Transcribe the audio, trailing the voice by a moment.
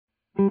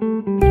Hello.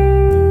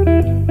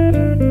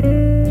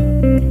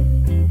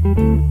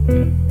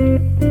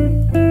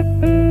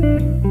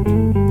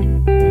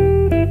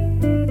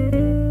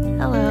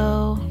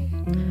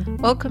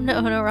 Welcome to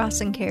Ono,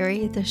 Ross, and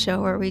Carrie, the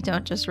show where we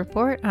don't just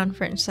report on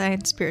fringe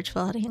science,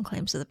 spirituality, and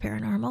claims of the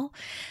paranormal.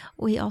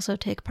 We also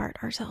take part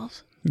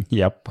ourselves.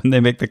 Yep. When they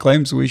make the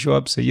claims, we show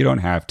up so you don't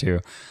have to.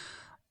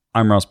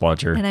 I'm Ross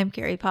Blotcher. And I'm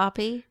Carrie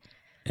Poppy.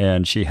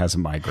 And she has a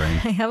migraine.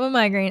 I have a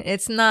migraine.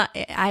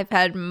 I've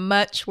had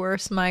much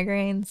worse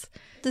migraines.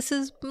 This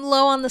is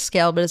low on the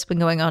scale, but it's been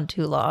going on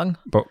too long.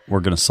 But we're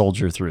going to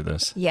soldier through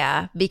this.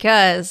 Yeah,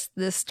 because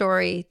this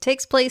story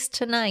takes place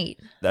tonight.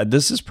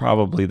 This is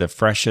probably the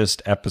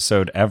freshest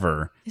episode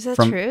ever. Is that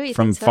true? You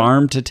From think so?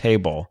 farm to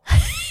table.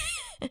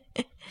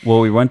 Well,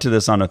 we went to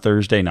this on a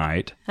Thursday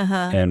night,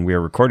 and we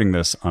are recording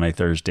this on a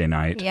Thursday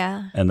night.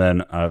 Yeah. And then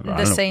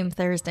the same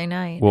Thursday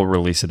night. We'll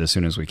release it as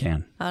soon as we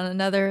can. On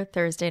another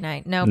Thursday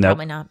night. No, Nope.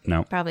 probably not.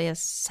 No. Probably a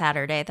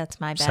Saturday. That's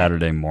my bad.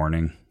 Saturday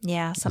morning.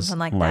 Yeah, something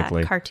like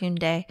likely. that. Cartoon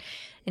day.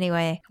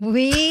 Anyway,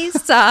 we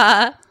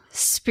saw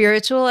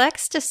spiritual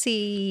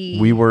ecstasy.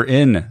 We were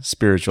in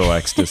spiritual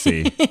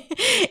ecstasy.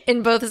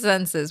 In both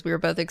senses. We were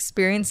both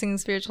experiencing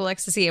spiritual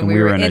ecstasy, and we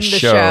we were in a the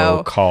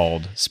show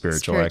called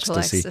Spiritual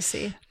Ecstasy.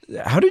 Ecstasy.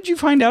 How did you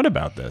find out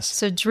about this?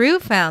 So Drew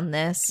found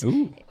this.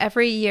 Ooh.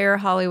 Every year,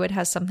 Hollywood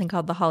has something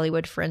called the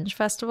Hollywood Fringe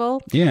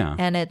Festival. Yeah.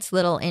 And it's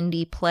little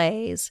indie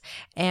plays.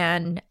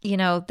 And, you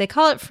know, they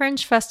call it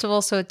Fringe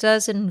Festival, so it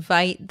does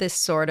invite this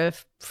sort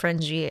of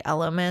fringy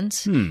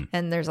element.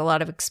 And there's a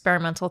lot of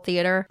experimental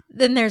theater.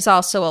 Then there's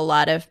also a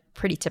lot of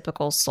pretty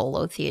typical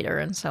solo theater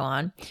and so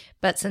on.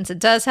 But since it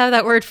does have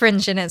that word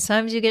fringe in it,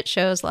 sometimes you get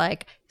shows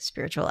like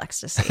Spiritual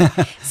Ecstasy.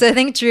 So I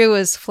think Drew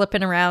was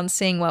flipping around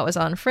seeing what was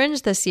on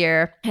Fringe this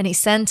year, and he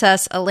sent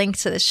us a link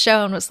to the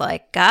show and was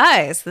like,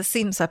 guys, this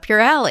seems up your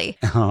alley.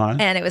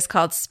 And it was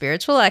called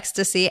Spiritual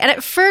Ecstasy. And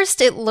at first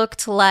it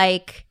looked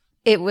like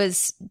it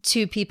was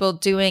two people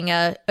doing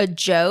a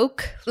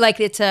joke,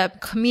 like it's a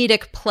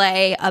comedic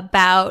play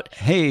about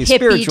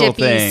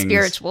hippy-dippy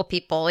spiritual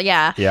people.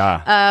 Yeah.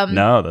 Yeah.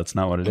 No, that's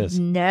not what it is.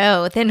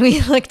 No. Then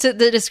we looked at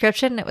the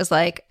description and it was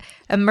like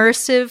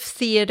immersive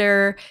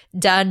theater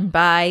done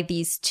by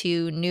these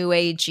two new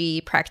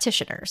agey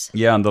practitioners.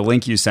 Yeah, on the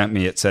link you sent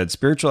me, it said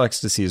Spiritual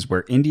Ecstasy is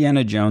where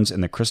Indiana Jones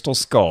and the Crystal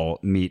Skull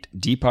meet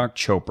Deepak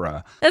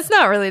Chopra. It's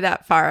not really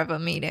that far of a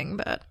meeting,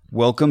 but...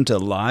 Welcome to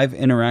live,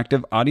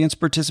 interactive, audience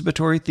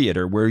participatory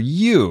theater where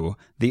you,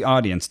 the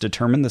audience,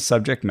 determine the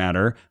subject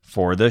matter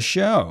for the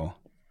show.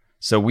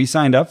 So we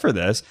signed up for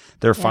this.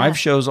 There are 5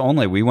 shows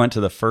only. We went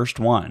to the first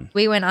one.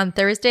 We went on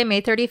Thursday,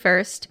 May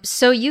 31st.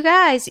 So you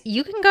guys,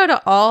 you can go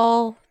to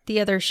all the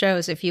other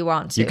shows if you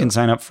want to. You can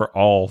sign up for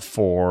all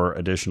 4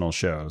 additional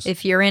shows.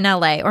 If you're in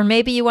LA, or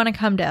maybe you want to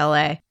come to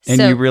LA.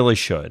 And you really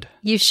should.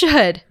 You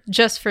should,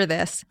 just for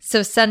this.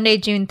 So Sunday,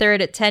 June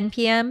 3rd at 10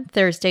 p.m.,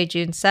 Thursday,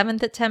 June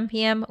 7th at 10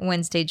 p.m.,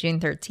 Wednesday, June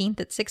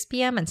 13th at 6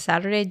 p.m., and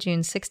Saturday,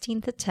 June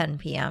 16th at 10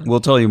 p.m. We'll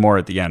tell you more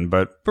at the end,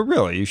 but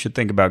really, you should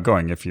think about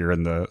going if you're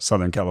in the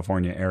Southern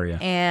California area.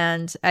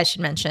 And I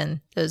should mention,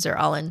 those are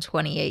all in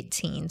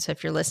 2018. So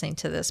if you're listening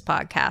to this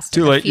podcast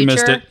Too late, you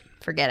missed it.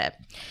 Forget it.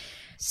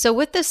 So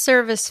with the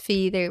service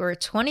fee, they were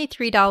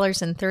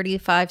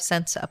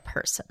 $23.35 a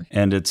person.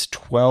 And it's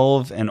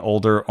 12 and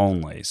older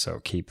only, so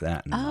keep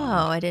that in mind.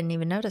 Oh, I didn't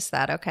even notice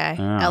that. Okay.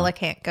 Oh. Ella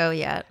can't go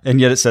yet. And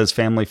yet it says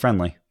family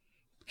friendly.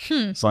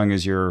 As long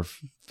as your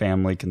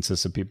family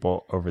consists of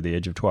people over the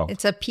age of 12.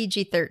 It's a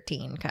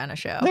PG-13 kind of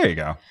show. There you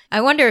go. I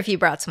wonder if you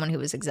brought someone who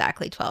was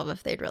exactly 12,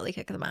 if they'd really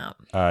kick them out.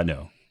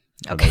 No.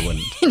 Okay. They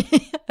wouldn't.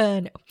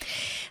 No.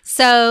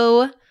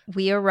 So...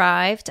 we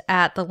arrived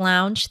at the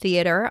Lounge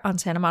Theater on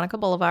Santa Monica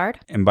Boulevard.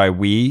 And by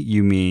we,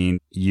 you mean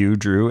you,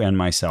 Drew, and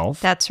myself?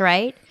 That's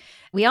right.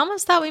 We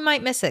almost thought we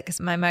might miss it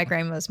because my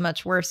migraine was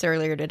much worse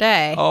earlier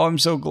today. Oh, I'm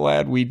so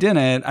glad we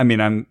didn't. I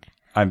mean,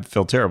 I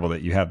feel terrible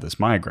that you have this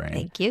migraine.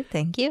 Thank you.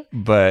 Thank you.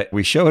 But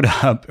we showed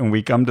up and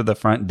we come to the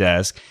front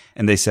desk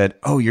and they said,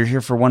 oh, you're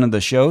here for one of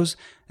the shows?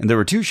 And there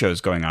were 2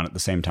 shows going on at the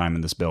same time in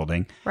this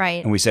building.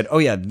 Right. And we said, oh,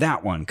 yeah,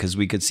 that one, because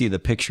we could see the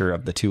picture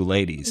of the 2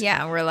 ladies.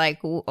 Yeah, we're like,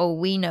 oh,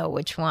 we know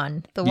which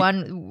one. The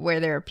one where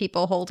there are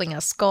people holding a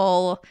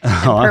skull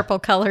and purple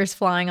colors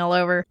flying all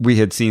over. We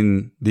had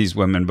seen these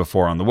women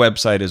before on the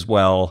website as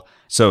well.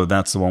 So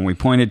that's the one we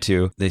pointed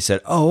to. They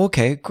said, oh,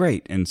 okay,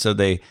 great. And so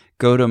they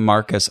go to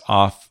mark us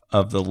off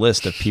of the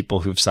list of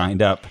people who've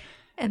signed up.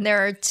 And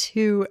there are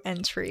 2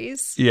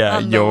 entries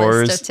yours on the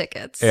list of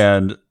tickets.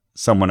 And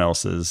someone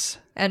else's.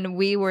 And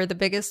we were the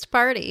biggest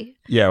party.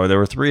 Yeah, well, there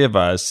were 3 of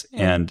us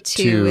and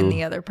 2 in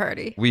the other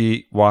party.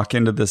 We walk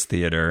into this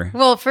theater.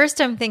 Well, first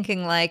I'm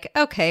thinking like,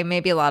 okay,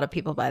 maybe a lot of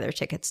people buy their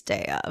tickets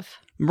day of.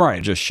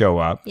 Right, just show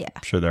up. Yeah.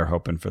 I'm sure they're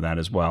hoping for that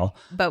as well.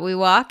 But we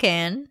walk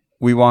in.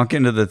 We walk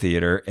into the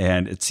theater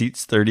and it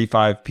seats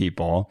 35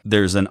 people.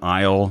 There's an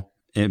aisle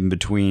in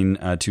between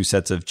 2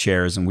 sets of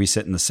chairs, and we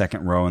sit in the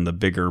second row in the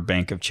bigger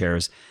bank of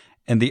chairs.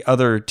 And the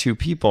other 2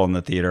 people in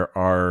the theater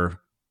are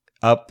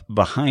up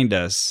behind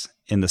us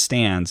in the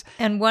stands.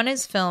 And one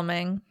is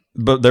filming.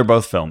 But they're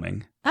both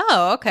filming.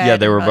 Oh, okay. Yeah, I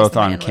they didn't were realize both the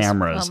on man was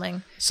cameras.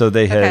 filming. So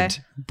they had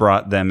Okay.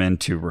 brought them in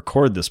to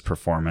record this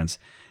performance.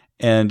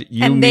 And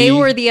They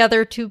were the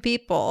other two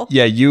people.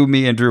 Yeah, you,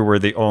 me, and Drew were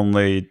the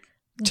only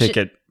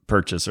ticket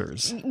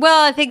purchasers.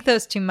 Well, I think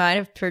those two might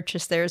have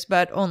purchased theirs,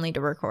 but only to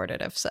record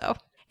it, if so.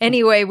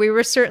 Anyway, we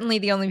were certainly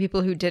the only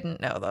people who didn't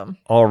know them.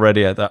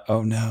 Already I thought,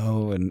 oh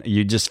no. And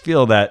you just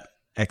feel that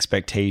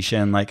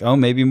expectation, like, oh,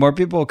 maybe more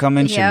people will come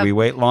in. Should Yep. we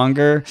wait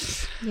longer?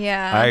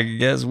 Yeah. I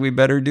guess we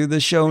better do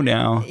the show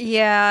now.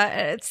 Yeah,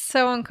 it's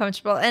so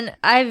uncomfortable. And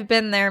I've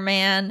been there,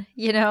 man.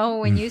 You know,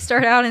 when you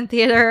start out in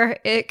theater,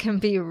 it can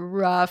be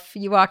rough.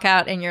 You walk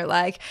out and you're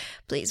like,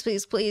 please,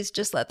 please, please,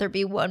 just let there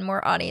be one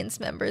more audience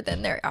member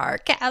than there are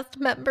cast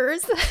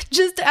members.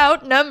 Just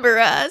outnumber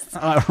us.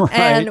 Right.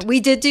 And we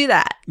did do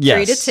that.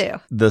 Yes.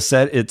 3-2. The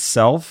set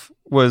itself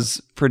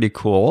was pretty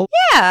cool.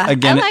 Yeah,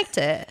 Again, I liked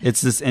it. It's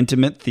this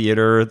intimate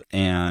theater,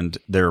 and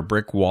there are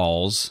brick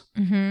walls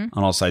on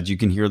all sides. You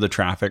can hear the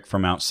traffic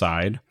from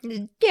outside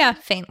Yeah,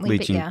 faintly, but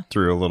leaching yeah.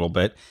 through a little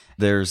bit.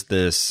 There's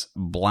this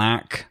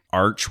black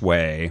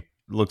archway.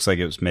 Looks like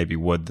it was maybe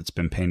wood that's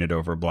been painted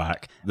over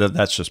black.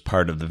 That's just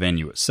part of the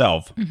venue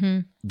itself.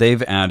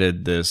 They've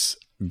added this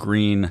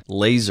green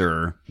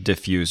laser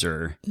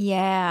diffuser.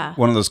 Yeah.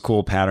 One of those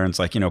cool patterns,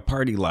 like,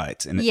 party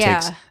lights. And it Yeah.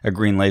 takes a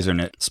green laser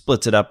and it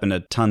splits it up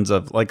into tons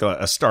of, like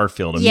a star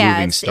field,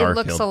 moving star it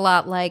looks field. a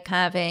lot like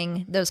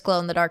having those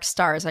glow-in-the-dark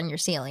stars on your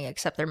ceiling,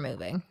 except they're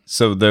moving.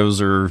 So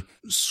those are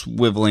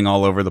swiveling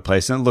all over the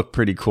place, and it looked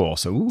pretty cool.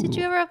 So, ooh, Did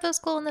you ever have those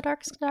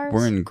glow-in-the-dark stars?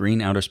 we're in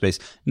green outer space.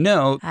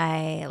 No,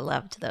 I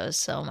loved those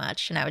so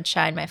much, and I would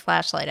shine my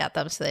flashlight at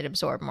them so they'd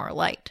absorb more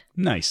light.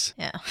 nice.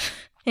 Yeah.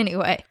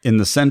 Anyway. In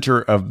the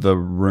center of the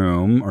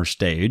room or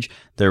stage,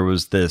 there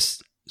was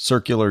this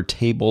circular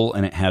table,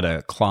 and it had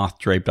a cloth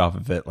draped off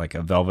of it, like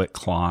a velvet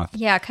cloth.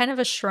 Yeah, kind of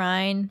a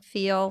shrine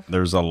feel.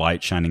 There's a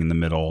light shining in the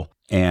middle,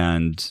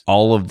 and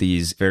all of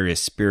these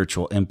various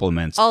spiritual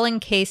implements. All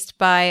encased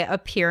by a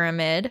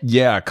pyramid.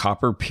 Yeah,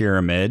 copper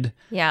pyramid.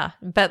 Yeah,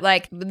 but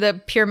like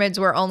the pyramids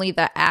where only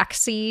the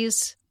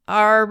axes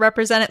are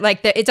represented.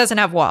 Like it doesn't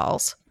have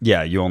walls.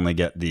 Yeah, you only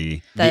get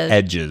the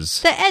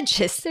edges. The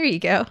edges. There you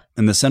go.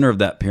 In the center of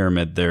that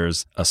pyramid,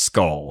 there's a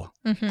skull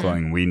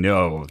glowing. We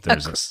know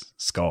there's a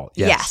skull.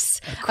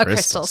 Yes. A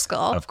crystal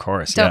skull. Of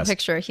course, Don't yes.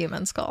 picture a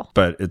human skull.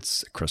 But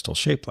it's a crystal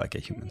shaped like a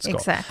human skull.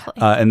 Exactly.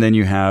 And then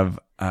you have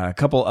a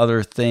couple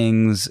other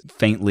things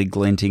faintly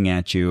glinting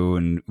at you,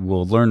 and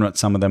we'll learn what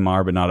some of them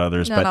are, but not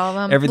others. Not but all of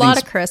them. A everything's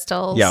lot of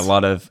crystals. Yeah, a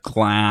lot of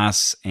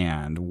glass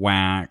and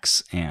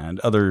wax and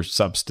other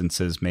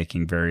substances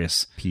making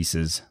various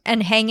pieces.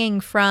 And hanging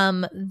from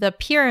the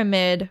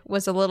pyramid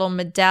was a little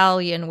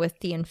medallion with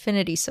the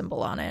infinity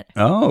symbol on it.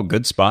 Oh,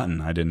 good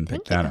spotting. I didn't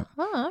pick that up.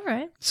 Oh, all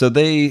right. So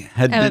they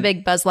had I'm a been,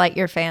 big Buzz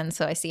Lightyear fan,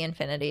 so I see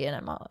infinity and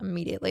I'm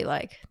immediately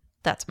like,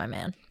 that's my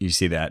man. you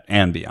see that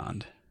and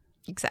beyond.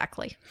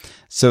 Exactly.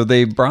 So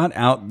they brought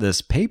out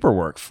this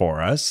paperwork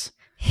for us.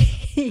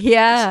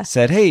 Yeah.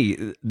 Said,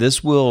 hey,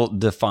 this will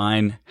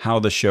define how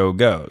the show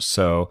goes.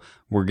 So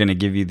we're going to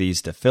give you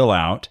these to fill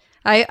out.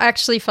 I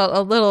actually felt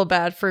a little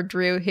bad for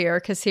Drew here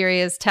because here he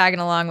is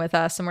tagging along with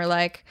us and we're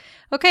like,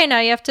 okay,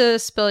 now you have to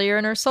spill your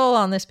inner soul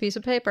on this piece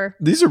of paper.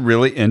 These are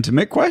really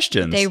intimate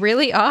questions. They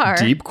really are.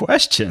 Deep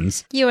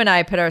questions. You and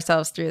I put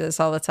ourselves through this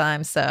all the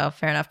time, so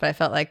fair enough. But I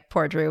felt like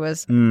poor Drew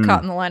was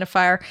caught in the line of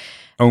fire.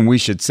 Oh, and we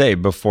should say,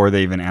 before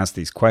they even ask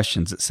these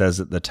questions, it says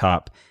at the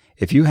top,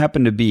 if you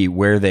happen to be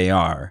where they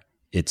are,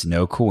 it's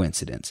no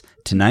coincidence.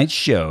 Tonight's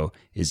show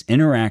is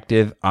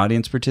interactive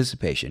audience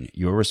participation.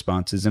 Your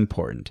response is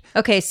important.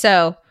 Okay,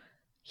 so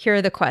here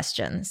are the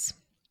questions.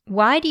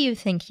 Why do you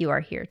think you are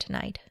here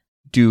tonight?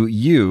 Do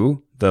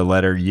you, the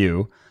letter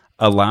U,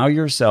 allow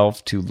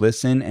yourself to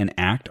listen and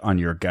act on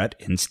your gut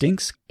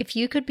instincts? If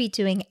you could be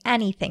doing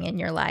anything in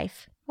your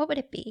life, what would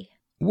it be?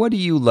 What do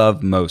you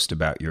love most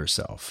about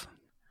yourself?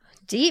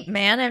 Deep,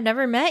 man. I've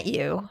never met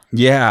you.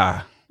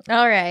 Yeah.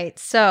 All right.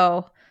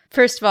 So,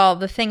 first of all,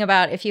 the thing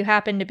about if you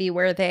happen to be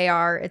where they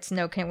are, it's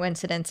no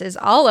coincidence is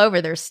all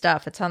over their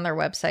stuff. It's on their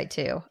website,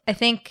 too. I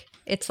think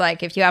it's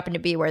like if you happen to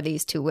be where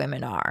these two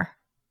women are.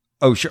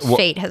 Oh, sure. Well,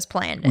 Fate has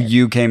planned it.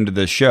 you came to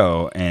the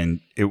show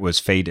and it was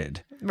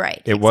fated.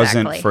 Right. It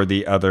wasn't for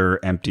the other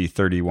empty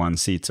 31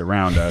 seats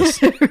around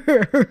us.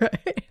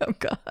 Right. Oh,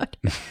 God.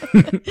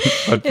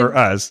 But for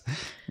us,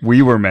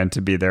 we were meant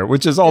to be there,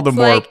 which is all the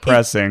more like,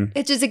 pressing.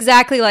 It's just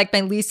exactly like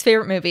my least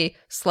favorite movie,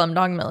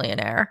 Slumdog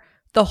Millionaire.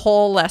 The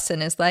whole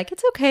lesson is like,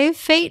 it's okay.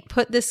 Fate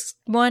put this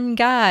one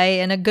guy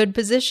in a good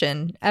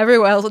position.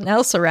 Everyone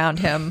else around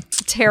him,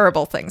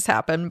 terrible things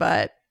happen,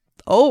 but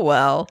oh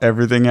well.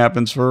 Everything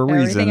happens for a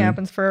reason. Everything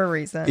happens for a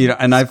reason. You know,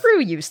 and Screw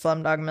you,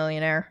 Slumdog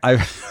Millionaire.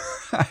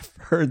 I've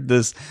heard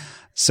this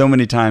so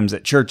many times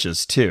at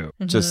churches too,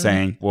 just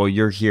saying, well,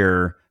 you're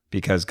here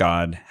because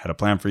God had a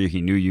plan for you.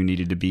 He knew you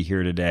needed to be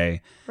here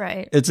today.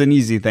 Right. It's an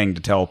easy thing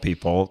to tell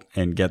people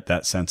and get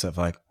that sense of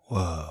like,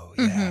 whoa,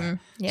 yeah.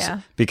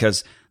 Yeah.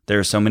 Because there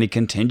are so many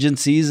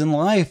contingencies in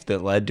life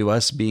that led to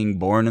us being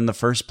born in the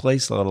first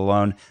place, let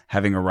alone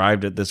having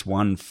arrived at this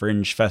one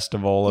fringe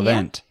festival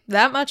event.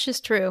 That much is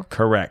true.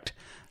 Correct.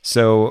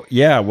 So,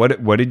 yeah,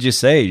 what did you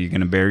say? You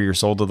going to bare your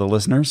soul to the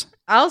listeners?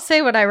 I'll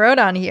say what I wrote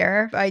on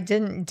here. I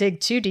didn't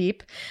dig too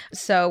deep.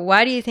 So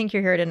why do you think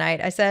you're here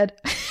tonight? I said,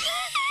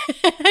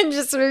 I'm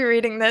just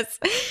rereading this.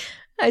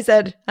 I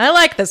said, I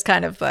like this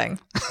kind of thing.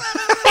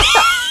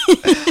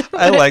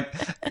 I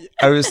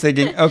was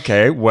thinking,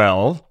 okay,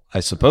 well, I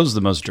suppose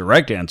the most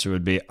direct answer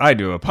would be, I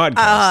do a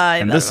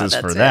podcast, and this is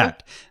for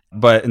that.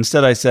 But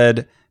instead I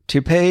said,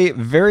 to pay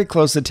very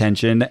close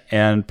attention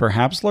and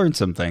perhaps learn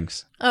some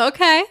things.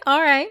 Okay,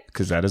 all right.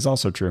 Because that is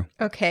also true.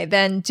 Okay,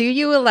 then do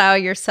you allow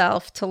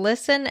yourself to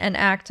listen and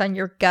act on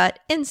your gut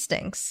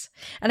instincts?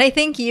 And I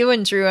think you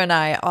and Drew and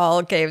I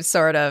all gave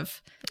sort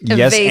of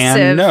yes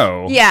evasive, and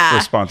no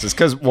responses.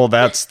 Because, well,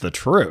 that's the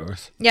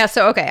truth. Yeah,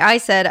 so, okay, I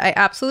said I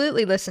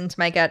absolutely listen to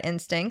my gut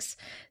instincts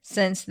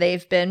since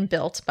they've been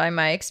built by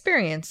my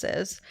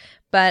experiences.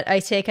 But I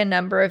take a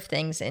number of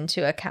things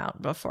into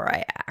account before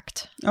I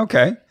act.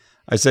 Okay.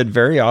 I said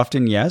very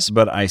often yes,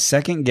 but I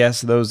second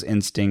guess those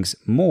instincts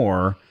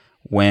more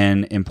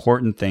when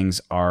important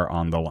things are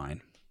on the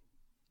line.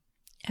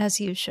 As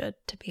you should,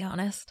 to be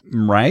honest.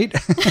 Right?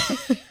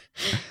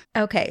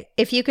 Okay,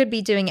 if you could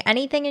be doing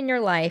anything in your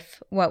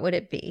life, what would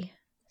it be?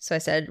 So I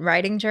said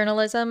writing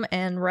journalism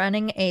and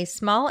running a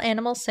small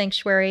animal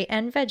sanctuary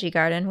and veggie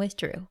garden with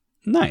Drew.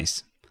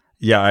 Nice.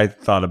 Yeah, I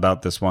thought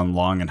about this one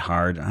long and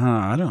hard.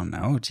 I don't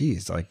know.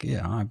 Geez,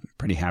 I'm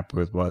pretty happy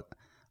with what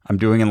I'm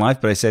doing in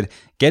life. But I said,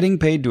 getting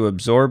paid to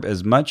absorb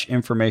as much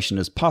information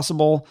as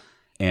possible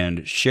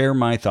and share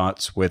my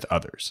thoughts with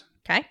others.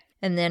 Okay.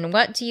 And then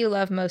what do you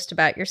love most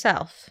about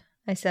yourself?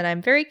 I said,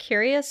 I'm very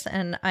curious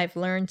and I've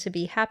learned to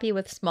be happy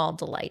with small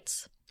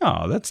delights.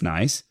 Oh, that's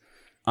nice.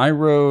 I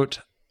wrote,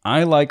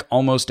 I like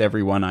almost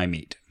everyone I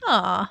meet.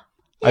 Aw.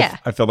 Yeah.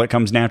 I feel that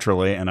comes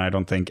naturally, and I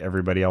don't think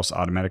everybody else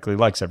automatically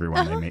likes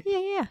everyone they meet.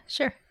 Yeah,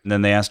 sure. And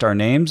then they asked our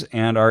names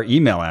and our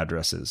email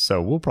addresses,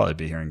 so we'll probably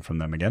be hearing from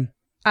them again.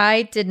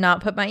 I did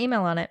not put my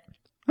email on it.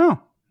 Oh,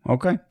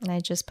 okay. I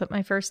just put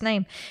my first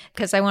name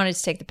because I wanted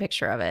to take the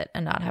picture of it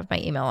and not have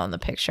my email on the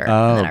picture.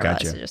 Oh, and then I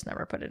gotcha. realized I just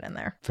never put it in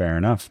there. Fair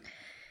enough.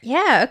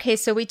 Yeah, okay,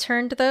 so we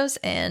turned those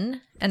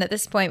in, and at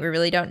this point, we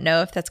really don't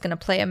know if that's going to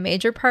play a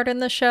major part in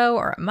the show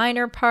or a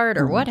minor part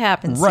or what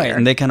happens Right, here.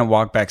 and they kind of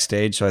walk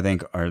backstage, so I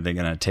think, are they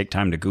going to take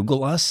time to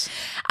Google us?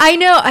 I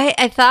know,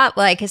 I thought,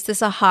 is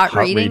this a hot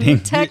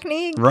reading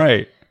technique?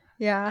 Right.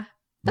 Yeah.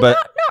 But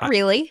not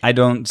really. I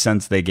don't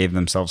sense they gave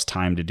themselves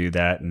time to do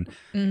that,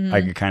 and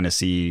I could kind of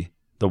see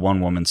the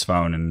one woman's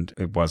phone, and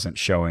it wasn't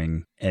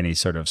showing any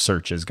sort of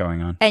searches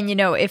going on. And,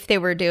 if they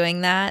were doing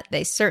that,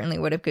 they certainly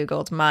would have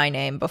Googled my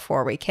name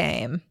before we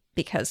came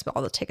because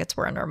all the tickets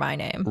were under my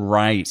name.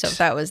 Right. So if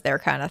that was their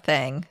kind of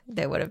thing,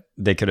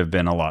 they could have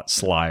been a lot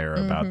slyer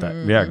about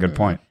that. Yeah, good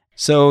point.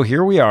 So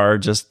here we are,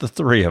 just the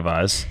three of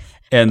us,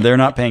 and they're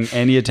not paying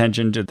any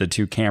attention to the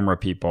two camera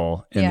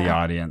people in the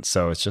audience.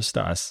 So it's just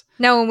us.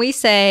 Now, when we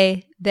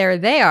say there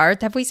they are,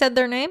 have we said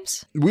their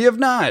names? We have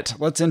not.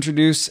 Let's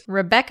introduce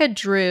Rebecca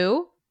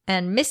Drew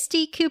and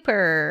Misty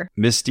Cooper.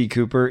 Misty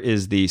Cooper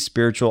is the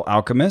spiritual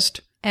alchemist.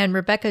 And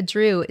Rebecca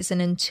Drew is an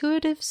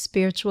intuitive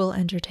spiritual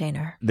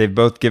entertainer. They've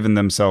both given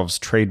themselves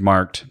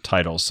trademarked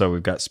titles. So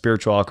we've got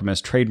spiritual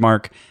alchemist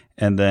trademark,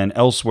 and then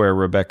elsewhere,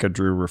 Rebecca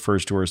Drew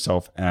refers to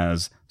herself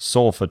as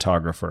soul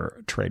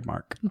photographer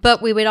trademark.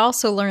 But we would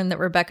also learn that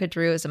Rebecca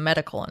Drew is a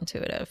medical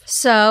intuitive.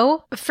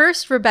 So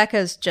first,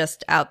 Rebecca's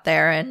just out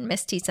there and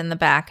Misty's in the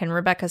back, and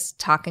Rebecca's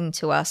talking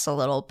to us a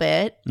little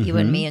bit, you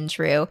and me and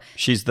Drew.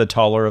 She's the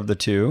taller of the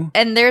two.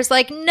 And there's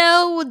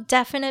no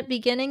definite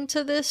beginning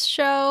to this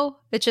show.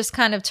 It just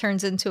kind of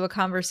turns into a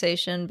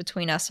conversation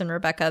between us and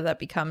Rebecca that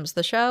becomes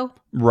the show.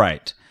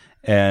 Right.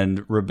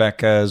 And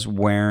Rebecca's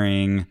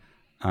wearing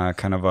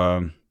kind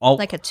of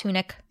like a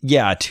tunic.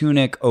 Yeah, a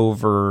tunic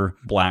over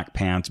black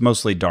pants,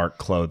 mostly dark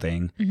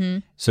clothing. Mm-hmm.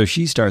 So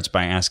she starts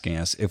by asking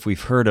us if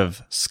we've heard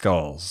of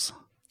skulls.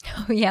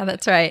 Oh, yeah,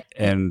 that's right.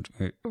 And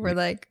we're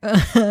like,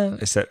 I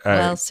said,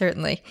 well,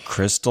 certainly.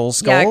 Crystal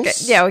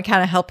skulls? Yeah, we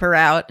kind of help her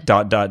out. ...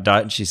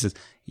 And she says,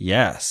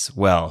 yes,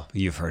 well,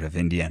 you've heard of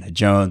Indiana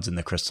Jones and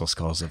the crystal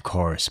skulls, of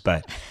course,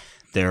 but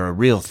they're a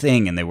real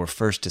thing, and they were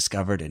first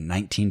discovered in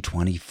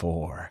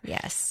 1924.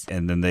 Yes.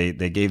 And then they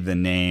gave the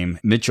name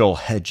Mitchell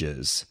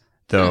Hedges,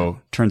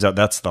 though turns out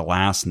that's the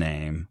last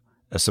name.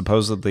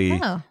 Supposedly,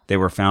 they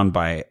were found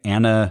by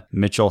Anna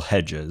Mitchell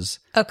Hedges.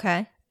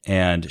 Okay.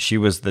 And she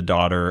was the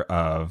daughter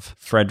of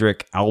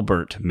Frederick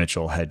Albert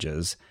Mitchell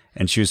Hedges,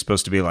 and she was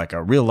supposed to be like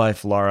a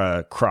real-life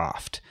Lara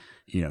Croft,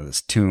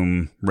 this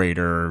Tomb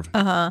Raider,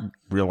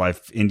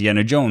 real-life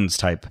Indiana Jones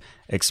type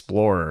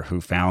explorer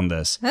who found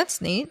this.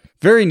 That's neat.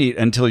 Very neat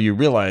until you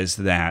realize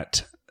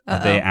that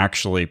they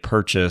actually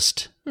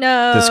purchased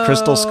this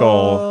crystal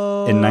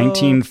skull in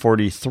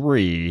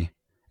 1943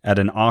 at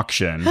an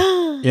auction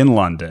in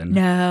London.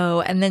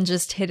 No, and then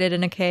just hid it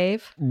in a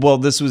cave? Well,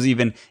 this was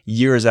even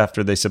years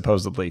after they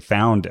supposedly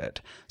found it.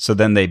 So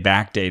then they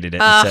backdated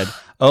it and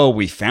said,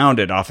 we found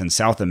it off in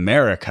South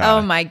America.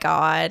 Oh my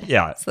God.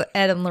 Yeah. It's the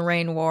Ed and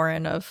Lorraine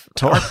Warren of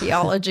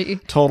archaeology.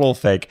 Total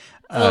fake.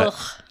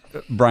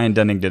 Brian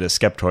Dunning did a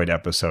Skeptoid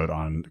episode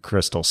on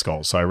crystal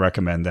skulls, so I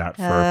recommend that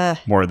for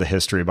more of the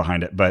history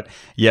behind it. But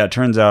yeah, it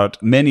turns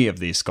out many of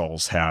these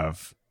skulls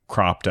have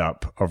cropped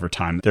up over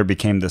time. There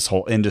became this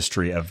whole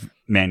industry of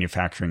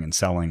manufacturing and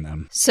selling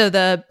them. So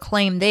the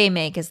claim they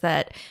make is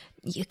that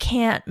you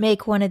can't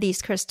make one of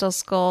these crystal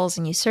skulls,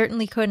 and you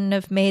certainly couldn't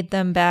have made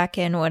them back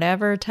in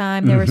whatever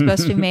time they were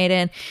supposed to be made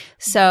in.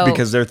 So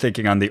because they're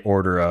thinking on the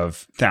order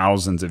of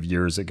thousands of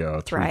years ago,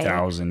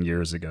 3,000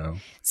 years ago.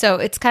 So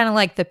it's kind of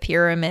like the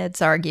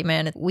pyramids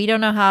argument. We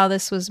don't know how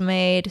this was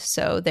made,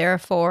 so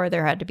therefore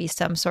there had to be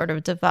some sort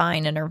of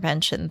divine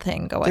intervention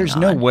thing going on. There's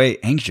no way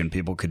ancient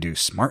people could do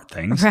smart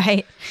things.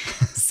 Right.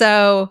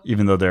 So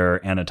even though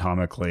they're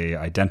anatomically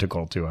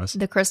identical to us.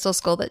 The crystal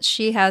skull that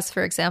she has,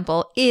 for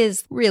example,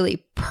 is really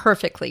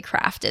perfectly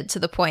crafted to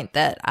the point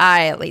that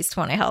I, at least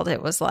when I held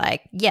it, was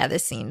like, yeah,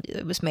 this seemed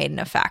it was made in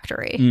a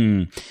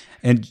factory.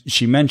 And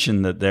she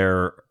mentioned that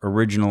there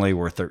originally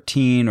were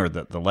 13, or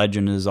that the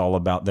legend is all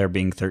about there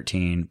being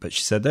 13. But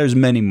she said there's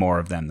many more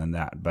of them than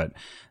that, but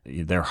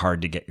they're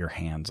hard to get your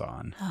hands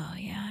on. Oh,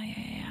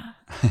 yeah.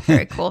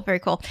 Very cool, very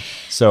cool.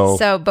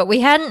 So, but we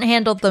hadn't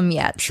handled them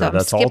yet, sure, so I'm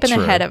that's skipping all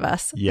true. ahead of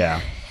us.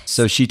 Yeah.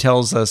 So she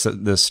tells us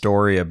this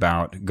story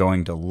about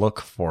going to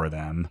look for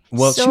them.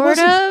 Well, sort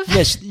of?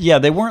 Yes, yeah,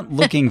 they weren't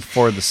looking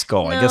for the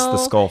skull. No. I guess the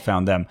skull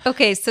found them.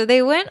 Okay, so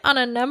they went on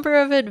a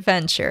number of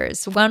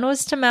adventures. One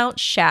was to Mount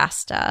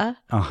Shasta,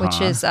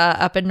 which is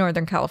up in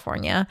Northern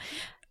California.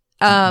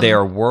 They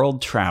are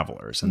world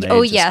travelers. And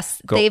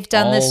they've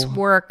done this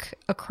work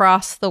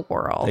across the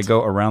world. They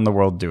go around the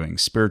world doing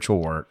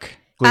spiritual work.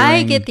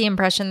 I get the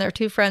impression they're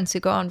two friends who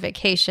go on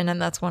vacation,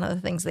 and that's one of the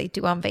things they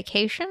do on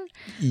vacation.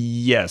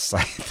 Yes,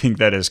 I think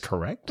that is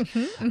correct.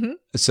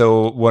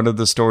 So one of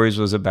the stories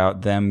was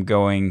about them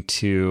going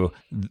to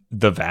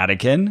the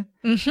Vatican,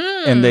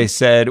 and they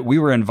said, we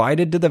were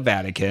invited to the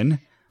Vatican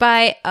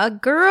by a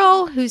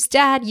girl whose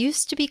dad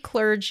used to be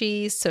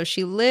clergy, so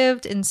she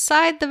lived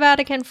inside the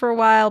Vatican for a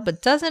while,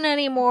 but doesn't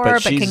anymore,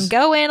 but can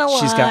go in a lot.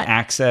 She's got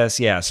access,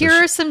 yeah. So Here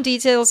are some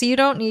details you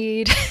don't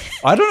need.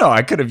 I don't know.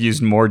 I could have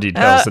used more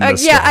details in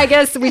this Yeah, story. I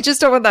guess we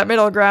just don't want that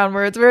middle ground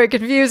where it's very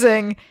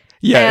confusing.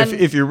 Yeah,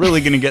 if you're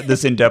really going to get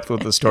this in depth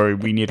with the story,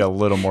 we need a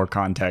little more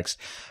context.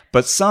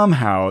 But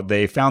somehow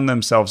they found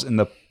themselves in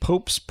the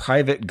Pope's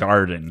private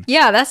garden.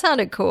 Yeah, that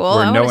sounded cool.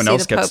 Where I no want one to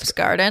else see the gets Pope's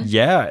garden.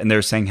 Yeah, and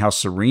they're saying how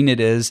serene it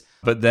is.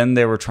 But then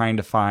they were trying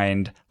to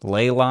find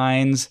ley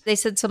lines. They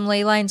said some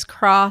ley lines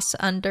cross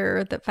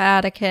under the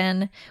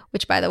Vatican,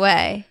 which, by the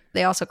way,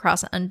 they also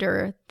cross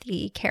under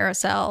the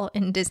carousel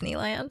in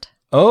Disneyland.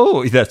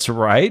 Oh, that's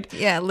right.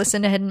 Yeah,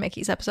 listen to Hidden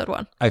Mickey's episode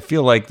 1. I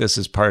feel like this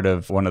is part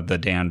of one of the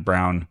Dan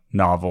Brown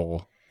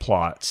novel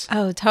plots.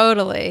 Oh,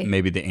 totally.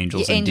 Maybe the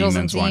Angels and Angels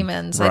Demons and one.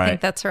 Demons. Right. I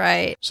think that's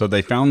right. So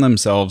they found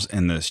themselves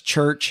in this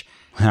church.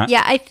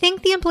 Yeah, I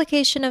think the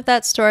implication of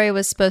that story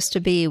was supposed to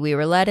be we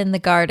were led in the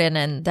garden,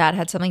 and that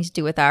had something to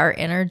do with our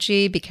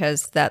energy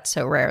because that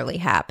so rarely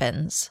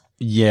happens.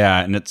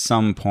 Yeah, and at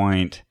some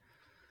point,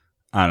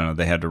 I don't know,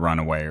 they had to run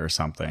away or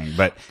something.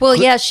 But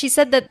yeah, she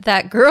said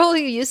that girl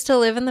who used to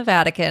live in the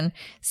Vatican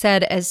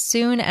said as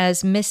soon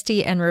as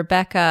Misty and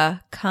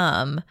Rebecca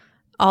come,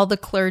 all the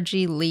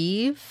clergy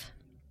leave.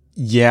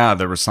 Yeah,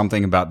 there was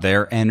something about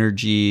their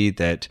energy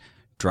that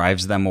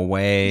drives them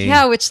away.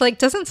 Yeah, which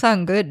doesn't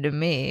sound good to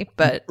me,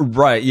 but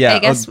right, yeah. I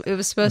guess it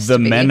was supposed to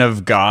be. The men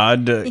of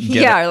God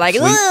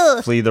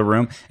flee the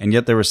room. And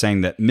yet they were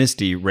saying that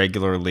Misty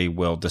regularly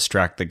will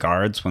distract the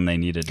guards when they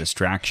need a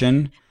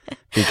distraction.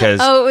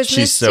 Because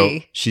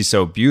she's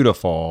so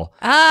beautiful.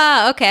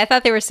 Ah, okay. I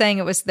thought they were saying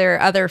it was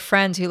their other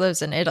friend who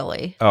lives in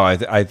Italy. Oh,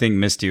 I think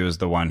Misty was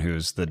the one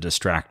who's the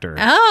distractor.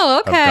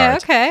 Oh,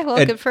 okay.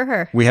 Well, good for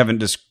her. We haven't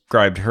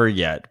described her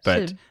yet,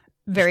 but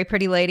very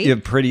pretty lady. A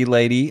pretty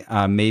lady,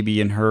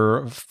 maybe in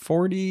her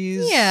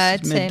 40s. Yeah,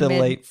 I'd say mid to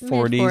late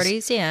 40s.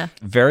 Mid-40s, yeah.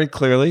 Very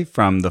clearly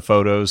from the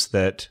photos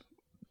that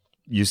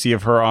you see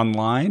of her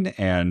online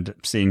and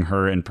seeing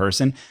her in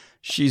person,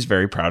 she's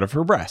very proud of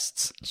her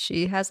breasts.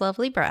 She has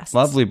lovely breasts.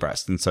 Lovely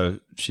breasts. And so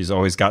she's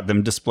always got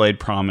them displayed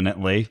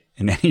prominently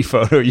in any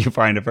photo you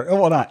find of her.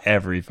 Well, not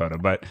every photo,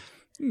 but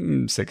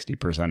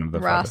 60% of the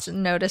Ross photos.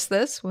 noticed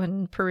this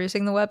when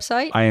perusing the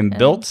website. I am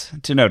built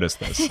to notice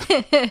this.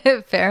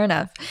 Fair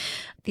enough.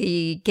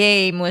 The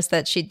game was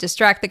that she'd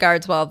distract the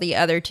guards while the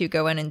other two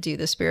go in and do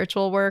the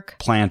spiritual work.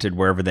 Planted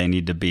wherever they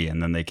need to be,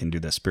 and then they can do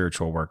the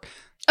spiritual work.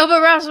 Oh,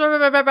 but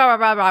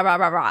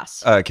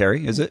Ross.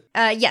 Carrie, is it?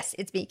 Yes,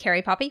 it's me,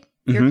 Carrie Poppy,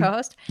 your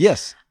co-host.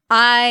 Yes.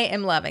 I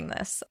am loving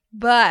this,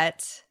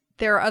 but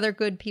there are other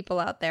good people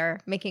out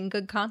there making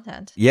good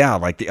content. Yeah,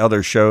 like the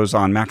other shows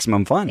on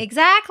Maximum Fun.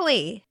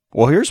 Exactly.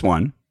 Well, here's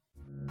one.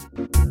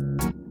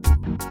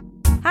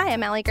 Hi,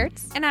 I'm Allie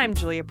Gertz. And I'm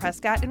Julia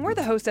Prescott, and we're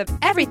the hosts of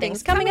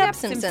Everything's Coming Up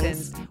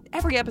Simpsons.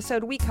 Every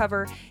episode, we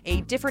cover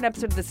a different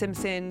episode of The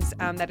Simpsons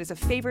that is a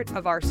favorite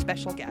of our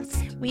special guests.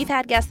 We've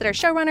had guests that are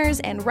showrunners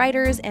and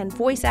writers and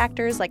voice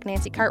actors like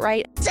Nancy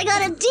Cartwright. I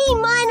got a D-,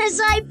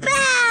 I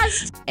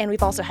passed! And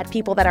we've also had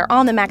people that are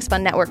on the Max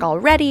Fun Network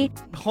already.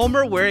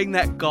 Homer wearing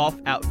that golf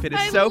outfit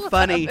is so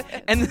funny.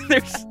 And then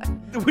there's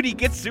when he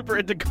gets super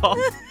into golf,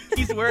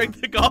 he's wearing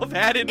the golf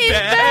hat in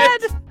bed.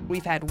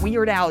 We've had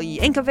Weird Al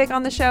Yankovic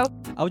on the show.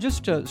 I was just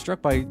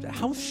struck by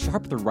how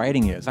sharp the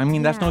writing is. I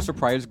mean, that's no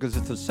surprise because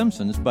it's The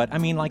Simpsons, but I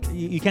mean, like,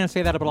 you can't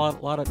say that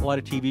about a lot of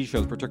TV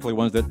shows, particularly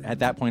ones that at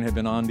that point had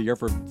been on the air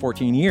for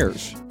 14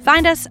 years.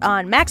 Find us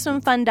on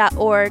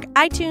MaximumFun.org,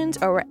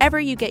 iTunes, or wherever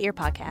you get your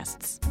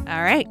podcasts.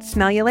 All right,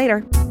 smell you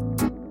later.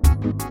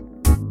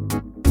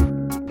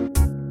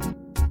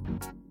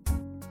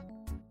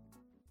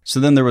 So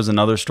then there was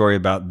another story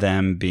about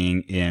them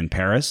being in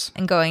Paris.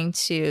 And going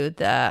to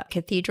the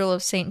Cathedral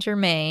of Saint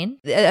Germain.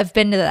 I've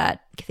been to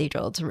that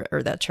cathedral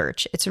or that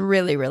church. It's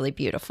really, really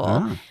beautiful.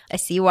 I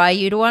see why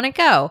you'd want to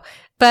go.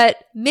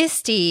 But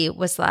Misty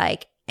was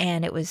like,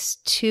 and it was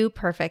too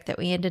perfect that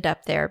we ended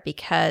up there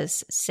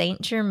because Saint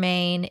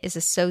Germain is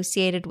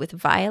associated with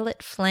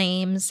violet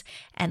flames.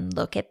 And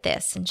look at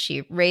this. And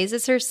she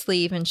raises her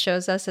sleeve and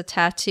shows us a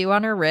tattoo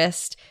on her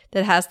wrist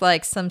that has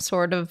like some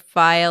sort of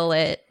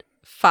violet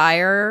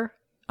fire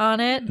on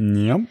it.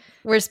 Yep.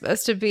 We're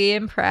supposed to be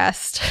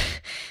impressed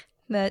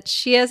that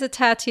she has a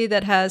tattoo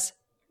that has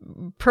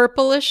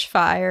purplish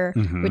fire,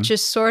 which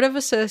is sort of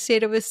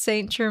associated with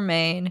Saint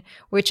Germain,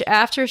 which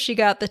after she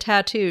got the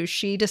tattoo,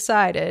 she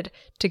decided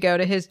to go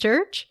to his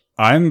church.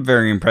 I'm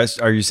very impressed.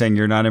 Are you saying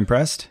you're not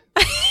impressed?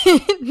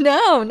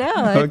 No.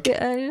 Okay.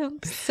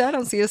 I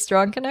don't see a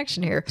strong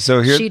connection here.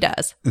 So here she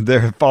does.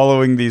 They're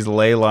following these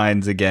ley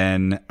lines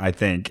again, I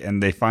think,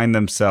 and they find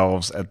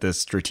themselves at this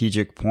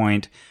strategic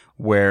point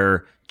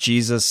where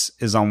Jesus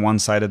is on one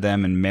side of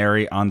them and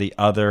Mary on the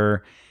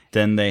other.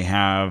 Then they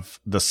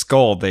have the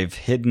skull. They've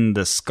hidden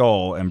the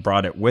skull and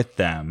brought it with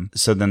them.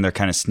 So then they're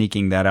kind of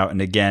sneaking that out.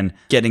 And again,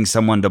 getting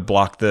someone to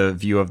block the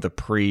view of the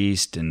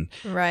priest. And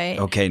right.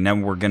 Okay, now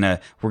we're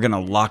gonna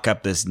lock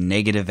up this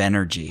negative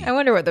energy. I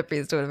wonder what the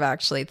priest would have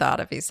actually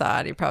thought if he saw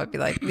it. He'd probably be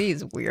like,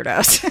 these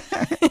weirdos.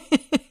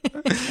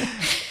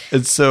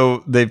 And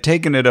so they've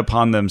taken it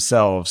upon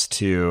themselves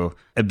to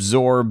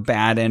absorb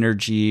bad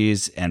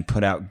energies and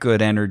put out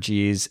good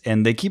energies.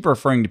 And they keep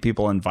referring to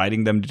people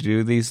inviting them to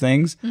do these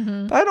things.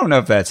 But I don't know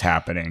if that's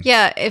happening.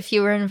 Yeah, if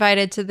you were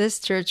invited to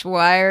this church,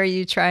 why are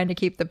you trying to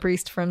keep the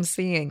priest from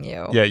seeing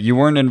you? Yeah, you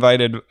weren't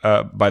invited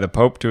by the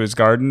Pope to his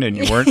garden, and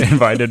you weren't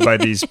invited by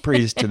these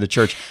priests to the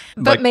church.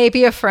 But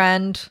maybe a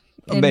friend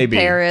in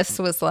Paris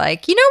was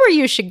like, you know where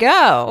you should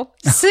go?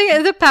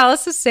 The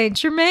Palace of Saint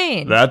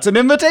Germain. That's an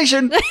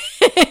invitation.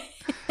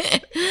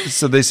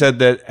 So they said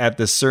that at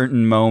the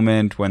certain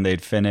moment when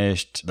they'd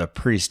finished, the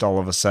priest all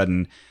of a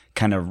sudden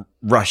kind of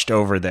rushed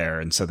over there.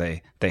 And so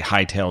they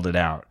hightailed it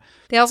out.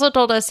 They also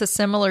told us a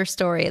similar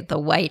story at the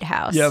White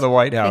House. Yeah, the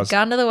White House. They'd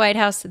gone to the White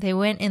House. They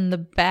went in the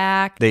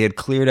back. They had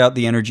cleared out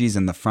the energies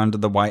in the front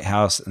of the White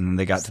House, and then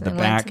they got to the back.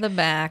 Went to the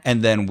back.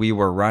 And then we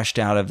were rushed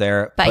out of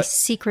there. By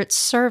Secret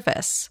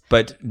Service.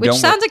 Which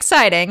sounds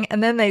exciting.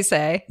 And then they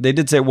say. They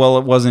did say, well,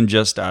 it wasn't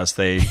just us.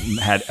 They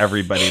had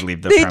everybody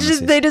leave the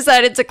premises. They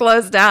decided to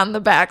close down the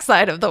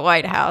backside of the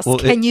White House. Well,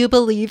 Can you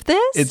believe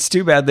this? It's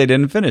too bad they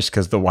didn't finish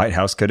because the White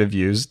House could have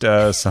used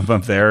some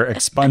of their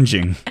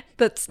expunging.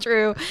 That's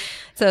true.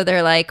 So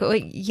they're like, well,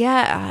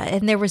 yeah,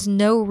 and there was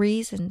no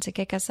reason to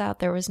kick us out.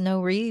 There was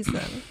no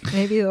reason.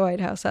 Maybe the White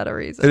House had a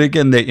reason. And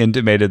again, they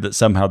intimated that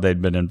somehow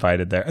they'd been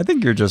invited there. I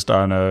think you're just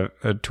on a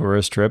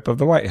tourist trip of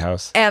the White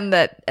House. And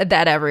that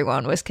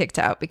everyone was kicked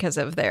out because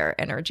of their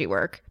energy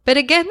work. But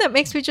again, that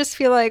makes me just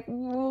feel like,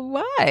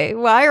 why?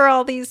 Why are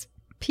all these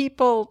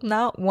people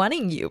not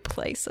wanting you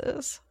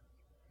places?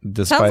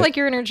 Sounds like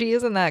your energy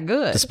isn't that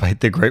good.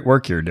 Despite the great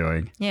work you're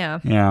doing. Yeah.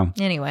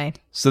 Anyway.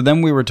 So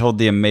then we were told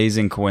the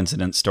amazing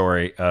coincidence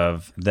story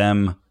of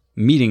them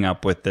meeting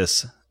up with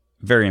this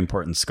very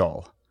important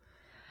skull.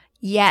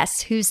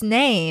 Yes, whose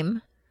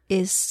name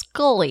is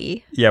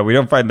Scully. Yeah, we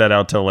don't find that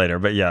out till later,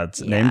 but yeah,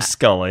 it's named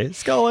Scully.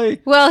 Scully.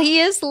 Well,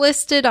 he is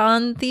listed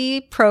on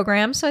the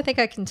program, so I think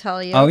I can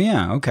tell you. Oh,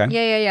 yeah, okay.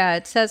 Yeah.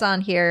 It says on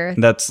here.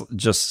 That's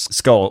just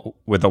Skull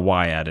with a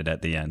Y added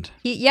at the end.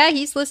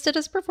 He's listed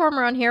as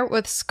performer on here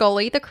with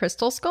Scully the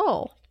Crystal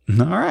Skull.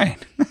 All right.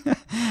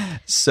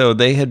 So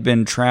they had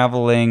been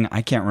traveling,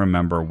 I can't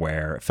remember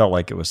where. It felt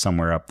like it was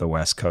somewhere up the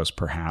West Coast,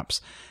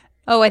 perhaps.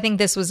 Oh, I think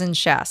this was in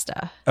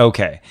Shasta.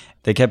 Okay.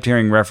 They kept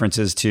hearing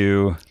references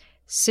to...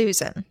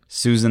 Susan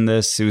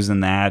this,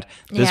 Susan that.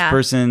 This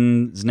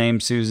person's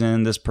named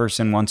Susan. This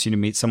person wants you to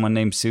meet someone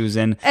named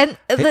Susan. And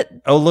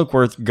look,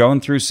 we're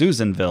going through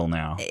Susanville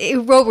now.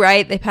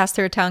 Right. They passed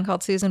through a town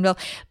called Susanville.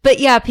 But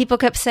yeah, people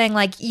kept saying,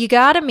 like, you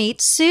got to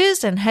meet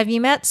Susan. Have you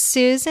met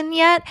Susan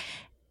yet?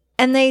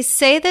 And they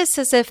say this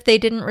as if they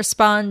didn't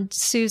respond,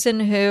 Susan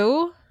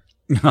who?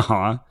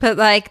 Uh-huh. But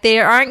like they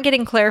aren't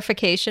getting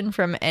clarification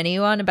from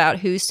anyone about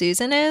who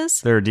Susan is.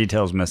 There are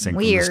details missing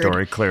from the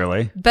story,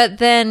 clearly. But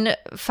then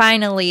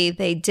finally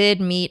they did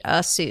meet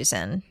a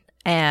Susan,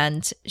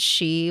 and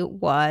she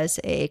was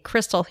a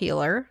crystal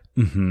healer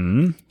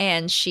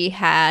and she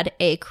had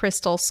a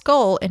crystal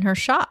skull in her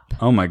shop.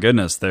 Oh my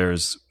goodness,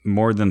 there's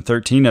more than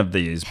 13 of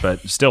these, but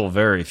still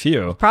very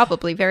few.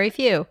 Probably very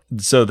few.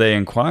 So they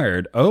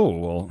inquired, oh,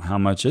 well, how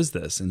much is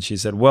this? And she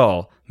said,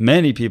 well,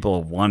 many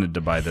people wanted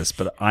to buy this,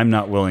 but I'm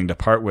not willing to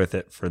part with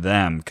it for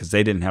them because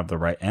they didn't have the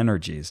right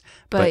energies.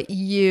 But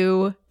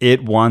you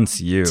it wants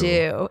you.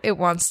 do. It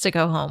wants to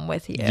go home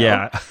with you.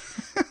 Yeah.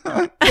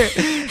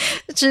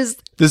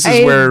 Just This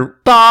is where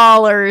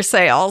baller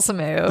sales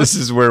move. This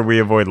is where we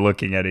avoid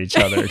looking at each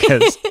other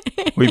because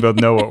we both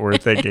know what we're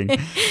thinking.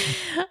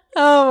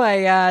 Oh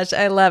my gosh,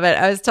 I love it.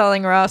 I was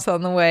telling Ross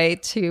on the way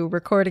to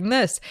recording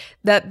this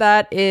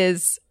that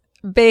is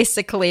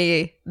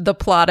basically the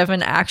plot of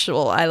an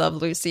actual I Love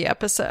Lucy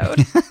episode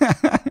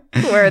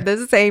where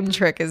the same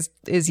trick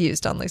is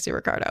used on Lucy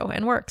Ricardo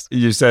and works.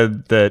 You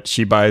said that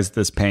she buys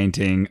this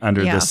painting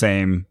under the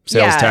same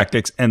sales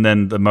tactics, and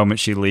then the moment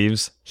she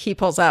leaves, he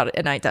pulls out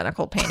an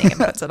identical painting and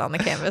puts it on the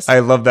canvas. I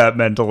love that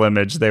mental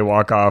image. They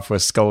walk off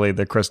with Scully,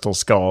 the crystal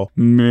skull.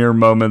 Mere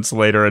moments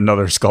later,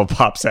 another skull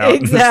pops out.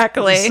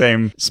 Exactly. In the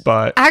same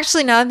spot.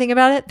 Actually, now I'm thinking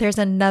about it, there's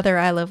another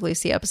I Love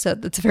Lucy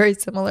episode that's very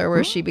similar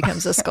where she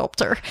becomes a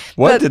sculptor.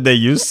 What? Did they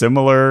use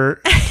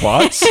similar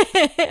plots?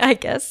 I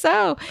guess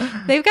so.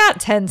 They've got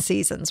 10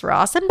 seasons,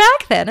 Ross. And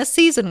back then, a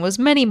season was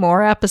many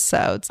more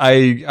episodes.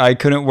 I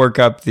couldn't work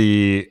up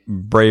the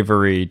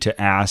bravery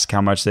to ask how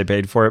much they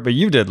paid for it, but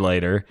you did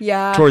later.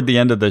 Yeah. Toward the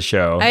end of the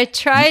show. I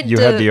tried you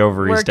to had the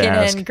ovaries work to it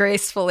ask. in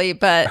gracefully,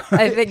 but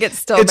I think it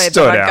still It made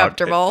stood them out.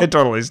 uncomfortable. It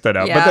totally stood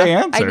out, Yeah, but they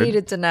answered. I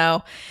needed to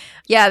know.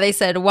 Yeah, they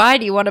said, why?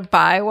 Do you want to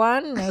buy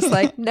one? And I was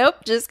like, nope,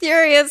 just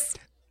curious.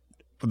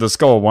 The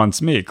skull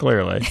wants me,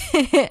 clearly.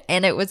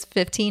 And it was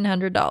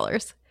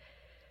 $1,500.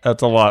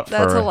 That's a lot.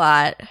 That's a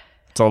lot.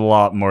 It's a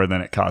lot more than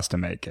it cost to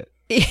make it.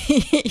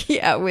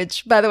 Yeah,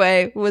 which, by the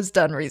way, was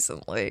done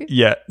recently.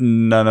 Yet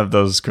none of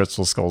those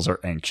crystal skulls are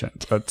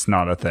ancient. That's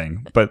not a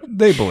thing. But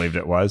they believed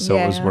it was, so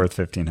it was worth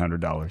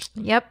 $1,500.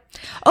 Yep.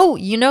 Oh,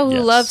 you know who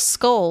Yes. loves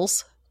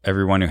skulls?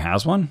 Everyone who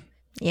has one?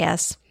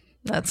 Yes,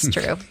 that's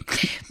true.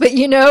 But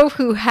you know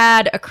who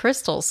had a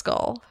crystal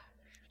skull?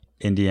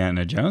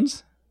 Indiana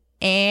Jones?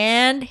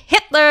 And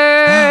Hitler.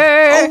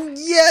 Oh,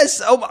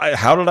 yes. Oh,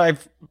 how did I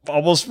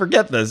almost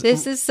forget this?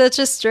 This is such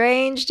a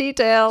strange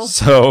detail.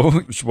 So,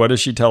 what does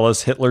she tell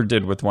us Hitler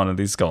did with one of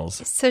these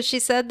skulls? So she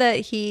said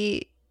that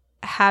he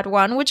had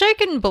one, which I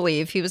can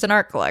believe. He was an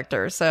art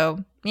collector,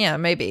 so yeah,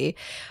 maybe.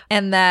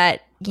 And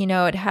that, you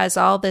know, it has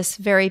all this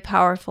very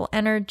powerful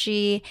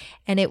energy,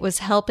 and it was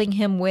helping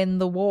him win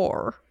the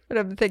war. And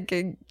I'm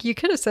thinking, you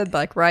could have said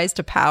like rise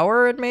to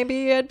power, and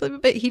maybe I'd believe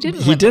it, but he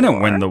didn't. He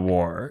didn't win the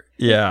war.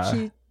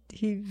 Yeah.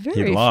 He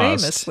very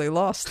lost. famously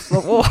lost the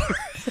war.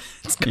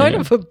 It's kind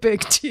of a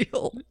big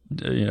deal.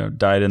 You know,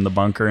 died in the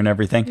bunker and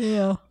everything.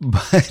 Yeah.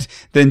 But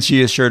then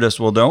she assured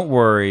us, well, don't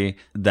worry.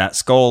 That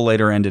skull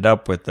later ended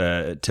up with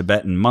the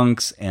Tibetan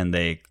monks, and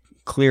they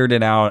cleared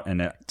it out,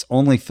 and it's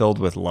only filled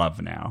with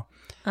love now.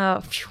 Oh,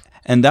 phew.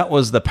 And that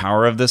was the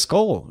power of the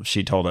skull,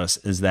 she told us,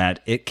 is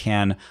that it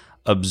can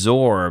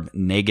absorb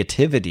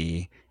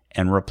negativity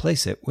and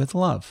replace it with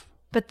love.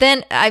 But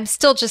then I'm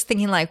still just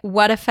thinking, like,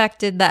 what effect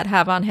did that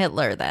have on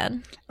Hitler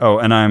then? Oh,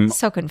 and I'm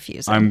So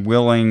confusing. I'm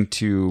willing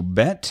to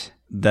bet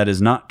that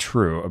is not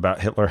true about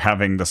Hitler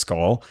having the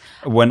skull.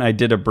 When I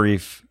did a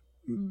brief,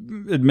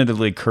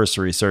 admittedly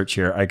cursory search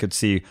here, I could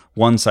see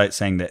one site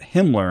saying that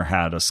Himmler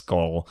had a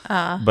skull,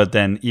 but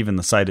then even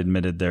the site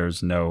admitted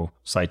there's no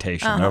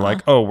citation. They're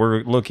like, oh,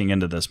 we're looking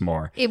into this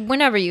more.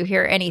 Whenever you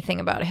hear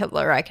anything about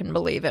Hitler, I can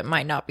believe it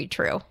might not be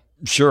true.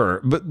 Sure,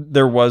 but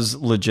there was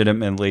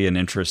legitimately an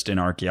interest in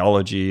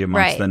archaeology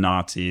amongst Right. the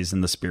Nazis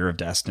and the Spear of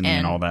Destiny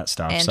and all that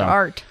stuff. And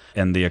art.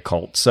 And the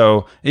occult.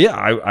 So, yeah,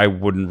 I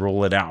wouldn't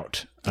rule it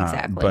out.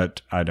 Exactly.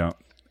 But I don't,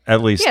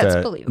 at least Yeah,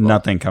 it's believable.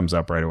 nothing comes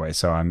up right away.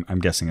 So I'm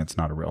guessing it's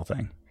not a real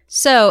thing.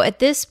 So at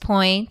this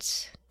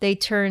point, they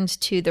turned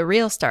to the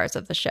real stars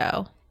of the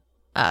show,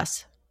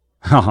 us,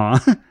 Uh-huh.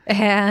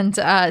 and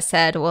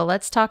said, well,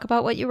 let's talk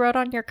about what you wrote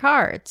on your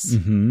cards.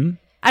 Mm-hmm.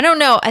 I don't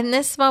know. In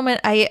this moment,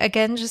 I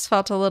again just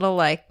felt a little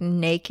like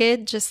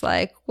naked, just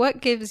like,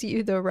 what gives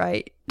you the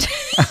right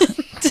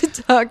to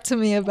talk to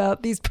me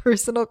about these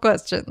personal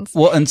questions?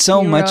 Well, and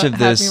so much of Have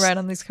this me write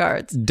on these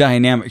cards.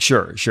 dynamic,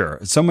 sure.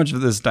 So much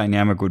of this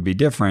dynamic would be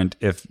different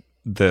if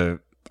the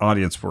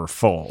audience were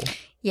full.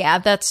 Yeah,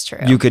 that's true.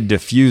 You could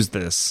diffuse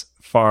this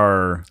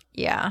far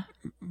Yeah.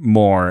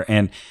 more.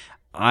 And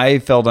I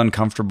felt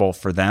uncomfortable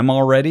for them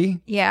already.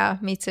 Yeah,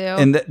 me too.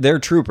 And they're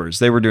troopers.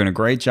 They were doing a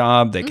great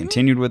job. They Mm-hmm.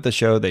 continued with the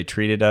show. They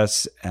treated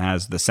us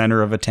as the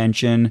center of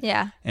attention.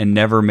 Yeah. And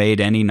never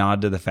made any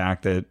nod to the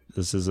fact that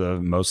this is a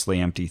mostly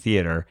empty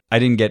theater. I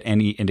didn't get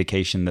any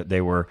indication that they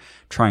were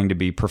trying to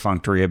be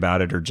perfunctory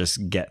about it or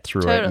just get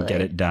through it and get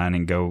Totally. it done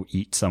and go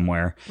eat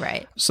somewhere.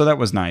 Right. So that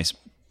was nice.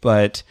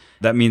 But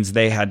that means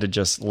they had to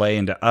just lay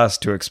into us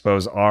to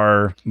expose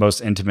our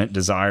most intimate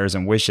desires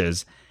and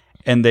wishes.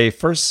 And they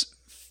first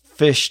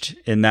fished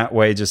in that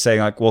way, just saying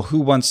like, well, who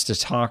wants to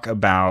talk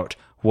about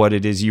what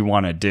it is you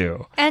want to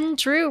do? And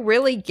Drew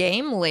really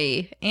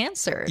gamely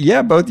answered.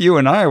 Yeah, both you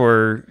and I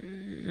were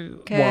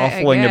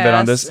waffling a bit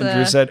on this. And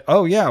Drew said,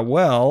 oh, yeah,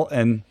 well,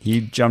 and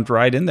he jumped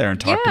right in there and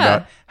talked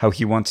about how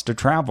he wants to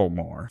travel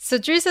more. So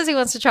Drew says he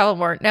wants to travel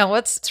more. Now,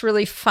 what's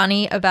really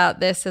funny about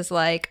this is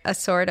like a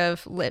sort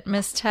of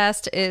litmus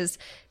test is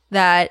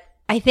that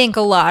I think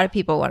a lot of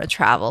people want to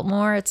travel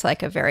more. It's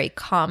like a very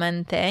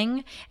common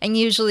thing. And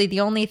usually the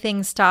only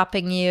thing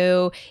stopping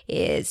you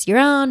is your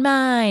own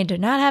mind or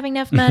not having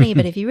enough money.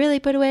 But if you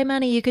really put away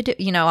money, you could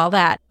do, all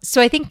that.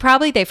 So I think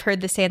probably they've heard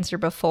this answer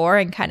before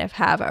and kind of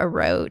have a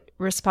rote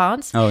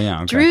response. Oh, yeah.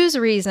 Okay. Drew's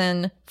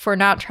reason for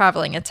not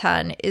traveling a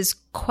ton is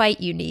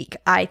quite unique,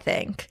 I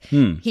think.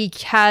 He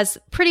has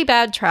pretty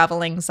bad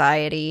travel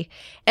anxiety.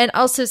 And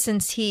also,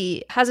 since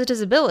he has a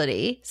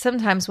disability,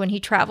 sometimes when he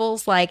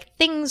travels, like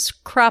things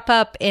crop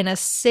up in a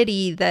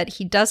city that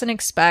he doesn't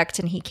expect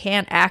and he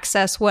can't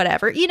access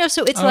whatever,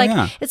 so it's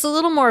it's a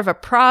little more of a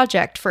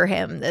project for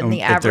him than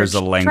the average If there's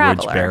a language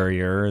traveler.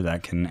 barrier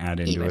that can add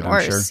into Even it,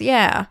 worse, I'm sure.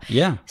 Yeah.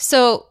 Yeah.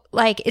 So,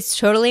 it's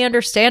totally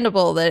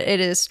understandable that it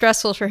is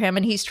stressful for him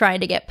and he's trying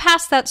to get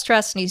past that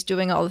stress and he's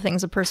doing all the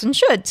things a person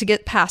should to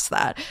get past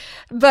that.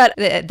 But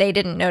they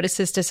didn't notice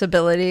his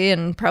disability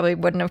and probably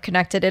wouldn't have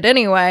connected it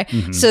anyway.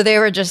 Mm-hmm. So they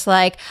were just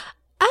like,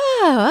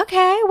 oh,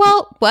 okay,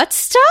 well, what's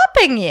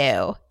stopping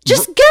you?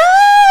 Just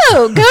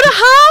go to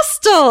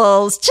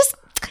hostels.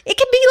 It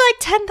can be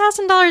like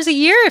 $10,000 a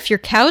year if you're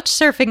couch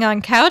surfing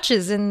on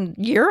couches in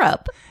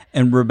Europe.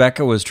 And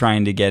Rebecca was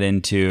trying to get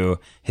into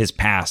his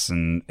past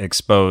and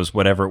expose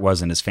whatever it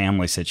was in his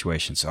family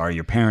situation. So are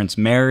your parents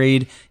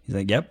married? He's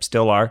like, yep,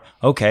 still are.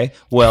 Okay.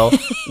 Well,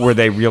 were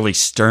they really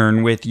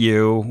stern with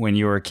you when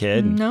you were a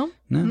kid? No.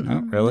 No,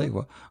 really?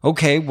 Well,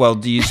 okay. Well,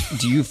 do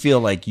you feel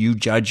like you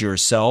judge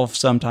yourself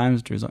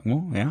sometimes? Drew's like,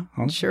 well, yeah.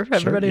 Sure,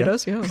 everybody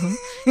does, yeah.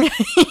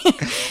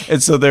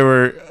 And so they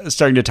were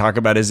starting to talk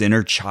about his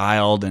inner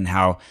child and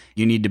how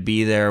you need to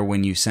be there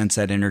when you sense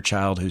that inner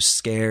child who's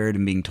scared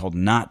and being told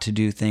not to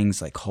do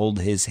things, like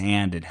hold his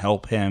hand and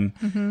help him.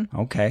 Mm-hmm.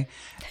 Okay.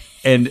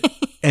 And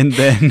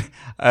then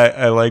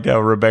I like how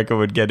Rebecca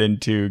would get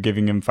into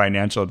giving him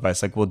financial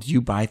advice. Like, well, do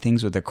you buy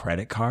things with a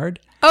credit card?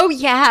 Oh,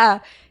 yeah.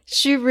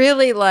 She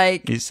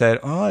really He said,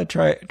 oh, I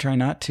try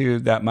not to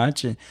that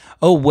much. And,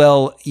 oh,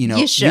 well,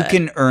 you should.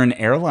 can earn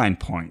airline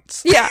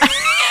points. Yeah.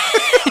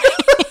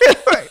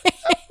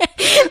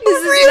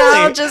 This is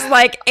now just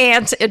like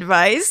aunt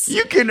advice.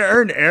 You can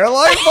earn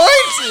airline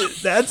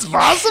points? That's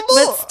possible?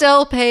 But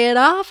still pay it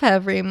off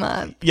every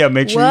month. Yeah,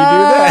 make sure you do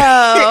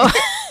that.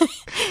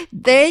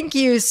 Thank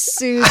you,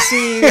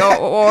 Susie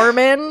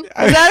Orman. Is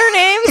that her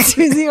name?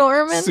 Susie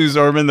Orman? Susie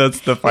Orman,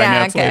 that's the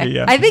finance lady,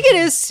 yeah. I think it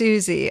is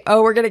Susie.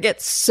 Oh, we're going to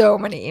get so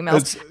many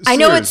emails. I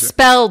know it's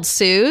spelled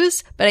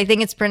Suze, but I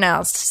think it's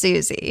pronounced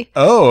Susie.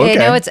 Oh, okay. I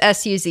know it's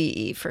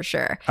Suze for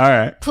sure. All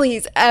right.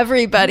 Please,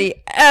 everybody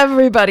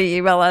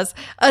email us.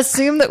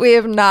 Assume that we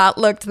have not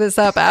looked this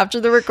up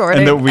after the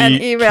recording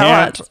and email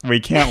us.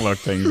 We can't look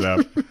things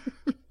up.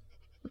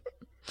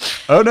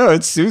 Oh, no,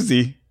 it's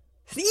Susie.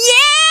 Yeah!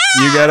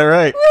 You got it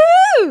right.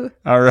 Woo!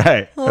 All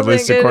right. Oh, at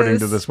least according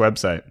to this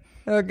website.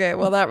 Okay,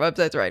 well, that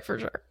website's right for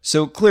sure.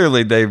 So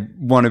clearly they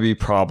want to be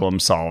problem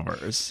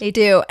solvers. They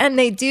do. And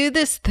they do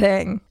this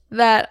thing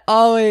that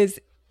always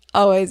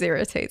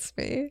irritates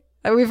me.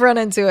 And we've run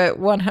into it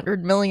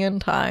 100 million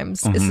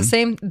times. Mm-hmm. It's the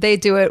same. They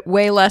do it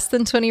way less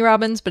than Tony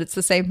Robbins, but it's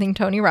the same thing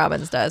Tony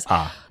Robbins does.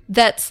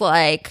 That's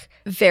like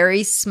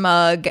very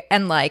smug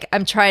and like,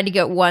 I'm trying to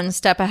get one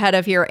step ahead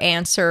of your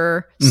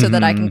answer so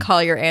that I can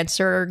call your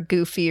answer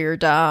goofy or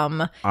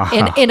dumb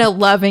in a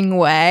loving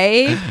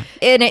way.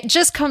 And it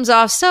just comes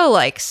off so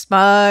like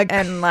smug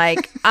and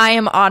like I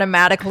am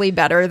automatically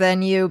better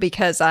than you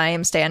because I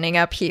am standing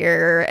up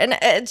here. And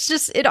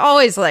it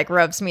always like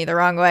rubs me the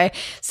wrong way.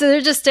 So they're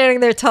just standing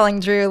there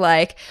telling Drew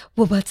like,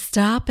 well, what's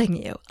stopping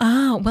you?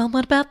 Oh, well,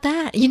 what about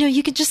that?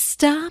 You could just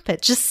stop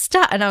it. Just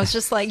stop. And I was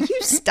just like, you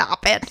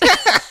stop it.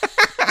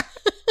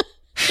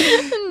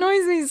 It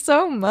annoys me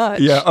so much.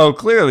 Yeah. Oh,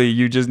 clearly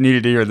you just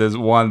needed to hear this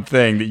one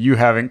thing that you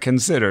haven't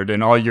considered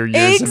in all your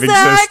years of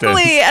existence.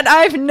 Exactly. And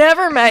I've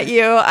never met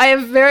you. I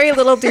have very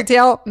little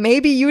detail.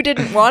 Maybe you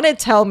didn't want to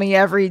tell me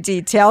every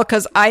detail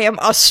because I am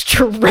a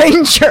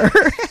stranger.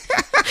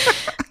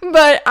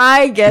 But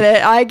I get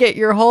it. I get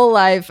your whole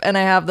life and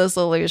I have the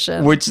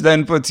solution. Which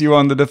then puts you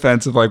on the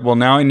defense of like, well,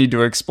 now I need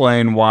to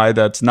explain why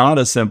that's not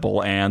a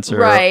simple answer.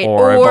 Right.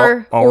 Or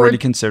I've already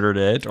considered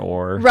it.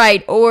 Or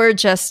right. Or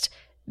just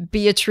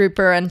be a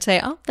trooper and say,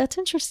 oh, that's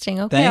interesting.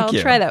 Okay, I'll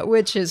try that,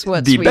 which is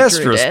what the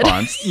best Drew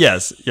response. Did.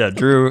 Yes. Yeah.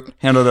 Drew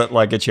handled it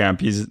like a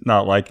champ. He's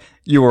not like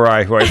you or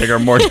I, who I think are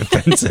more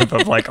defensive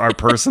of like our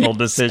personal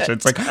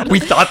decisions. Like, we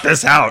thought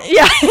this out.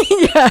 Yeah.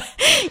 Yeah.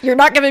 You're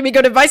not giving me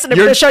good advice and I'm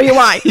going to show you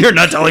why. You're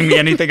not telling me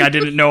anything I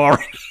didn't know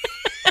already.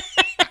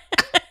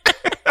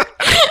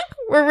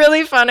 We're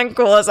really fun and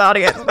cool as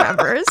audience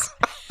members.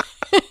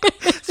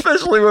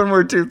 Especially when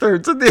we're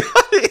 2/3 of the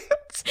audience.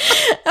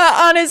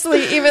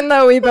 Honestly, even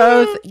though we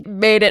both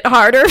made it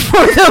harder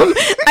for them,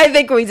 I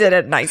think we did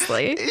it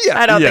nicely. Yeah,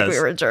 I don't think we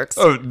were jerks.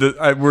 Oh,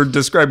 we're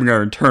describing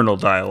our internal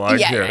dialogue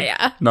here.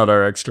 Yeah. Not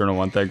our external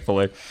one,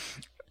 thankfully.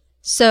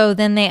 So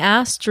then they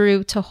asked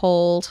Drew to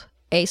hold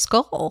a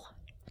skull.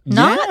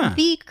 Not Yeah.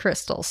 the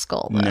crystal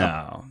skull, though.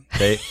 No.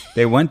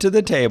 They went to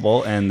the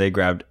table and they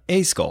grabbed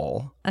a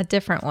skull A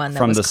different one that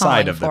from was the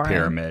side of the calling for him.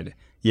 pyramid.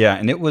 Yeah,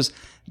 and it was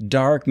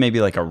dark, maybe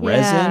like a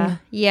resin.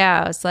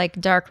 Yeah, it was like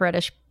dark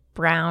reddish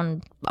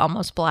brown,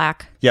 almost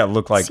black. Yeah, it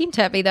looked like Seemed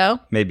heavy, though.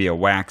 maybe a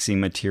waxy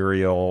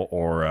material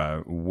or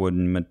a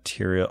wooden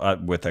material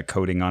with a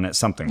coating on it,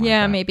 something like that.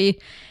 Yeah, maybe.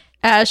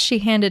 As she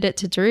handed it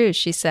to Drew,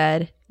 she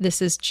said,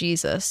 "This is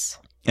Jesus."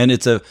 And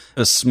it's a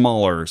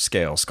smaller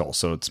scale skull,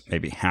 so it's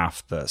maybe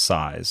half the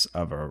size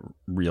of a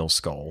real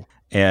skull.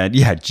 And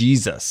yeah,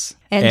 Jesus.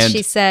 And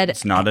she said,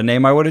 it's not a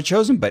name I would have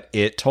chosen, but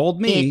it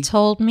told me. It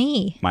told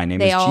me. My name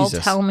they is all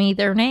Jesus. tell me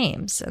their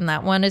names, and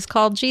that one is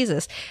called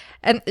Jesus.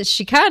 And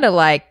she kind of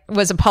like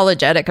was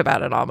apologetic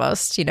about it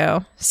almost, you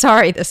know.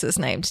 Sorry, this is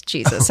named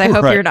Jesus. I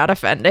hope Right. you're not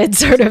offended,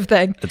 sort of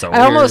thing. It's a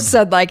I almost weird-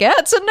 said like, yeah,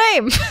 it's a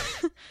name.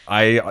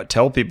 I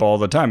tell people all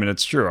the time, and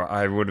it's true.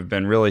 I would have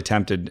been really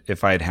tempted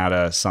if I'd had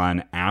a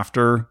son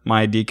after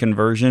my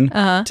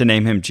deconversion to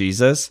name him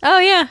Jesus. Oh,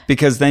 yeah.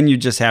 Because then you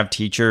just have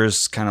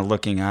teachers kind of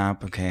looking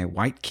up, okay,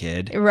 white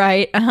kid.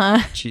 Right. Uh-huh.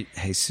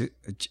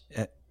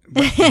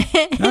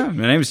 No,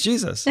 my name is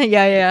Jesus.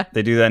 Yeah.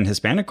 They do that in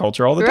Hispanic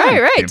culture all the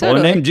time. Right, People totally.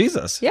 are named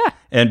Jesus. Yeah.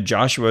 And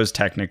Joshua is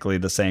technically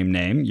the same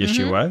name,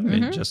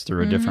 Yeshua, just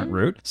through a different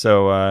route.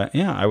 So,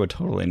 I would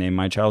totally name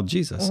my child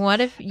Jesus. What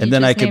if you And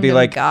then just I could named be him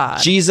like,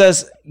 God?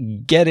 Jesus,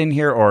 get in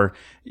here. Or,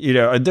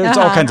 there's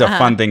all kinds of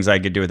fun things I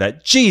could do with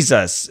that.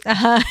 Jesus,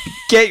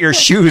 get your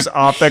shoes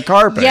off the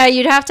carpet. Yeah,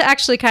 you'd have to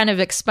actually kind of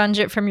expunge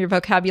it from your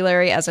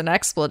vocabulary as an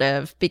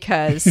expletive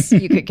because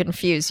you could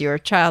confuse your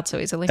child so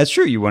easily. That's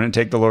true. You wouldn't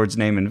take the Lord's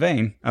name in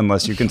vain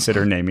unless you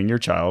consider naming your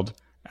child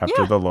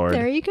after Yeah, the Lord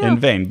there you go. in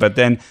vain. But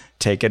then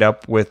take it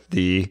up with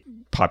the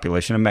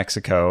population of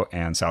Mexico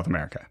and South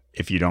America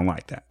if you don't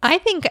like that. I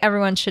think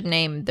everyone should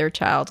name their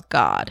child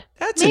God.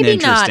 That's an Maybe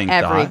interesting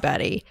not thought.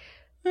 everybody.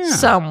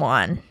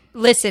 Someone.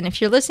 Listen, if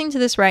you're listening to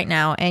this right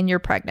now and you're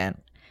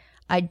pregnant,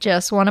 I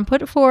just want to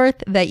put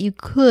forth that you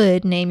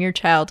could name your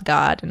child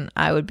God, and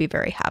I would be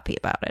very happy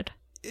about it.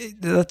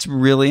 That's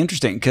really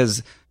interesting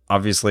because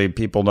obviously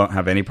people don't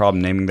have any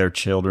problem naming their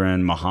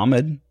children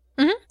Muhammad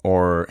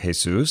or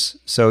Jesus.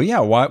 So yeah,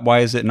 why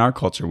is it in our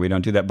culture we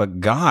don't do that? But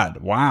God,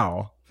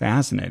 wow,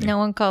 fascinating. No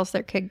one calls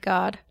their kid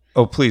God.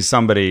 Oh, please,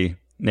 somebody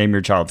name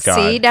your child God.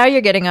 See, now you're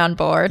getting on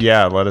board.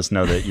 Yeah, let us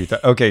know that you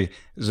thought. Okay,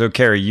 so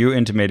Carrie, you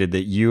intimated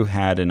that you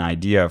had an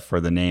idea for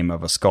the name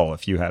of a skull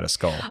if you had a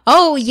skull.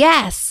 Oh,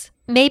 yes.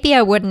 Maybe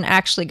I wouldn't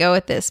actually go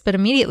with this, but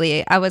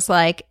immediately I was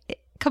like,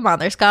 come on,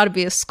 there's got to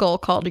be a skull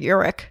called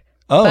Yorick.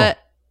 Oh. But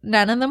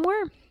none of them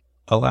were.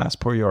 Alas,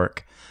 poor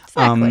York.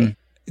 Exactly.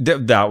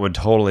 That would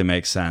totally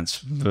make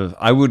sense.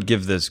 I would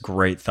give this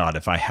great thought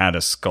if I had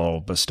a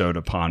skull bestowed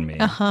upon me.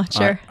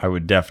 Sure. I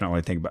would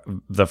definitely think about.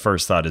 The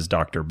first thought is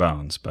Dr.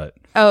 Bones, but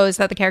Oh, is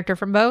that the character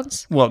from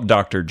Bones? well,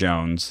 Dr.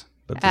 Jones,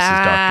 but this is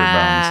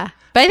Dr. Bones.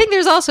 But I think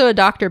there's also a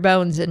Dr.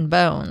 Bones in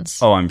Bones.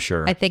 Oh, I'm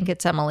sure. I think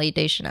it's Emily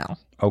Deschanel.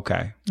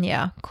 Okay.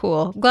 Yeah,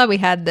 cool. Glad we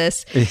had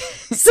this.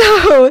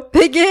 So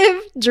they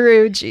give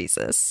Drew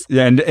Jesus.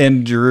 Yeah,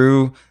 and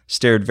Drew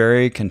stared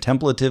very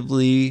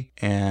contemplatively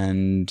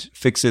and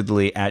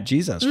fixedly at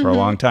Jesus for a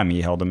long time.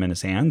 He held him in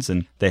his hands,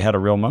 and they had a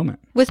real moment.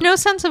 With no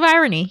sense of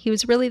irony. He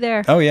was really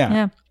there. Oh, yeah.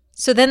 Yeah.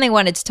 So then they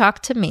wanted to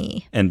talk to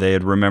me. And they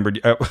had remembered.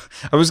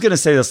 I was going to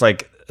say this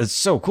like, it's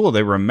so cool.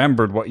 They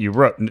remembered what you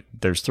wrote.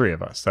 There's three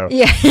of us. So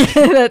Yeah,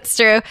 that's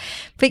true.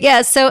 But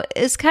yeah, so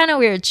it's kind of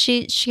weird.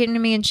 She came to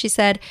me and she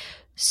said,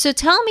 so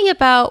tell me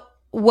about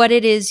what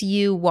it is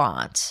you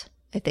want,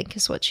 I think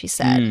is what she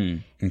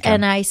said. Okay.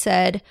 And I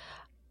said,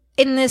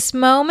 in this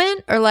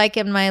moment or like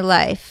in my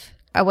life?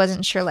 I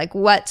wasn't sure like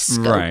what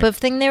scope of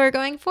thing they were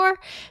going for.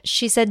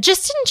 She said,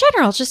 just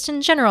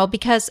in general,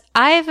 because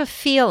I have a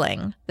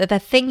feeling that the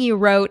thing you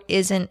wrote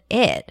isn't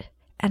it.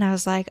 And I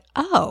was like,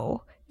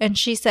 oh. And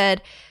she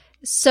said,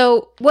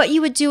 so what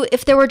you would do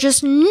if there were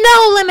just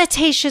no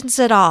limitations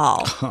at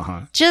all,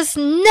 just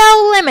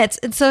no limits.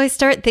 And so I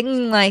start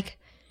thinking like,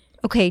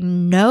 okay,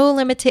 no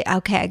limit.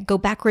 Okay, I'd go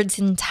backwards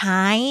in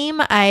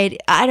time. I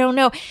don't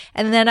know.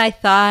 And then I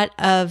thought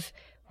of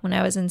when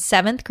I was in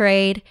 7th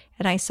grade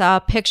and I saw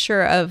a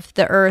picture of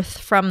the Earth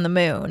from the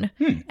moon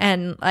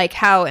and like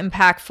how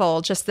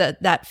impactful just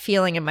that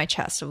feeling in my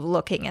chest of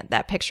looking at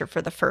that picture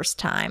for the first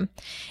time.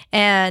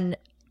 And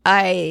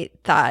I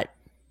thought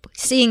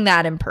seeing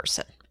that in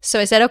person. So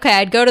I said, okay,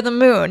 I'd go to the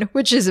moon,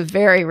 which is a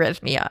very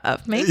arrhythmia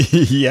of me.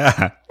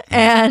 Yeah.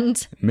 And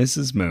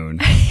Mrs. Moon.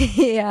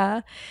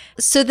 yeah.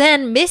 So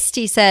then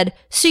Misty said,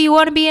 so you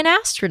want to be an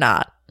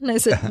astronaut? And I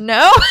said,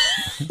 no.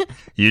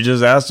 You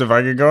just asked if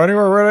I could go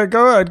anywhere. Where'd I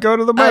go? I'd go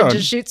to the moon.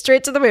 Just shoot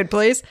straight to the moon,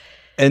 please.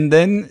 And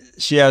then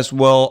she asked,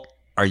 well,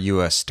 are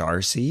you a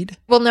starseed?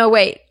 Well, no,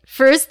 wait.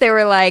 First they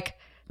were like,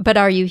 but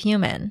are you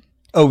human?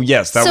 Oh,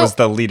 yes. That So- was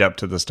the lead up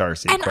to the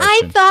starseed And question.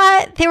 I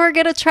thought they were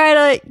going to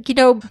try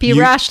to, be You-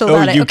 rational oh,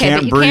 about it. you Okay,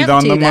 can't but you breathe can't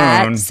on do the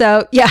that. moon.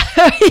 So, yeah.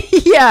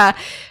 Yeah.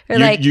 Or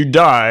you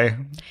die.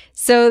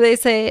 so they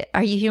say,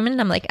 are you human?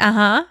 And I'm like,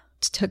 uh-huh.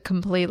 To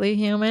completely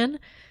human.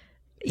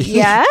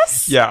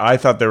 yes. Yeah, I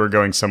thought they were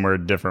going somewhere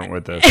different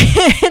with this.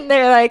 And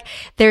they're like,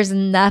 there's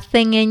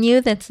nothing in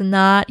you that's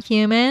not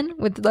human,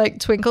 with like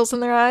twinkles in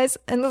their eyes.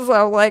 And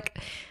so I'm like,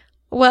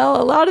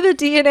 well, a lot of the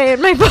DNA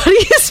in my body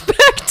is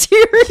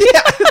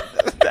bacteria.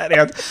 That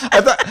answer.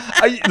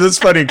 That's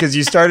funny because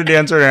you started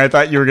answering and I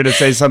thought you were going to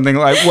say something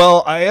like,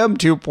 well, I am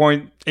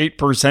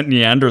 2.8%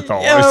 Neanderthal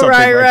or something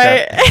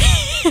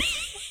that.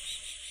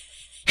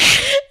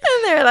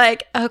 And they're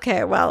like,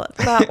 okay, well,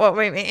 it's not what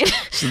we mean.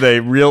 So they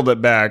reeled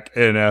it back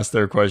and asked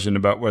their question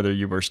about whether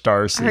you were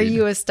starseed. Are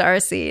you a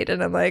starseed?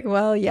 And I'm like,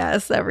 well,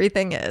 yes,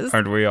 everything is.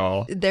 Aren't we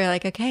all? They're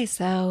like, okay,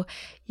 so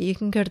you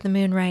can go to the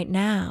moon right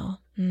now.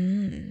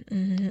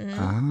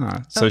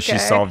 So she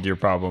solved your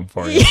problem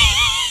for you.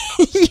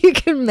 You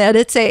can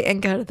meditate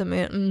and go to the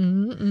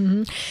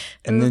moon.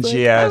 And then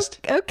she asked,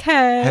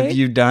 okay. Have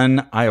you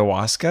done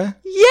ayahuasca?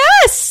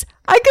 Yes!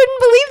 I couldn't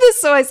believe this.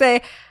 So I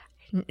say,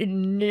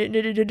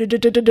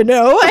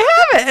 no,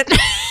 I haven't.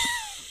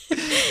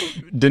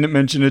 Didn't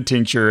mention a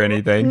tincture or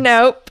anything.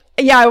 Nope.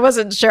 Yeah, I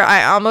wasn't sure.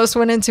 I almost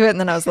went into it and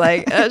then I was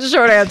like,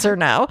 short answer,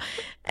 no.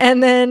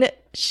 And then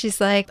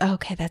she's like,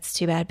 okay, that's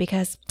too bad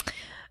because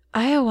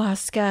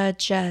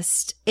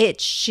ayahuasca it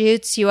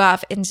shoots you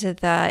off into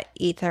the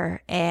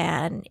ether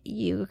and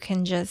you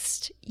can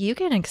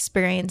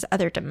experience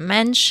other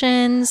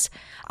dimensions.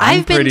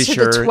 I've been to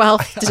the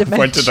 12th dimension. I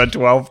went to the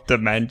 12th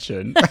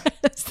dimension.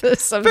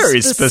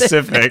 Very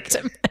specific.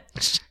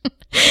 Dimension.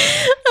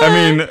 I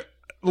mean,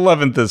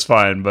 11th is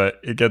fine, but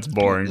it gets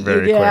boring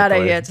very quickly. You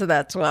gotta get to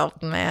that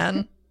 12th,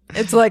 man.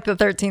 It's like the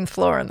 13th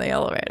floor in the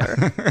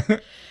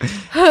elevator.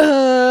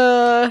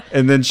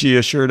 And then she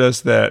assured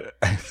us that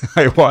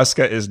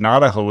ayahuasca is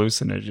not a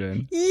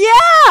hallucinogen.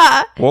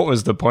 Yeah. What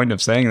was the point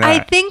of saying that? I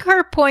think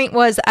her point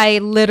was I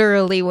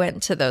literally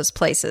went to those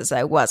places.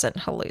 I wasn't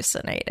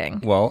hallucinating.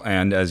 Well,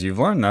 and as you've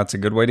learned, that's a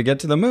good way to get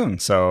to the moon.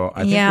 So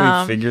I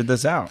think we figured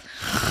this out.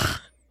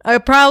 A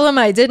problem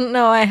I didn't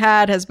know I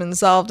had has been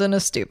solved in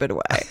a stupid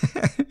way.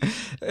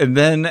 And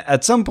then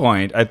at some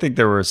point, I think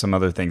there were some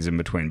other things in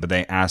between, but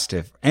they asked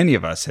if any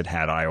of us had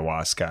had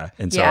ayahuasca.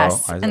 And so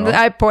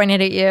I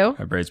pointed at you.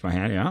 I raised my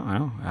hand. Yeah,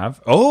 I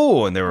have.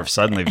 Oh, and they were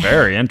suddenly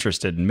very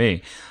interested in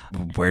me.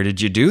 Where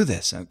did you do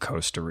this? In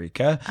Costa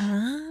Rica.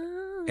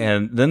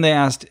 And then they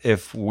asked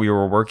if we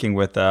were working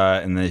with,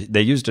 and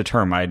they used a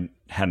term I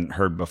hadn't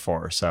heard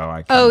before.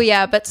 So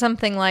but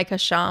something like a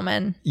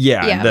shaman.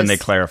 Yeah, and then they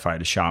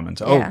clarified a shaman.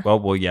 So,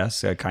 well,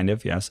 yes, kind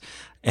of, yes.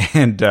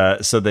 And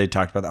so they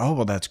talked about, oh,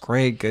 well, that's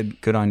great.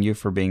 Good on you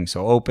for being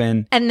so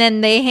open. And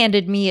then they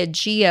handed me a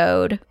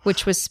geode,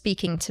 which was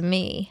speaking to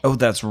me. Oh,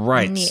 that's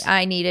right.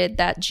 I needed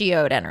that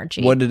geode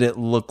energy. What did it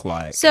look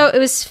like? So it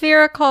was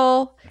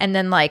spherical, and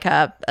then like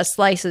a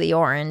slice of the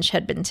orange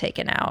had been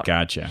taken out.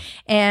 Gotcha.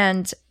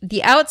 And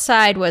the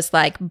outside was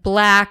like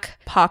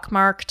black,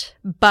 pockmarked,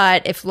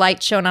 but if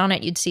light shone on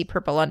it, you'd see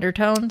purple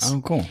undertones.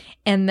 Oh, cool.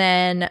 And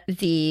then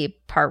the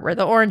part where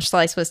the orange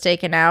slice was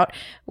taken out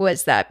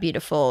was that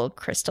beautiful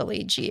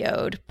crystally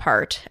geode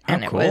part.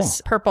 And it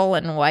was purple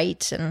and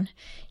white and,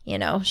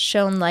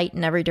 shone light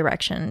in every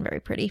direction.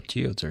 Very pretty.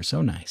 Geodes are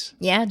so nice.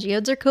 Yeah,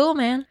 geodes are cool,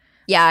 man.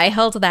 Yeah, I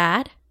held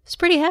that. It's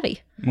pretty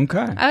heavy.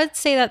 Okay. I would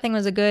say that thing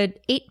was a good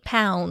 8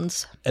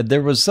 pounds.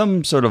 There was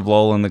some sort of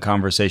lull in the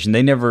conversation.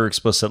 They never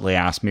explicitly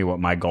asked me what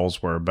my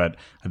goals were, but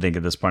I think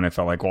at this point I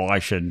felt like, well, I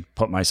should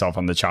put myself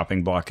on the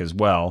chopping block as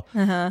well,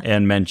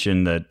 and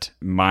mention that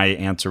my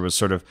answer was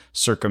sort of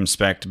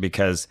circumspect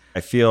because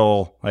I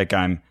feel like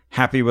I'm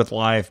happy with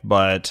life,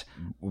 but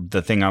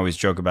the thing I always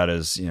joke about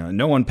is,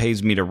 no one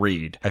pays me to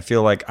read. I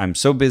feel like I'm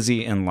so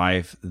busy in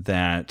life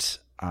that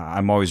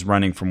I'm always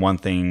running from one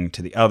thing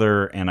to the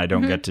other, and I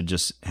don't get to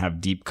just have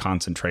deep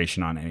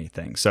concentration on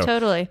anything. So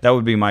totally. That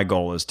would be my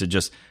goal, is to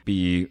just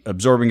be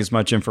absorbing as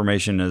much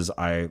information as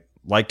I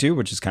like to,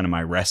 which is kind of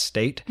my rest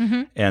state,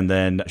 and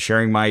then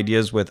sharing my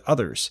ideas with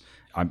others.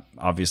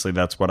 Obviously,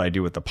 that's what I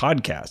do with the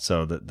podcast,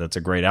 so that's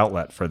a great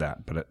outlet for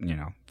that. But,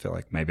 I feel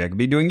like maybe I could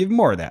be doing even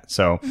more of that.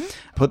 So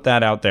put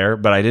that out there.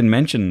 But I didn't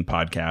mention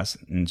podcasts.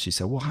 And she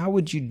said, well, how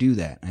would you do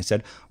that? And I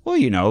said, well,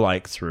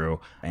 like through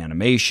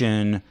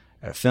animation,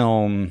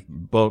 film,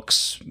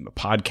 books,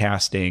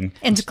 podcasting.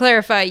 And to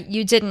clarify,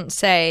 you didn't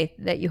say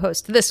that you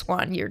host this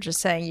one. You're just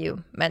saying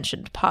you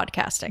mentioned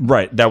podcasting.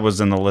 Right. That was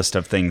in the list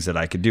of things that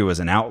I could do as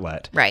an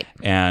outlet. Right.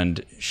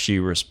 And she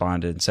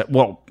responded and said,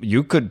 well,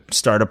 you could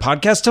start a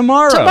podcast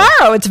tomorrow.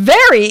 Tomorrow. It's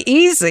very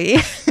easy.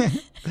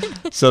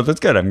 So that's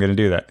good. I'm going to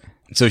do that.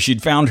 So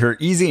she'd found her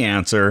easy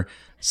answer.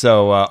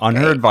 So on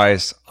her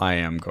advice, I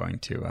am going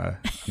to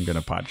I'm going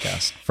to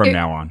podcast from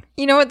now on.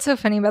 You know what's so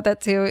funny about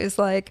that too is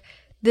like,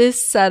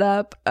 this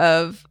setup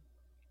of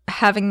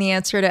having the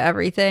answer to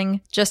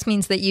everything just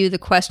means that you, the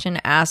question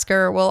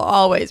asker, will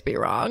always be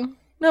wrong.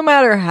 No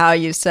matter how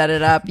you set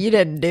it up, you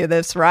didn't do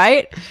this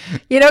right.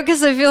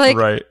 Because I feel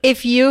like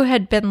if you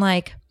had been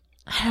like,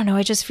 I don't know,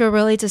 I just feel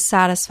really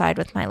dissatisfied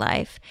with my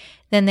life,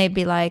 then they'd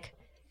be like,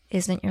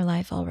 isn't your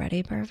life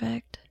already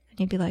perfect?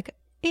 And you'd be like,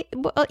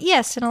 well,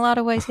 yes, in a lot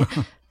of ways.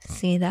 Yeah.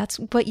 See, that's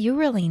what you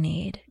really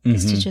need,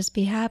 is to just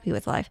be happy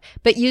with life.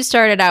 But you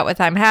started out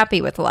with, I'm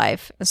happy with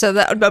life. So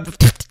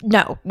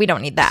no, we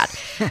don't need that.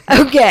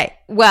 Okay.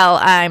 Well,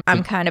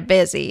 I'm kind of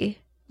busy.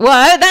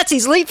 Well, that's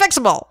easily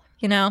fixable.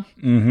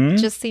 It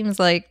just seems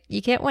like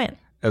you can't win.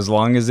 As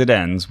long as it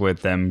ends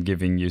with them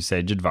giving you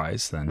sage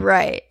advice, then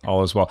right.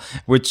 all is well.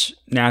 Which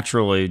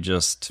naturally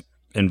just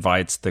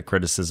invites the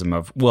criticism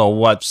of, well,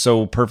 what's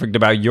so perfect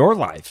about your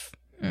life?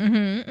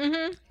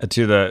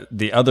 To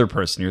the other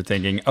person, you're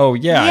thinking, oh,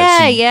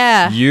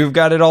 yeah. You've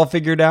got it all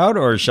figured out,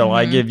 or shall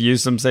I give you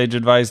some sage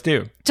advice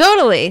too?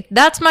 Totally.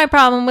 That's my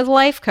problem with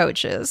life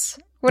coaches.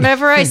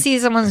 Whenever I see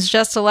someone's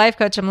just a life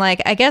coach, I'm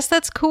like, I guess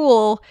that's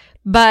cool,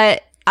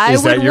 but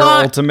Is that your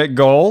ultimate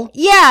goal?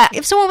 Yeah.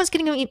 If someone was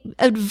giving me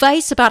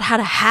advice about how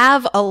to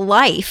have a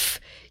life,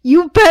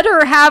 you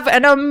better have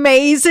an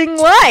amazing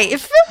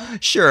life.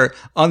 Sure.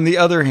 On the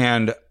other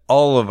hand,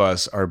 all of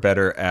us are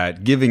better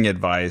at giving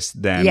advice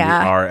than we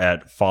are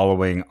at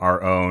following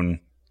our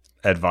own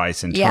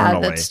advice internally. Yeah,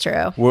 that's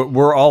true.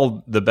 We're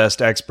all the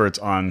best experts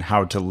on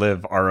how to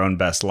live our own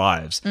best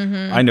lives.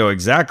 I know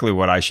exactly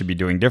what I should be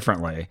doing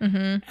differently.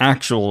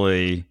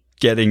 Actually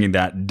getting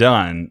that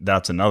done,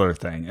 that's another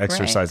thing.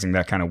 Exercising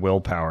that kind of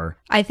willpower.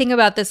 I think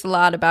about this a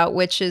lot, about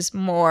which is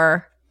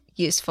more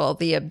useful,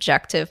 the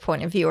objective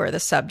point of view or the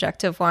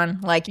subjective one.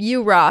 Like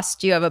you, Ross,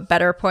 do you have a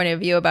better point of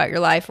view about your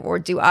life, or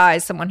do I,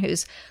 someone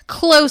who's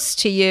close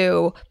to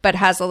you but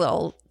has a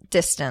little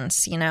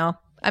distance,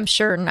 I'm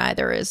sure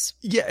neither is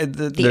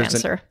the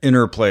answer. An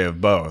interplay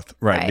of both,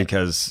 right?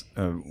 Because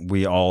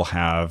we all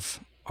have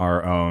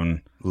our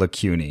own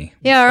lacunae.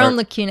 Yeah, our own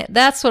lacunae.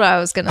 That's what I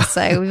was going to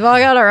say. We've all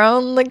got our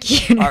own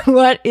lacunae.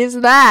 What is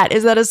that?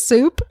 Is that a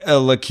soup? A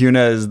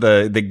lacuna is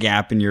the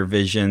gap in your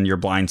vision, your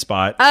blind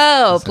spot.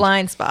 Oh,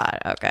 blind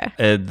spot. Okay.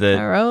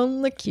 Our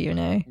own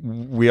lacunae.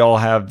 We all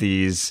have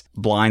these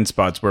blind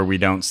spots where we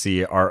don't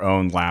see our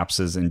own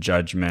lapses in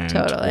judgment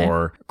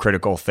or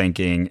critical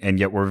thinking, and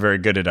yet we're very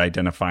good at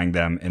identifying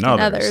them in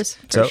others.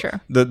 For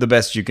sure. The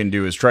best you can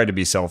do is try to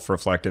be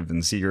self-reflective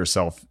and see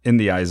yourself in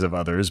the eyes of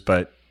others,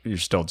 but you're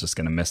still just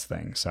going to miss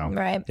things. So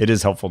it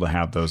is helpful to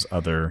have those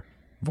other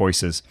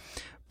voices.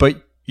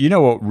 But you know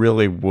what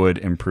really would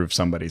improve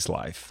somebody's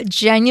life?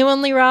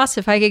 Genuinely, Ross,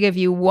 if I could give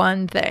you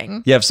one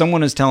thing. Yeah, if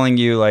someone is telling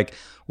you like,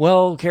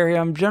 well, Carrie,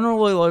 I'm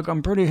generally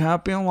I'm pretty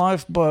happy in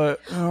life, but...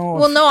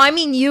 Well, no, I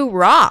mean you,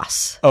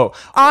 Ross. Oh.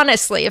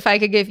 Honestly, if I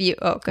could give you...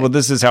 Oh, good. Well,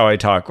 this is how I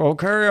talk. Oh,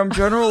 Carrie, I'm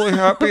generally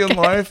happy in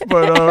life,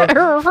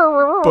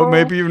 but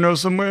maybe you know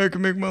some way I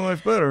can make my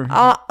life better.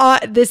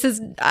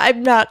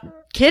 I'm not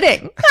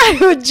kidding. I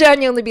would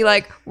genuinely be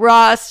like,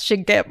 Ross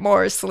should get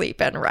more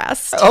sleep and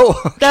rest.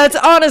 Oh. Okay. That's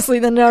honestly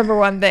the number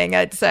one thing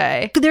I'd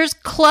say. There's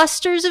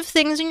clusters of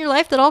things in your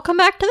life that all come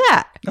back to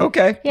that.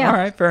 Okay. Yeah. All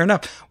right. Fair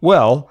enough.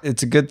 Well,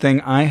 it's a good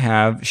thing I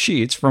have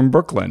sheets from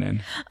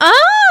Brooklinen.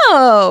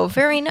 Oh,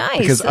 very nice.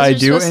 Because Those I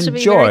do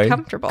enjoy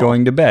comfortable.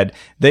 going to bed.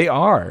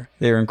 They're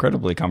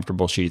incredibly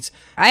comfortable sheets.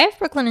 I have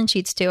Brooklinen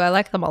sheets too. I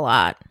like them a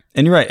lot.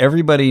 And you're right.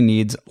 Everybody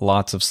needs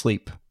lots of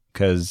sleep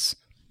because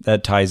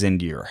that ties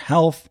into your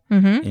health,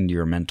 into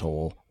your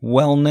mental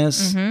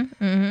wellness,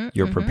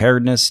 your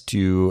preparedness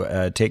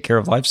to take care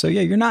of life. So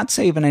yeah, you're not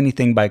saving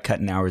anything by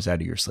cutting hours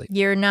out of your sleep.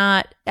 You're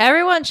not.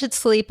 Everyone should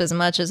sleep as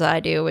much as I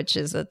do, which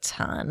is a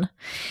ton.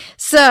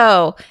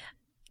 So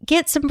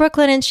get some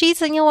Brooklinen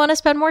sheets and you'll want to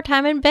spend more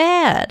time in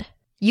bed.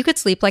 You could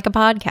sleep like a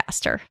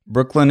podcaster.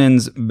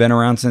 Brooklinen's been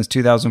around since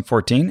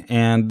 2014,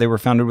 and they were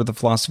founded with the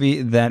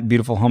philosophy that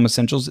beautiful home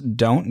essentials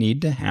don't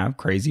need to have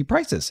crazy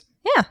prices.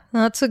 Yeah,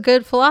 that's a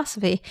good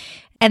philosophy.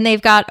 And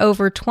they've got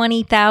over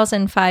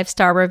 20,000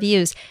 5-star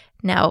reviews.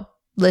 Now,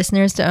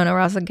 listeners to Ono,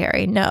 Ross, and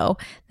Carrie know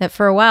that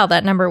for a while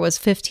that number was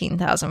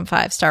 15,000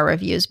 5-star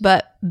reviews.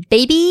 But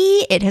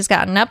baby, it has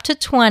gotten up to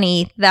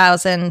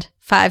 20,000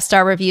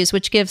 5-star reviews,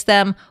 which gives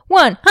them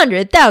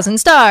 100,000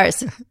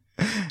 stars.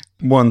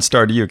 1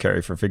 star to you,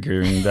 Carrie, for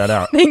figuring that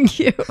out. Thank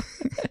you.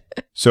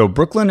 So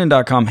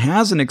Brooklinen.com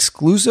has an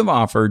exclusive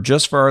offer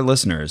just for our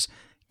listeners.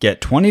 Get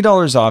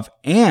 $20 off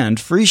and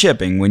free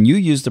shipping when you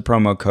use the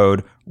promo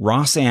code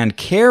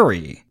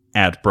RossandCarrie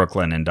at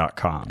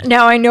Brooklinen.com.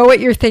 Now, I know what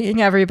you're thinking,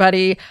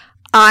 everybody.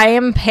 I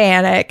am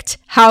panicked.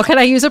 How can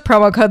I use a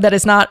promo code that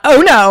is not,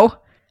 oh no?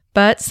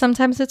 But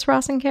sometimes it's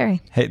Ross and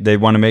Carrie. Hey, they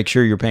want to make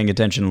sure you're paying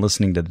attention and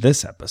listening to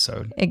this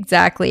episode.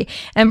 Exactly.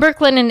 And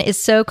Brooklinen is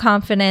so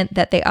confident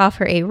that they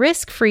offer a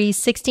risk-free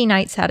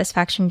 60-night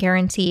satisfaction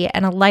guarantee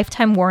and a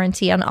lifetime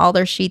warranty on all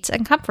their sheets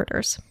and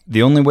comforters.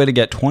 The only way to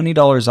get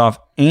 $20 off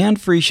and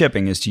free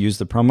shipping is to use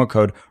the promo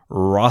code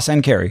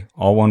RossandCarrie,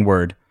 all one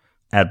word,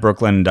 at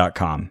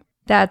Brooklinen.com.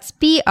 That's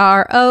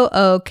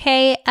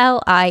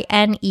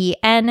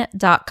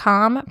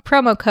BROOKLINEN.com.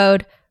 Promo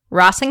code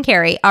Ross and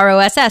Carrie,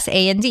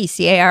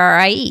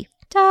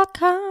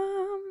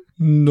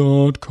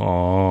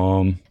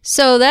 RossandCarrie.com.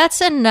 So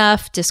that's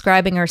enough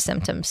describing our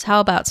symptoms.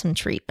 How about some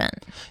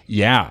treatment?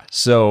 Yeah.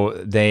 So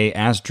they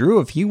asked Drew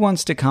if he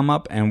wants to come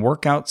up and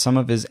work out some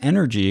of his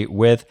energy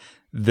with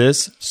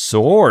this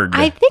sword.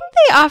 I think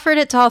they offered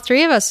it to all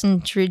three of us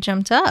and Drew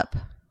jumped up.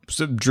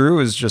 So Drew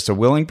is just a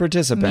willing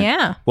participant.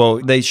 Yeah. Well,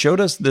 they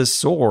showed us this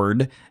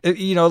sword. It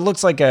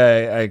looks like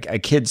a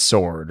kid's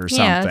sword or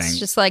something. Yeah, it's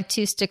just like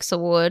 2 sticks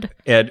of wood.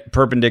 At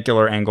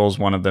perpendicular angles,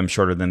 one of them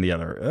shorter than the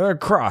other. A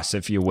cross,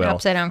 if you will.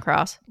 Upside down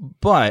cross.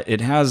 But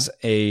it has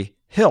a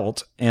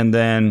hilt, and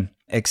then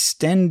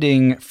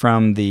extending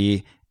from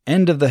the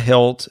end of the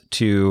hilt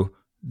to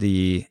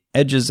the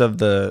edges of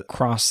the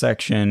cross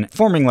section,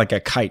 forming like a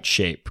kite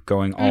shape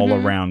going all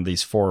around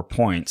these 4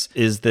 points,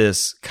 is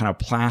this kind of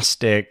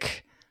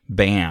plastic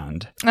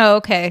band. Oh,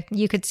 okay.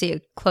 You could see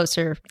it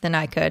closer than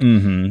I could.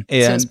 Mm-hmm.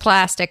 So it's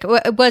plastic.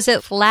 Was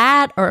it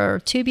flat or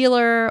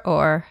tubular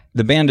or?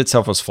 The band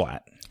itself was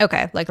flat.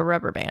 Okay, like a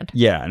rubber band.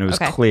 Yeah, and it was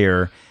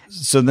clear.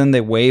 So then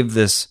they wave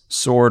this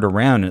sword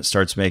around and it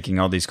starts making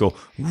all these cool...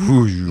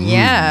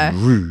 Yeah,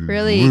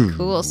 really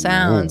cool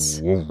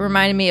sounds.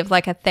 Reminded me of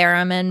like a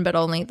theremin, but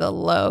only the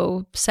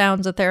low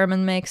sounds a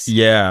theremin makes.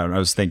 Yeah, I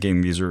was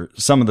thinking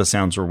some of the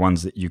sounds were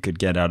ones that you could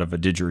get out of a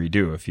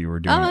didgeridoo if you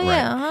were doing it right.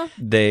 Yeah.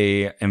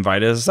 They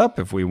invited us up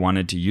if we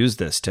wanted to use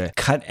this to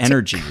cut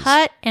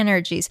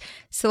energies.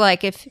 So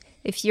like if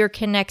you're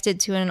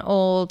connected to an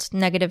old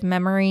negative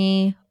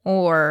memory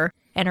or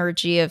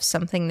energy of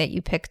something that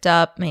you picked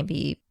up,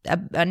 maybe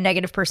a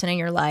negative person in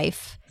your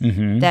life,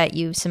 that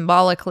you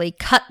symbolically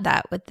cut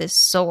that with this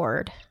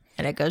sword,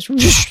 and it goes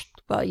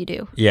while you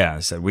do. Yeah,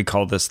 so we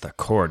call this the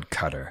cord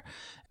cutter.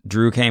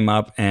 Drew came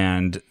up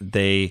and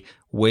they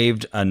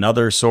waved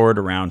another sword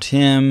around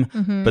him,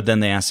 but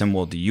then they asked him,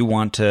 well, do you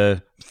want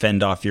to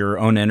fend off your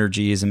own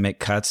energies and make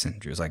cuts? And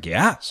Drew's like,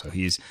 yeah. So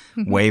he's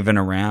waving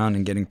around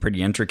and getting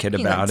pretty intricate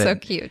about it. So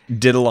cute.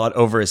 Did a lot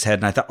over his head.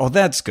 And I thought, oh,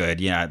 that's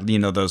good. Yeah.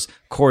 Those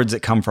cords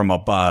that come from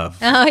above.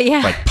 Oh,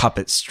 yeah. Like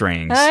puppet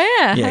strings. Oh,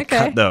 yeah. Yeah, okay.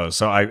 cut those.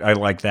 So I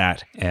like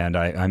that. And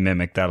I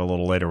mimicked that a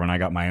little later when I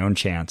got my own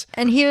chance.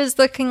 And he was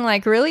looking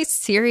like really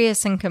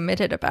serious and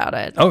committed about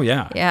it. Oh,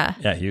 yeah. Yeah.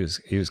 Yeah, he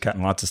was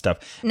cutting lots of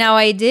stuff. Now,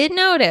 I did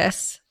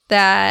notice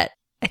that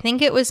I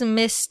think it was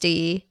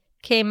Misty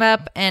came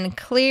up and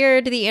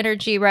cleared the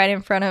energy right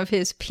in front of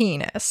his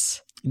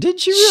penis. Did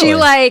she really? She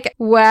like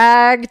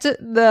wagged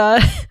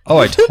the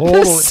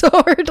the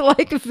sword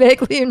like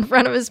vaguely in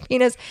front of his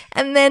penis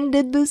and then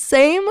did the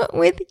same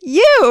with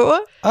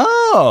you.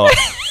 Oh.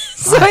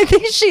 So I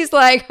think she's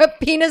like,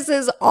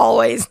 penises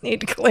always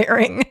need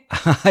clearing.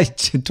 I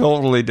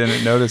totally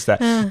didn't notice that.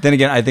 Then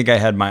again, I think I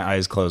had my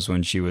eyes closed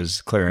when she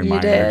was clearing my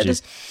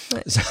energies.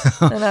 So,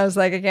 and I was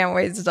like, I can't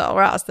wait to tell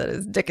Ross that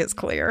his dick is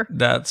clear.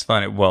 That's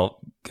funny. Well,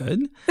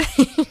 good.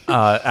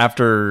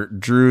 After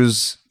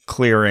Drew's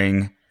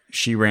clearing,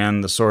 she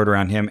ran the sword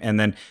around him, and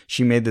then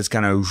she made this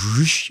kind of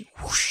whoosh,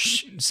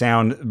 whoosh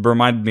sound.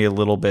 Reminded me a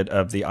little bit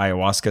of the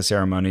ayahuasca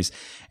ceremonies.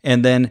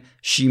 And then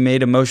she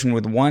made a motion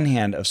with one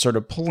hand of sort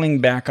of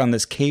pulling back on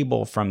this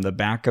cable from the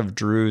back of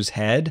Drew's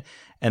head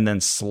and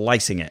then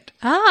slicing it.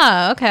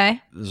 Ah,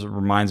 okay. This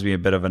reminds me a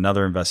bit of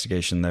another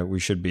investigation that we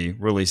should be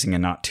releasing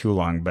in not too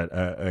long, but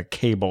a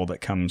cable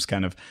that comes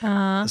kind of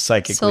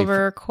psychically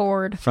silver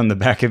cord from the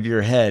back of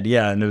your head.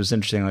 Yeah, and it was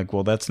interesting. Like,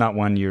 well, that's not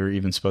one you're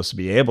even supposed to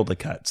be able to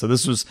cut. So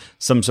this was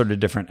some sort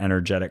of different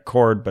energetic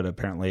cord, but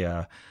apparently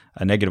a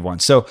negative one.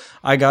 So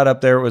I got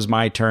up there. It was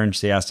my turn.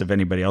 She asked if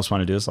anybody else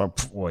wanted to do this. Like,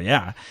 well,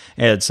 yeah.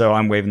 And so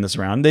I'm waving this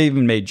around. They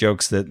even made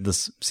jokes that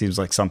this seems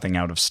like something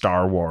out of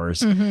Star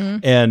Wars.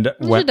 And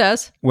it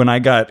does. When I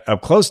got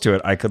up close to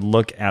it, I could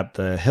look at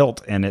the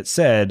hilt and it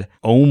said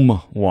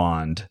Om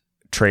Wand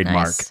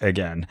trademark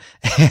again.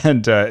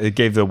 And it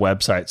gave the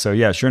website. So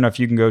yeah, sure enough,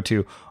 you can go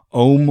to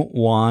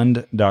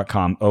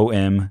omwand.com,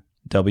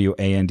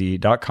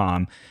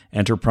 OMWAND.com,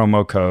 enter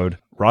promo code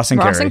Ross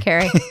and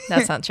Carrie.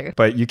 That's not true.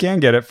 But you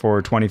can get it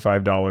for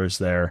 $25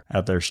 there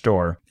at their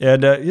store.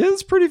 And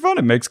it's pretty fun.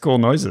 It makes cool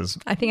noises.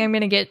 I think I'm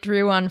going to get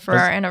Drew one for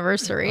our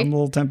anniversary. I'm a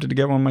little tempted to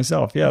get one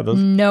myself. Yeah.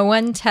 No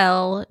one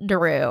tell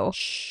Drew.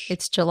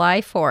 It's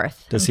July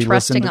 4th. Does I'm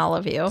trusting all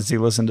of you. Does he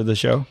listen to the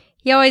show?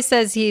 He always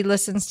says he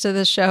listens to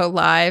the show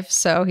live,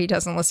 so he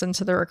doesn't listen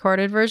to the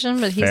recorded version,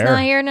 but he's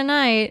not here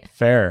tonight.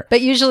 Fair.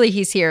 But usually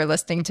he's here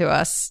listening to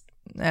us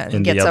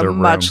and gets a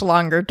much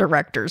longer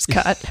director's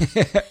cut.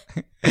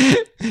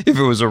 If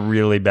it was a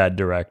really bad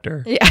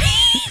director. Yeah.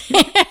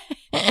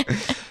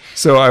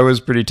 So I was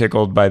pretty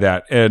tickled by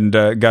that and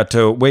got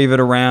to wave it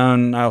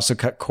around. I also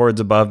cut cords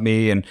above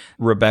me. And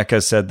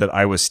Rebecca said that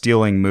I was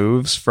stealing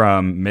moves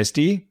from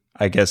Misty.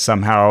 I guess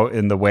somehow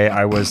in the way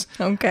I was.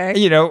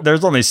 Okay.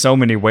 There's only so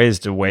many ways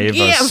to wave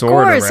a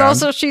sword of course. around.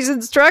 Also, she's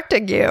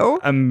instructing you.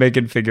 I'm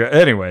making figure.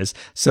 Anyways,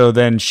 so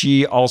then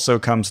she also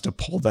comes to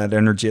pull that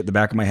energy at the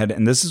back of my head.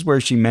 And this is where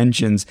she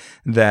mentions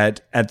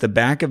that at the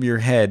back of your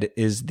head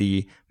is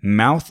the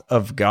mouth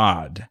of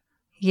God.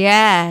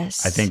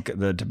 Yes. I think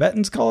the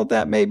Tibetans call it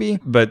that maybe.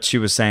 But she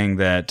was saying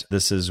that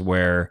this is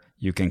where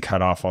you can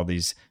cut off all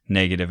these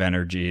negative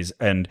energies.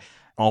 And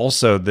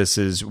also, this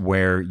is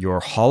where your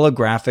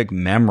holographic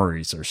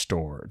memories are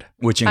stored,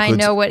 which includes... I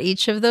know what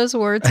each of those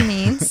words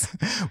means.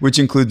 Which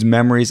includes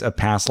memories of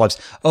past lives.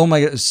 Oh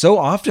my God. So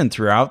often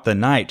throughout the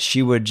night,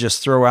 she would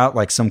just throw out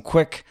like some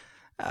quick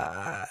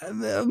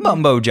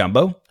mumbo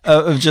jumbo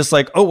of just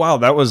like, oh, wow,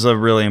 that was a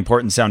really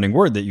important sounding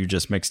word that you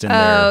just mixed in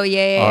there. Oh,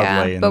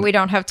 yeah. Oddly. But we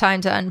don't have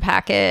time to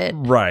unpack it.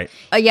 Right.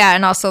 Yeah.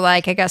 And also,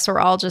 like, I guess we're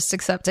all just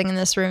accepting in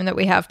this room that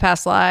we have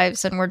past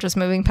lives and we're just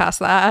moving past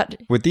that.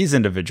 With these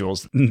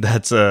individuals,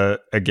 that's a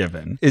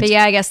given. But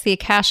yeah, I guess the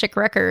Akashic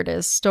record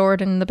is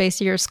stored in the base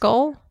of your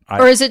skull.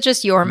 Or is it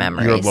just your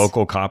memories? Your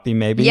local copy,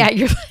 maybe? Yeah,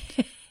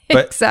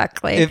 But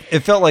exactly.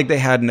 It felt like they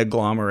had an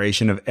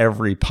agglomeration of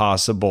every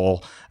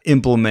possible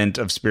implement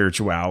of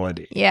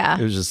spirituality. Yeah.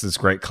 It was just this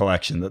great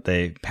collection that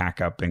they pack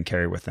up and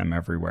carry with them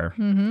everywhere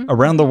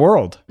around the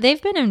world.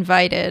 They've been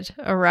invited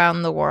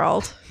around the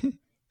world.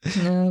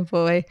 Oh,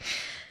 boy.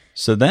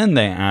 So then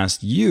they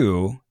asked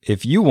you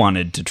if you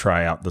wanted to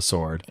try out the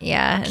sword.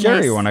 Yeah.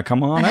 Carrie, you want to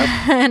come on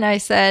up? And I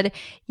said,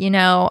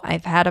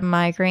 I've had a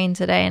migraine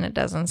today and it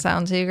doesn't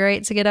sound too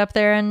great to get up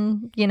there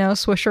and,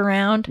 swish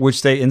around.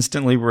 Which they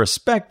instantly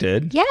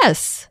respected.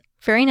 Yes.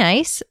 Very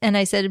nice. And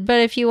I said, but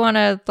if you want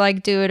to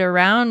do it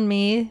around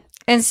me.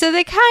 And so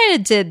they kind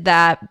of did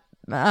that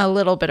a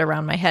little bit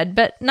around my head,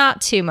 but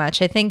not too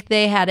much. I think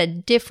they had a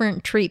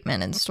different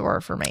treatment in store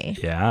for me.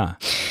 Yeah.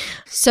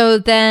 So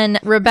then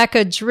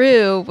Rebecca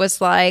Drew was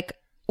like,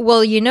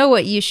 well, you know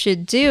what you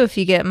should do if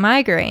you get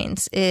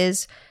migraines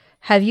is,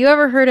 have you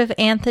ever heard of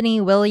Anthony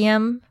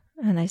William?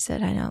 And I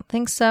said, I don't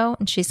think so.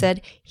 And she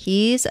said,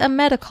 he's a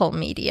medical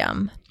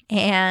medium.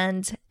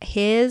 And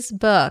his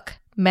book,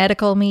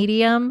 Medical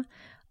Medium,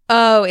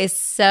 is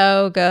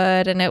so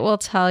good. And it will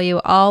tell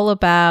you all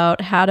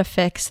about how to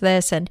fix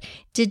this. And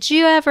did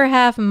you ever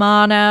have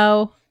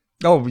mono?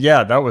 Oh,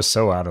 yeah. That was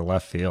so out of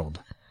left field.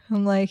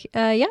 I'm like,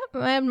 yeah,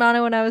 I had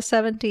mono when I was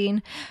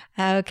 17.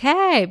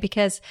 Okay,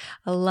 because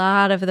a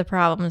lot of the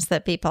problems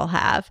that people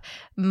have,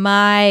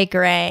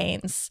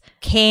 migraines,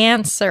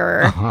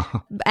 cancer,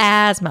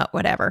 asthma,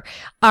 whatever,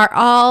 are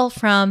all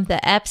from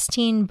the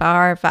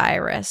Epstein-Barr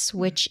virus,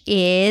 which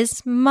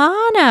is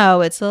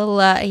mono. It's a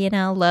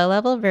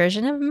low-level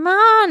version of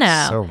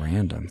mono. So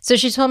random. So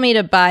she told me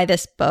to buy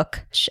this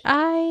book.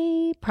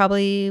 I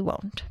probably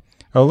won't.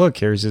 Oh, look,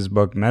 here's his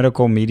book,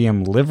 Medical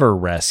Medium Liver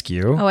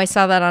Rescue. Oh, I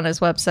saw that on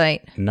his website.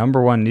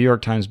 #1 New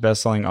York Times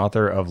bestselling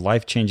author of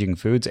life-changing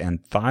foods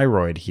and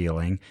thyroid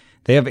healing.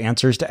 They have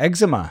answers to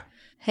eczema.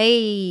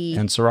 Hey.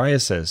 And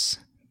psoriasis,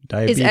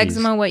 diabetes. Is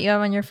eczema what you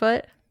have on your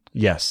foot?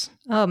 Yes.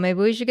 Oh, maybe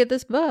we should get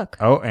this book.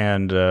 Oh,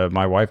 and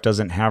my wife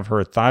doesn't have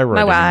her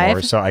thyroid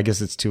anymore, so I guess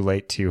it's too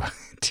late to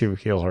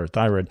heal her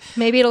thyroid.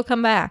 Maybe it'll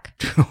come back.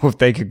 If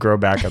they could grow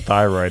back a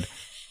thyroid,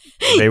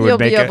 they would You'll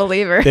make be a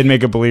believer. They'd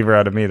make a believer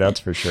out of me, that's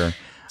for sure.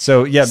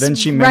 So, yeah, then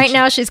she mentioned... Right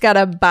now she's got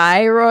a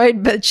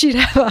biroid, but she'd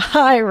have a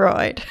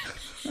hyroid.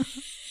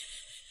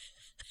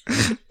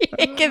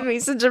 You give me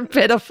such a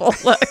pitiful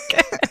look.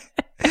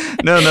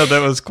 No,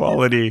 that was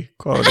quality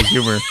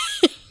humor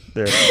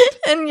there.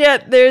 And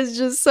yet there's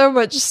just so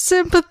much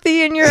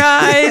sympathy in your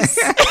eyes.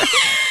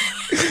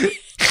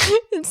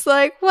 It's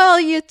like,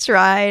 well, you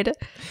tried.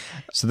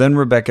 So then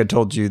Rebecca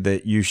told you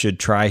that you should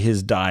try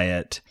his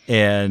diet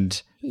and...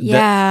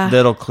 Yeah.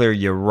 That'll clear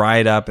you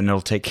right up and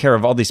it'll take care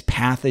of all these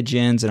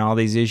pathogens and all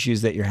these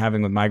issues that you're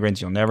having with migraines.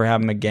 You'll never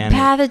have them again.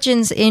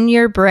 Pathogens in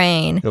your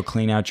brain. It'll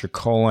clean out your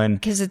colon.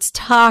 Because it's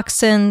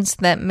toxins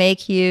that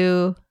make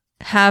you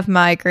have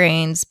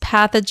migraines,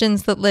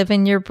 pathogens that live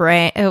in your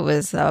brain. It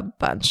was a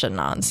bunch of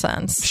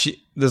nonsense.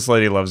 This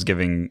lady loves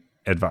giving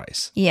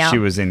advice. Yeah. She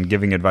was in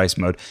giving advice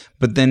mode.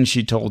 But then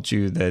she told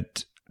you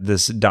that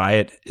this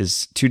diet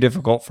is too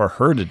difficult for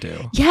her to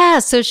do. Yeah.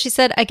 So she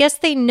said, I guess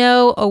they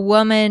know a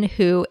woman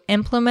who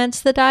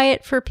implements the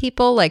diet for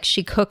people. Like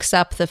she cooks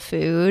up the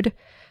food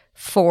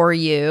for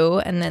you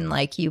and then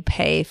you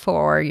pay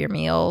for your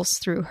meals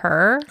through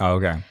her. Oh,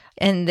 okay.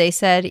 And they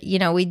said,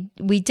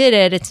 we did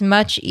it. It's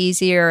much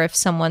easier if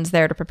someone's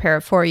there to prepare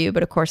it for you.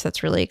 But of course,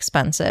 that's really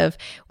expensive.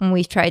 When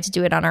we've tried to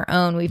do it on our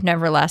own, we've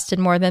never lasted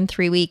more than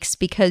 3 weeks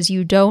because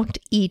you don't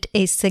eat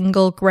a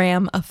single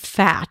gram of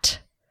fat.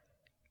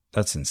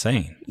 That's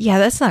insane. Yeah,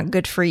 that's not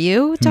good for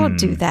you. Don't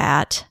do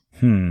that.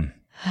 Oh,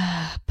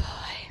 boy.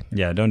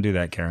 Yeah, don't do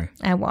that, Carrie.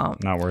 I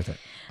won't. Not worth it.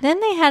 Then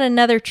they had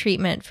another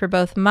treatment for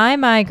both my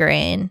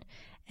migraine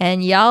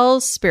and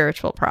y'all's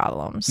spiritual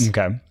problems.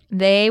 Okay.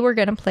 They were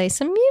going to play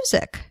some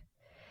music.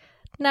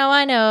 Now,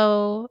 I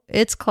know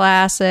it's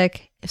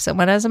classic. If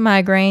someone has a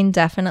migraine,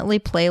 definitely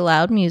play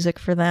loud music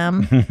for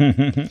them.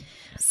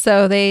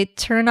 So they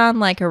turn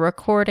on a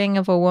recording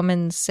of a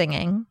woman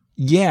singing.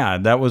 Yeah,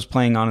 that was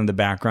playing on in the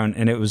background,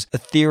 and it was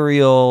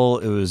ethereal,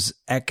 it was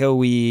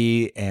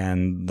echoey,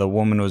 and the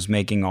woman was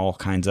making all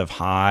kinds of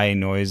high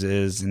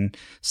noises and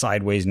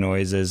sideways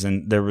noises,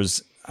 and there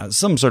was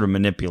some sort of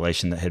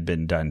manipulation that had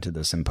been done to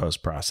this in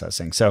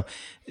post-processing. So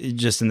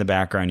just in the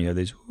background, you have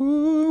these,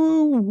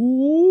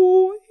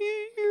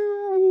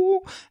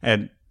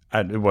 and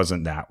it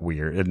wasn't that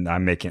weird. And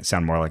I'm making it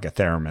sound more like a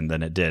theremin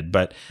than it did,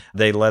 but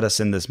they led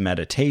us in this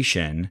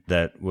meditation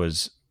that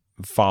was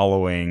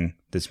following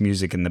this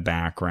music in the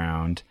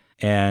background.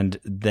 And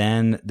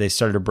then they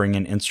started to bring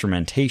in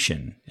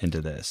instrumentation into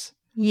this.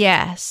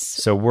 Yes.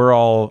 So we're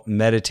all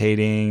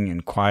meditating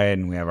and quiet,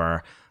 and we have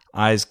our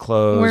eyes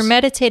closed. We're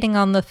meditating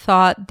on the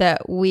thought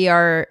that we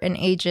are an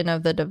agent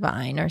of the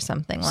divine or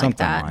something like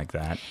Something that. like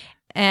that.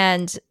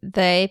 And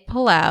they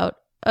pull out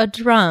a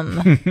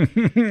drum.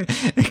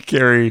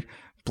 Carrie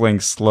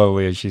blinks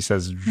slowly as she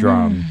says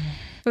drum.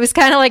 It was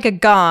kind of like a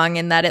gong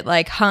in that it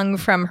like hung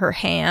from her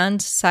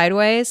hand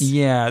sideways.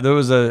 Yeah, there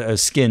was a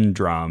skin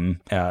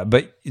drum,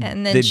 but And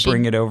then they'd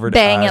bring it over to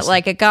bang us. it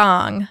like a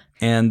gong.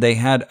 And they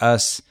had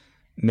us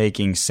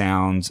making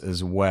sounds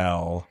as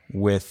well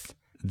with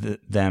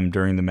them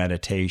during the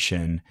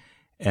meditation.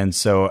 And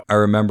so I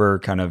remember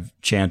kind of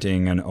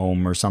chanting an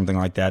om or something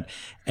like that.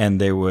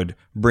 And they would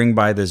bring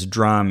by this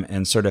drum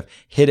and sort of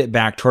hit it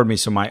back toward me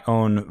so my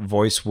own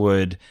voice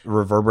would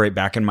reverberate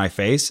back in my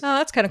face. Oh,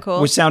 that's kind of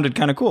cool. Which sounded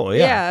kind of cool.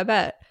 Yeah, I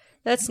bet.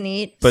 That's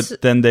neat.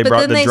 But then they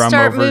brought the drum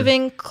start over.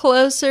 moving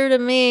closer to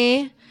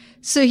me.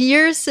 So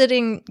you're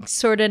sitting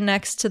sort of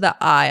next to the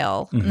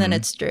aisle, and then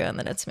it's Drew, and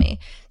then it's me.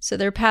 So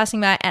they're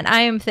passing by, and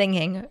I am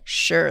thinking,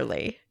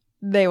 surely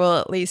they will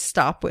at least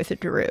stop with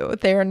Drew.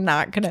 They're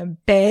not going to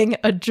bang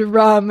a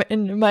drum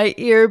into my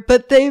ear,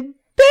 but they banged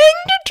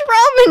a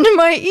drum into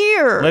my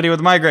ear. Lady with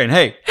a migraine.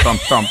 Hey,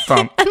 thump, thump,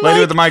 thump. Lady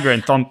with a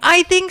migraine. Thump.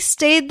 I think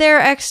stayed there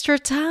extra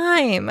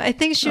time. I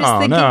think she was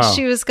thinking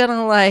she was going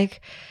to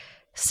like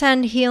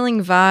send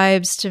healing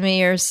vibes to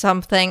me or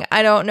something.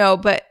 I don't know,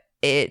 but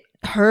it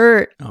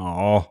hurt.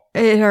 Oh,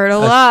 It hurt a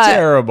that's lot.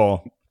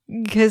 terrible.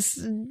 Because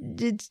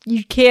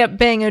you can't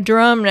bang a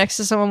drum next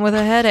to someone with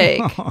a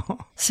headache.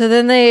 So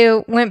then they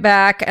went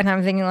back, and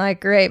I'm thinking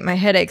like, great, my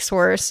headache's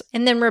worse.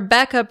 And then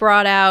Rebecca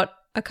brought out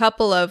a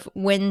couple of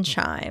wind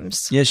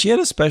chimes. Yeah, she had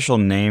a special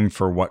name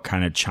for what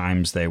kind of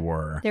chimes they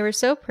were. They were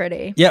so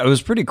pretty. Yeah, it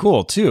was pretty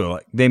cool too.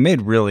 Like, they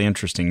made really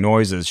interesting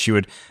noises. She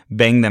would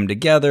bang them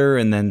together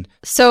and then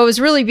So it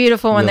was really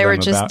beautiful when Wheel they were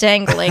them just about.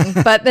 dangling,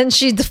 but then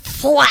she'd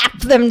flap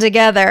them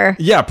together.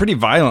 yeah, pretty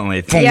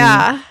violently.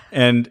 Yeah.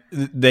 And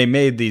they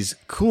made these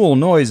cool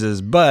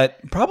noises, but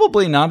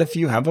probably not if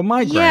you have a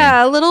migraine.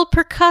 Yeah, a little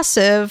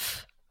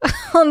percussive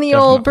on the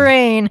old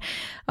brain.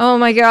 Oh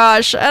my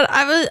gosh. And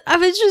I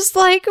was just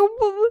like,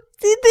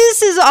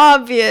 this is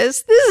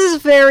obvious. This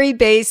is very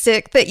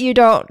basic that you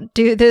don't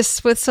do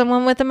this with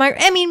someone with a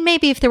migraine. I mean,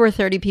 maybe if there were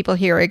 30 people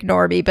here,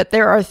 ignore me, but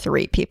there are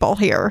 3 people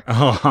here.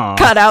 Oh.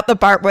 Cut out the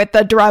part with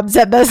the drums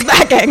and the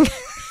smacking.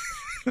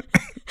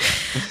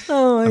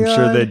 Oh my I'm God.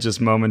 sure they'd just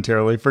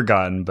momentarily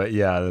forgotten, but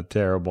yeah, that's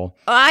terrible.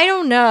 I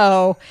don't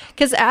know.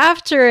 Because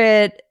after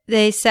it,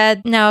 they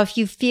said, now, if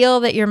you feel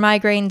that your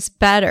migraine's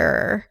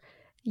better,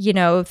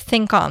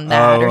 think on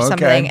that Oh, or okay.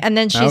 something. And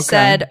then she Okay.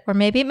 said, or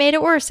maybe it made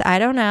it worse. I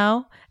don't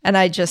know. And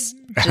I just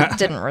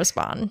didn't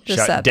respond. Just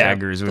Shot sat there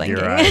daggers with your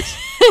blinking.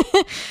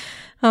 eyes.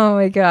 Oh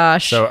my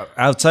gosh. So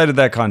outside of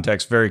that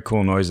context, very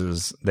cool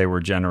noises they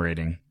were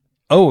generating.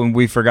 Oh, and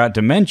we forgot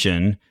to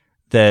mention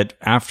that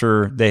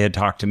after they had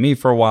talked to me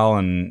for a while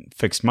and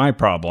fixed my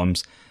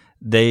problems,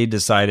 they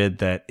decided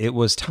that it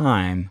was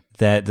time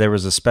that there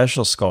was a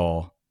special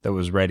skull that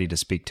was ready to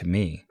speak to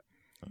me.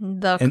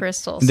 The And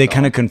crystal They skull.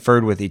 kind of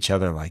conferred with each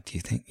other like, do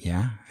you think?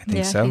 Yeah, I think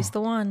Yeah, so. he's the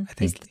one.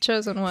 He's the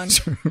chosen one.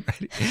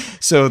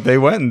 So they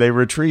went and they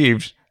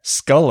retrieved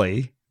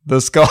Scully, the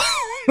skull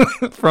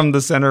from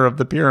the center of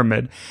the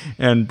pyramid,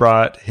 and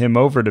brought him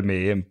over to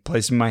me and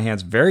placed him in my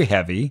hands. Very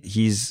heavy.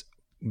 He's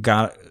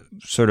got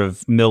sort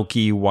of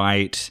milky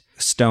white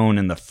stone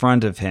in the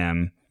front of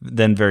him.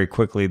 Then very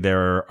quickly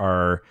there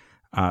are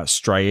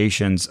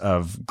striations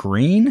of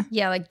green.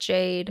 Yeah, like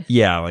jade.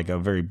 Yeah, like a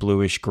very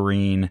bluish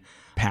green,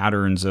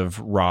 patterns of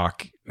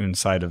rock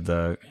inside of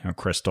the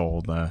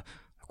crystal, the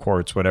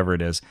quartz, whatever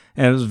it is.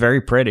 And it was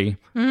very pretty.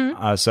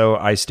 Mm-hmm. So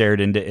I stared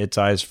into its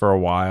eyes for a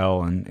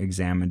while and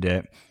examined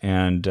it,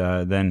 and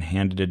then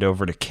handed it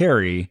over to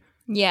Carrie.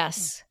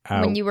 Yes.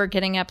 When you were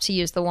getting up to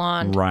use the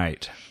wand.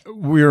 Right.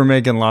 We were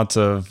making lots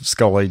of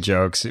Scully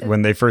jokes.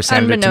 When they first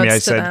handed it to me, I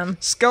Unbeknownst to said, them.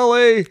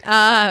 Scully!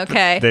 Ah,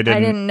 okay. They didn't- I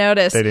didn't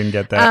notice. They didn't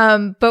get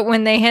that. But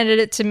when they handed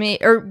it to me,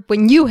 or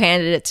when you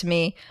handed it to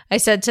me, I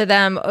said to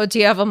them, "Oh, do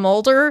you have a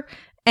molder?"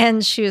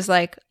 And she was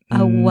like,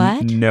 "A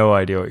what? No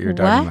idea what you're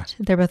talking about. What?"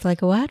 They're both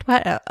like, "What?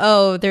 What?"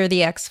 Oh, they're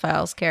the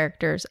X-Files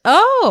characters.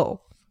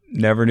 Oh,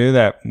 Never knew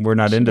that. We're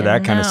not into that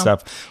didn't kind of know.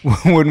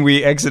 stuff. When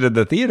we exited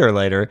the theater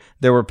later,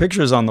 there were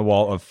pictures on the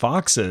wall of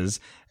foxes,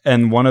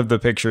 and one of the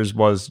pictures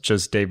was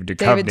just David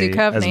Duchovny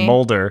as Duchovny.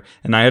 Mulder,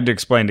 and I had to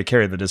explain to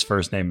Carrie that his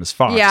first name is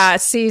Fox. yeah.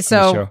 See,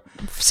 so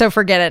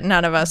forget it.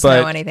 None of us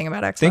But know anything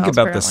about X-Files. Think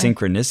about apparently.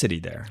 the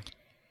synchronicity there.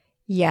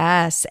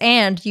 Yes,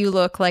 and you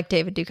look like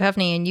David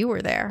Duchovny, and you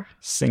were there.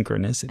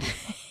 Synchronicity.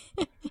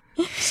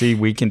 See,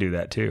 we can do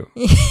that too.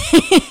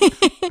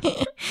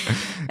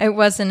 It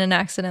wasn't an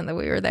accident that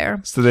we were there.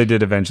 So they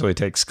did eventually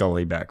take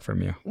Scully back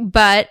from you.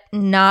 But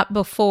not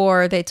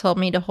before they told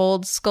me to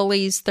hold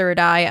Scully's third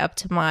eye up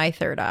to my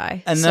third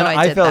eye. And So then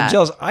I did felt that.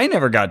 jealous. I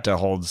never got to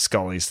hold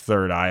Scully's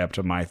third eye up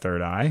to my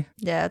third eye.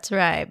 That's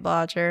right,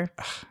 Blodger.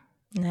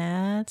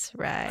 That's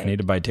I right. need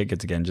to buy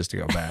tickets again just to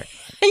go back.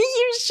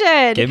 You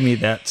should. Give me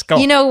that skull.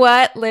 You know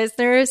what,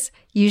 listeners?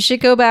 You should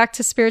go back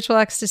to Spiritual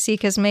Ecstasy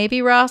because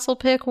maybe Ross will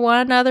pick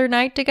one other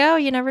night to go.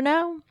 You never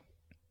know.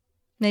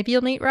 Maybe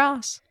you'll meet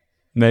Ross.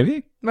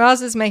 Maybe.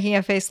 Ross is making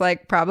a face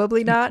like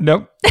probably not.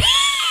 Nope.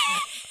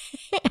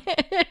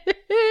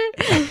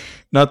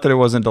 Not that it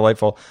wasn't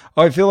delightful.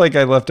 Oh, I feel like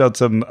I left out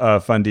some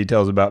fun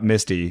details about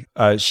Misty.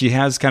 She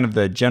has kind of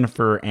the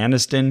Jennifer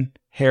Aniston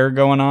hair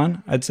going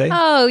on, I'd say.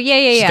 Oh,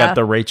 yeah. She's got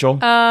the Rachel.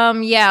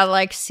 Yeah,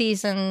 like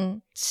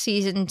season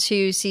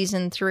 2,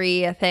 season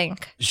 3, I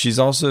think. She's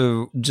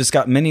also just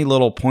got many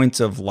little points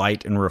of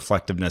light and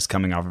reflectiveness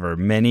coming off of her.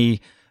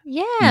 Many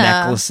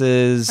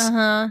necklaces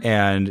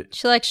and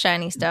she likes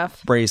shiny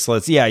stuff.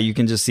 Bracelets. Yeah, you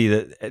can just see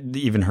that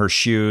even her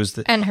shoes.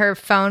 And her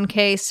phone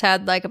case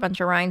had like a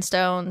bunch of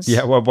rhinestones.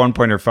 Yeah, well, at one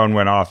point her phone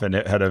went off and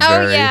it had a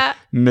very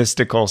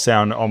mystical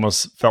sound.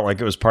 Almost felt like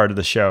it was part of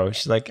the show.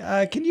 She's like,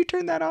 can you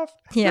turn that off,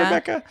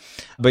 Rebecca?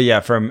 But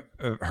yeah, from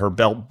her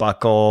belt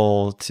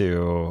buckle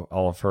to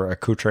all of her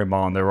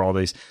accoutrement, there were all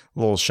these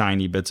little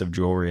shiny bits of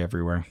jewelry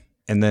everywhere.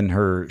 And then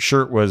her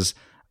shirt was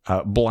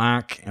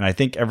black and I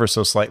think ever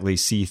so slightly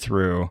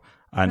see-through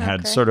and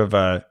had sort of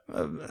a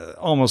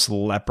almost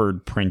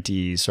leopard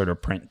printy sort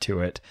of print to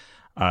it.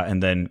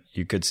 And then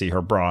you could see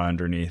her bra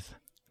underneath.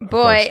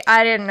 Boy,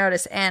 I didn't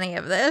notice any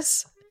of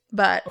this,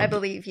 but I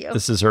believe you.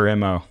 This is her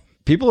MO.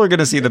 People are going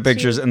to see the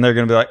pictures and they're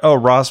going to be like, oh,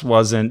 Ross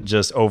wasn't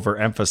just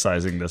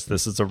overemphasizing this.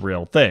 This is a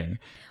real thing.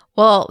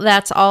 Well,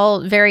 that's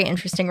all very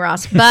interesting,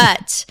 Ross.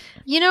 But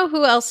you know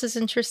who else is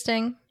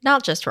interesting?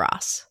 Not just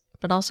Ross,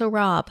 but also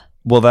Rob.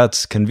 Well,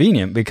 that's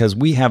convenient because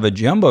we have a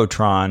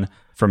Jumbotron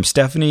from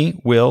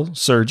Stephanie, Will,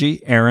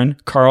 Sergi, Aaron,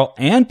 Carl,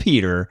 and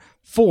Peter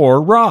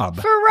for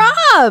Rob. For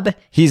Rob!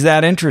 He's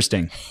that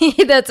interesting.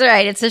 That's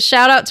right. It's a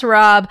shout out to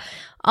Rob,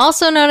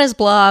 also known as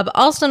Blob,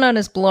 also known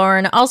as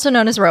Blorn, also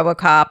known as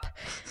RoboCop,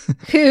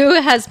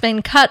 who has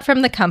been cut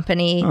from the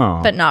company,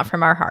 but not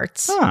from our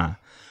hearts.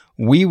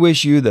 We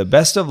wish you the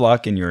best of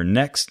luck in your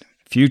next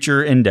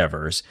future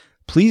endeavors.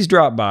 Please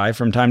drop by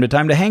from time to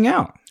time to hang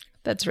out.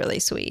 That's really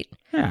sweet.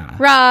 Yeah.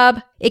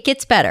 Rob, it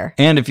gets better.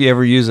 And if you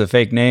ever use a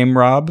fake name,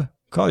 Rob,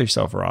 call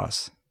yourself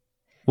Ross.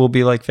 We'll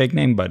be like fake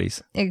name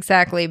buddies.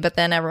 Exactly. But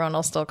then everyone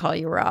will still call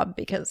you Rob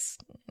because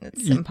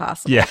it's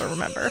impossible to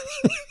remember.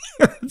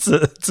 It's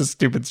a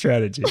stupid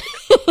strategy.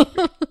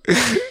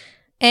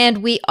 And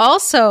we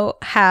also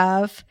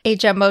have a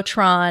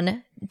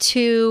Jumbotron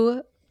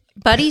to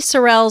Buddy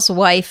Sorrell's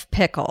wife,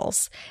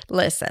 Pickles.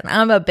 Listen,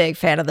 I'm a big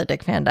fan of the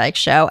Dick Van Dyke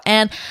Show.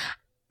 And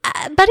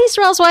Buddy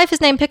Sorrell's wife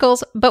is named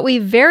Pickles, but we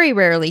very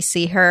rarely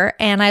see her,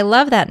 and I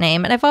love that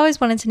name, and I've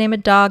always wanted to name a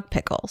dog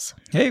Pickles.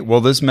 Hey,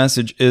 well, this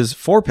message is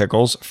for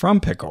Pickles from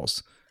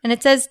Pickles. And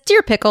it says,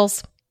 Dear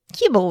Pickles,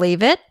 can you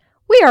believe it?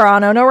 We are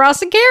on Ono,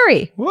 Ross, and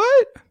Carrie.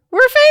 What?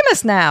 We're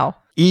famous now.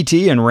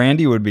 E.T. and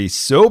Randy would be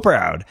so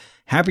proud.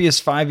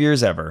 Happiest 5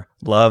 years ever.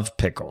 Love,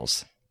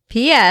 Pickles.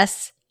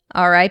 P.S.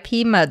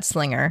 R.I.P.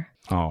 Mudslinger.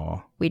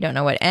 Oh. We don't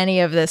know what any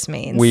of this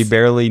means. We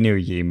barely knew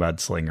ye,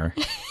 Mudslinger.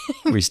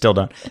 We still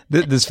don't.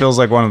 This feels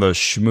like one of those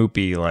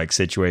schmoopy like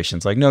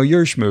situations. Like, no,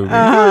 you're schmoopy.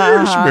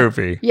 You're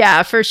schmoopy.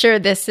 Yeah, for sure.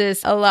 This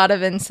is a lot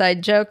of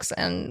inside jokes,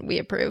 and we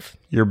approve.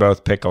 You're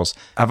both Pickles.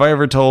 Have I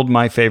ever told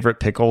my favorite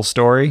pickle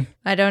story?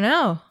 I don't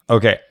know.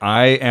 Okay,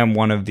 I am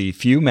one of the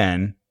few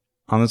men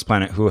on this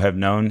planet who have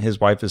known his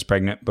wife is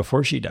pregnant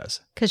before she does.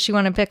 Because she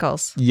wanted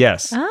pickles.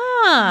 Yes.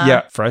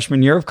 Yeah,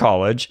 freshman year of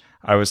college.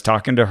 I was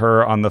talking to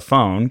her on the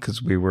phone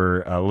because we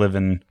were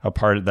living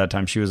apart at that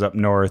time. She was up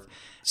north.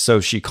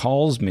 So she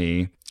calls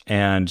me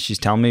and she's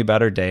telling me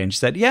about her day. And she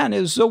said, yeah, and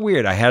it was so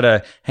weird. I had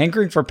a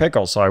hankering for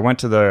pickles. So I went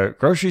to the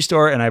grocery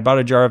store and I bought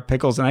a jar of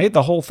pickles and I ate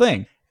the whole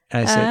thing.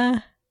 And I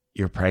said,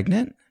 you're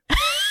pregnant?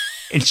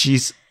 And she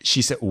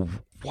said,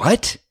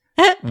 what?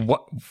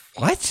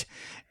 What?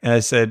 And I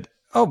said,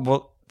 oh,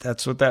 well,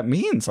 that's what that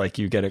means. Like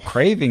you get a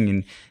craving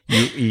and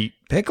you eat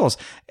pickles.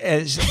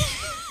 And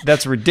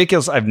that's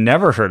ridiculous. I've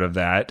never heard of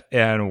that.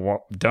 And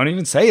don't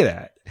even say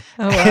that.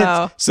 Oh,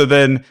 wow. So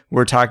then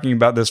we're talking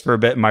about this for a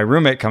bit. And my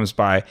roommate comes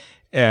by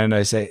and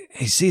I say,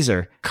 hey,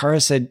 Caesar, Cara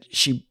said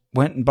she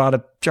went and bought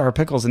a jar of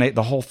pickles and ate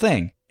the whole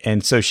thing.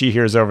 And so she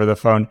hears over the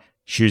phone,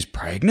 she's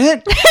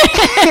pregnant?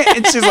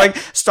 And she's like,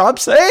 stop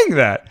saying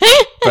that.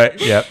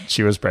 But yeah,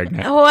 she was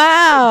pregnant.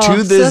 Wow.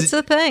 So that's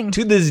a thing.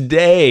 To this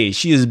day,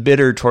 she is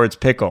bitter towards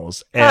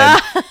pickles.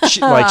 And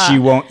she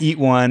won't eat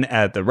one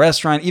at the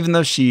restaurant, even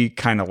though she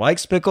kind of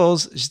likes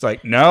pickles. She's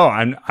like, no,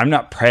 I'm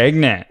not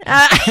pregnant.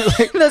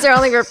 Those are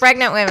only for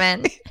pregnant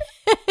women.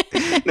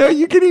 No,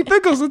 you can eat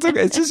pickles. It's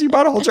okay. It's just you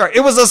bought a whole jar.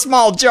 It was a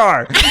small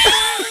jar.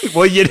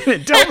 Well, you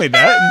didn't tell me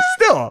that, and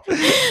still.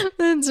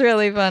 That's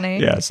really funny.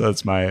 Yeah, so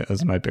that's my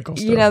pickle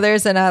story. You know,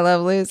 there's an I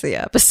Love Lucy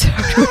episode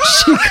where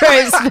she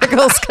craves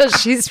pickles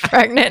because she's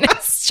pregnant.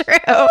 It's true.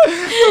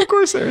 Of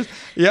course there is.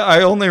 Yeah,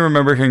 I only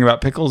remember hearing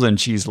about pickles and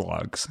cheese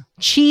logs.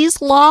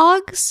 Cheese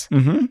logs?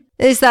 Mm-hmm.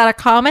 Is that a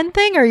common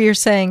thing, or you're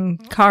saying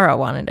Cara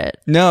wanted it?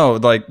 No,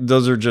 like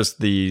those are just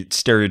the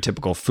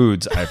stereotypical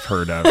foods I've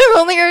heard of.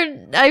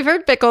 I've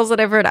heard pickles and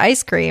I've heard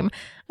ice cream.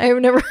 I've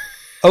never.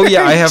 Oh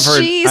yeah, I have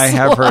heard cheese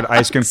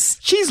ice cream.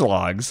 Cheese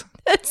logs.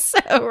 That's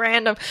so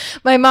random.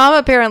 My mom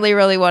apparently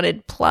really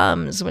wanted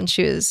plums when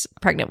she was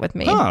pregnant with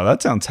me. Oh,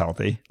 that sounds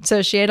healthy.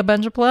 So she ate a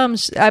bunch of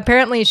plums.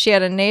 Apparently she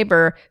had a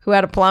neighbor who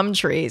had a plum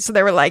tree. So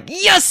they were like,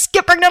 yes,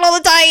 get pregnant all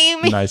the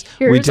time. Nice.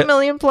 Here's a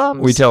million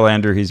plums. We tell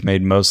Andrew he's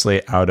made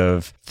mostly out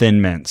of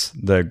Thin Mints,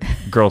 the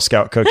Girl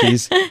Scout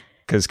cookies,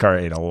 because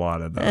Carrie ate a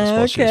lot of those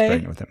while she was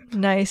pregnant with him.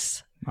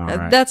 Nice. All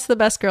right. That's the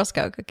best Girl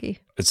Scout cookie.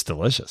 It's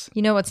delicious.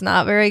 You know what's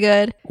not very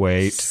good?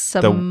 Wait.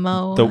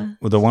 Samoa.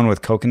 The one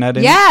with coconut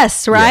in it?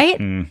 Yes, right?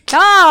 Yeah.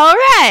 All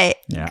right.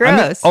 Yeah. Gross.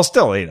 I mean, I'll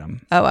still eat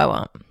them. Oh, I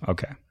won't.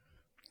 Okay.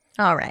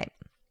 All right.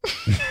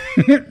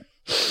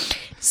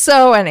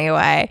 So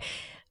anyway,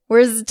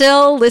 we're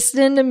still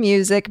listening to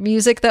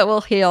music that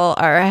will heal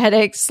our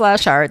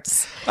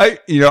headaches/hearts.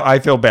 I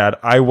feel bad.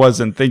 I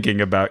wasn't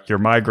thinking about your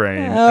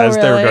migraine as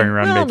they were going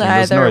around making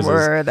those noises.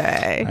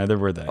 Neither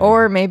were they.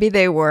 Or maybe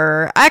they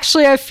were.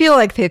 Actually, I feel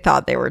like they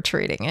thought they were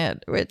treating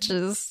it, which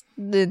is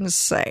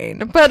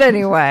insane. But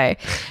anyway,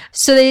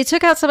 so they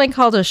took out something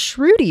called a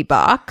Shruti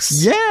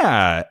box.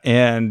 Yeah.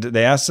 And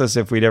they asked us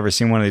if we'd ever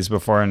seen one of these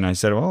before. And I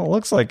said, well, it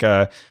looks like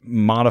a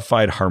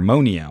modified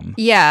harmonium.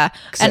 Yeah.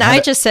 And I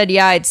just said,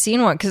 yeah, I'd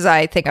seen one because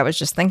I think I was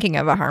just thinking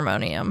of a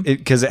harmonium.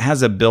 Because it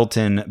has a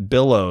built-in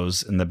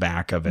billows in the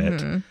back of it.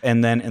 Mm-hmm.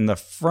 And then in the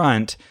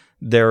front,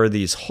 there are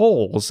these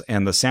holes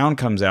and the sound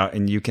comes out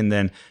and you can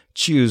then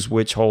choose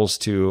which holes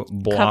to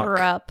block cover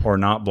up or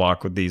not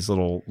block with these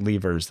little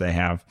levers they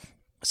have.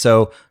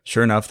 So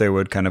sure enough, they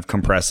would kind of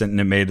compress it and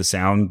it made the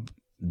sound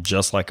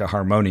just like a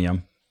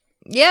harmonium.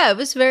 Yeah, it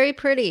was very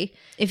pretty.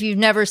 If you've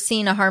never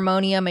seen a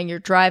harmonium and you're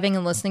driving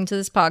and listening to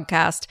this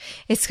podcast,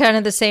 it's kind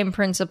of the same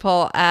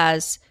principle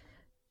as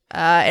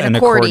an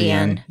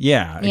accordion.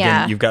 Yeah.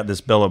 Again, you've got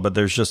this billow, but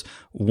there's just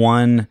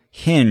one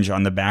hinge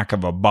on the back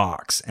of a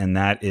box, and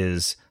that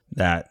is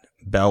that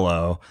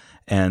bellow.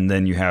 And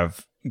then you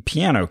have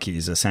piano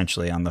keys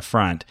essentially on the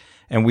front.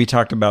 And we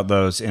talked about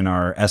those in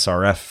our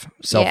SRF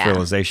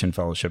Self-Realization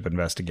Fellowship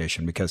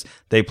investigation because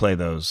they play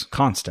those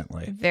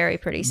constantly. Very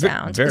pretty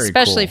sound, very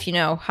especially cool. if you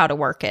know how to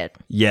work it.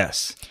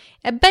 Yes.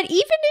 But even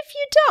if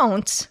you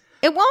don't,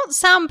 it won't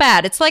sound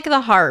bad. It's like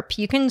the harp.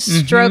 You can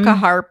stroke a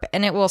harp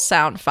and it will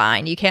sound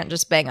fine. You can't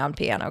just bang on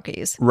piano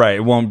keys. Right.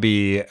 It won't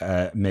be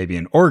maybe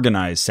an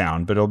organized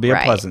sound, but it'll be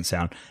a pleasant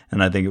sound.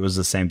 And I think it was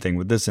the same thing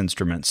with this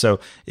instrument. So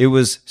it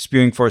was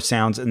spewing forth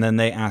sounds, and then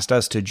they asked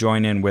us to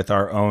join in with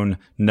our own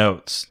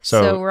notes.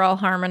 So we're all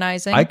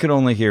harmonizing. I could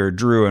only hear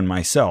Drew and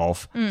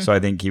myself, so I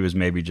think he was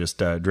maybe just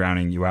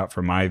drowning you out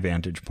from my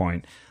vantage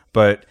point.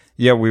 But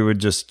yeah, we would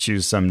just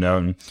choose some note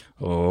and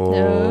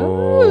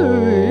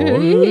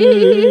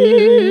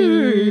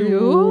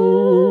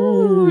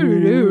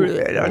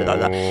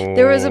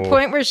There was a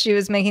point where she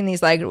was making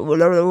these like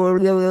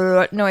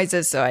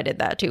noises, so I did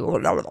that too.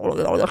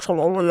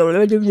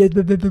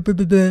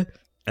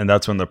 And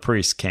that's when the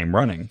priest came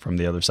running from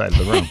the other side of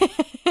the room.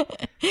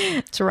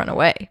 To run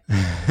away.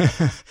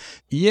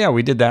 Yeah,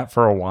 we did that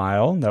for a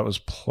while. That was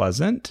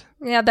pleasant.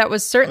 Yeah, that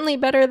was certainly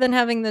better than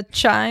having the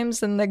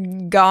chimes and the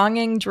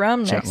gonging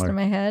drum next to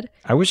my head.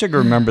 I wish I could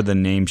remember the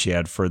name she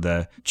had for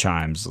the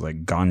chimes,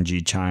 like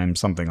Ganji chime,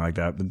 something like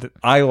that. But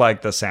I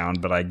like the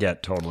sound, but I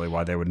get totally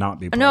why they would not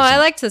be pleasant. No, I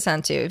liked the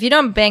sound too. If you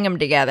don't bang them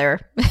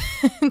together,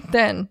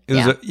 then it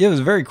was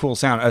a very cool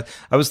sound.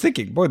 I was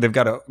thinking, boy, they've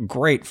got a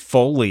great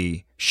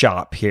Foley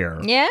shop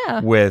here. Yeah.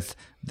 With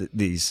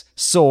these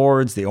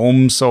swords, the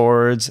Om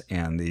swords,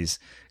 and these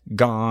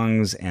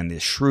gongs and the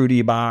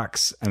Shruti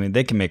box. I mean,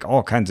 they can make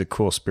all kinds of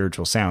cool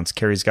spiritual sounds.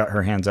 Carrie's got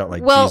her hands out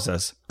like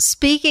Jesus.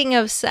 Speaking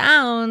of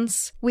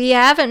sounds, we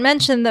haven't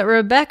mentioned that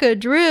Rebecca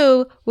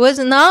Drew was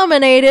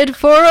nominated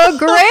for a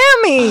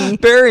Grammy.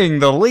 Burying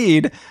the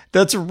lead.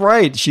 That's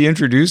right. She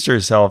introduced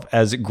herself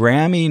as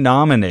Grammy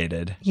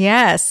nominated.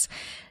 Yes.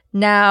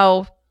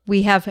 Now,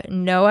 we have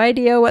no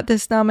idea what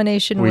this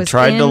nomination was. We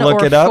tried to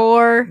look it up.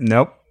 For.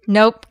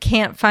 Nope,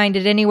 can't find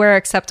it anywhere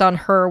except on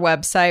her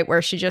website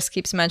where she just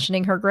keeps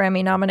mentioning her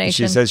Grammy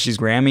nomination. She says she's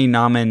Grammy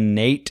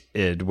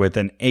nominated with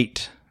an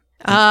 8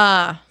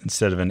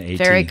 instead of an 18.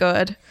 Very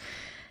good.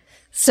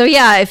 So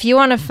yeah, if you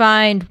want to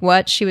find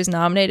what she was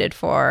nominated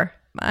for,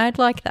 I'd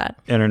like that.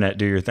 Internet,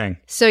 do your thing.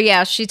 So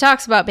yeah, she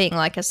talks about being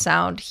like a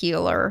sound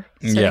healer.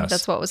 So I think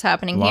that's what was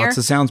happening here. Lots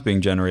of sounds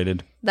being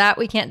generated. That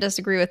we can't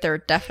disagree with. There are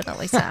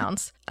definitely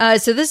sounds.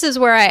 So this is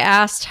where I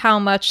asked how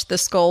much the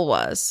skull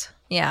was.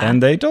 Yeah.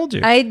 And they told you.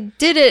 I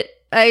did it.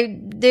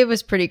 It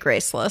was pretty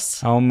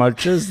graceless. How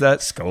much is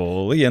that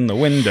Scully in the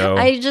window?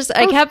 I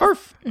kept,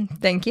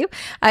 thank you.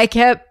 I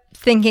kept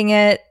thinking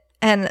it,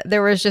 and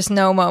there was just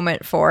no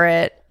moment for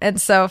it. And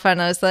so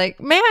finally I was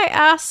like, may I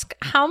ask,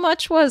 how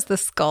much was the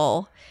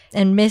skull?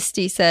 And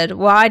Misty said,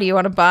 why, do you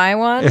want to buy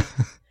one?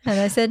 And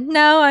I said,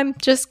 no, I'm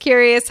just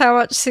curious how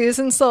much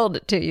Susan sold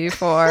it to you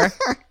for.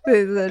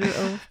 They said,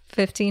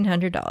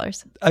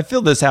 $1,500. I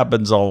feel this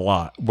happens a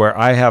lot where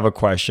I have a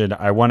question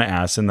I want to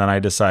ask, and then I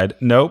decide,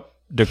 nope,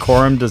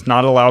 decorum does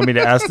not allow me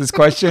to ask this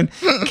question.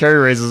 Carrie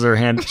raises her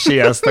hand. She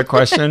asked the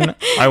question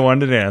I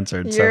wanted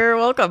answered. You're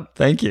welcome.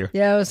 Thank you.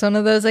 Yeah, it was one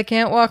of those I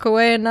can't walk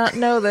away and not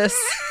know this.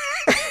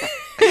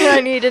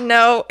 I need to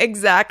know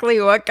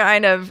exactly what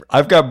kind of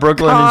I've got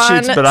Brooklyn in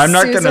sheets, but I'm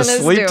not going to Susan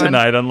is sleep doing.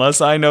 tonight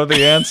unless I know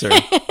the answer.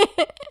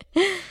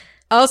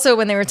 Also,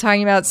 when they were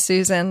talking about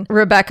Susan,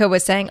 Rebecca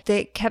was saying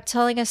they kept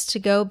telling us to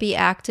go be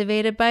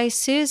activated by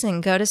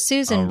Susan. Go to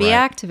Susan, be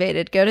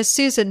activated. Go to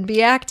Susan,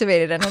 be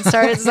activated. And it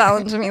started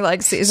sounding to me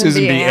like Susan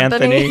B.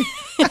 Anthony.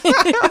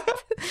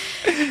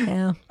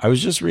 Yeah. I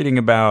was just reading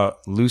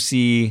about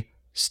Lucy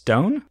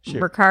Stone.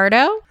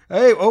 Ricardo?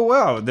 Hey, oh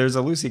wow, there's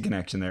a Lucy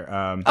connection there.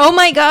 Oh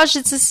my gosh,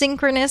 it's a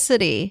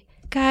synchronicity.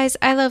 Guys,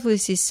 I love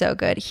Lucy so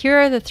good. Here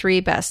are the 3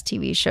 best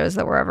TV shows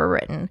that were ever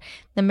written.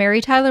 The Mary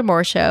Tyler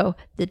Moore Show,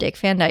 The Dick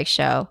Van Dyke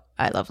Show.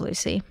 I love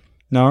Lucy.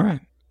 All right.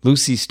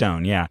 Lucy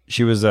Stone, yeah.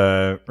 She was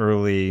a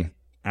early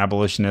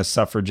abolitionist,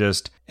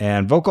 suffragist,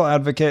 and vocal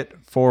advocate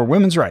for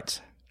women's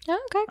rights. Oh,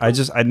 okay,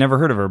 cool. I'd never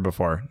heard of her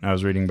before. I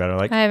was reading about her.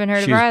 Like, I haven't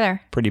heard of her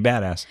either. Pretty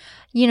badass.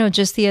 You know,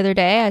 just the other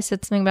day, I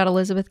said something about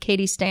Elizabeth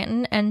Cady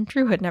Stanton, and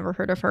Drew had never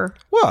heard of her.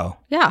 Whoa.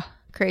 Yeah,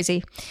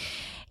 crazy.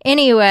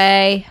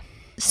 Anyway,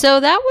 so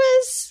that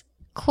was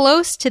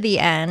close to the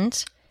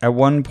end. At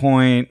one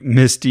point,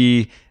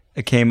 Misty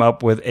came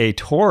up with a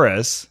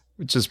Taurus,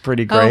 which is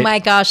pretty great. Oh my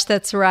gosh,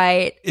 that's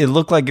right. It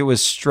looked like it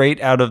was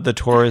straight out of the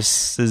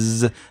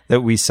Tauruses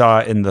that we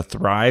saw in the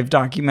Thrive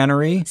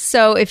documentary.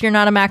 So if you're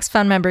not a Max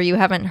Fun member, you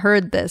haven't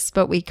heard this,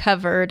 but we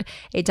covered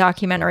a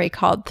documentary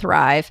called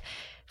Thrive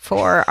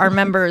for our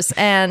members.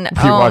 And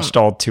We watched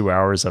all 2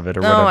 hours of it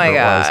or whatever oh my it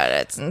was. God,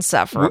 it's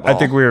insufferable. I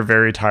think we were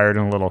very tired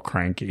and a little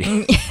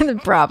cranky.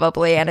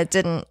 Probably, and it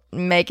didn't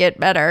make it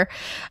better.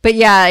 But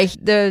yeah,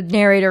 the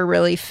narrator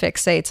really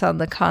fixates on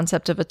the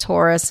concept of a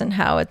Taurus and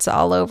how it's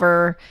all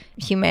over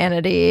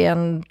humanity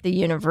and the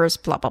universe,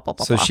 blah, blah, blah,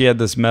 blah. So she had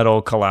this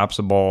metal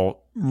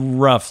collapsible,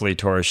 roughly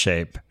Taurus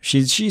shape.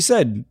 She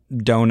said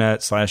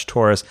donut /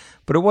 Taurus,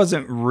 but it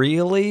wasn't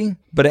really.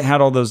 But it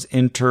had all those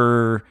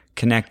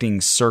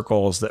interconnecting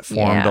circles that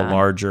formed a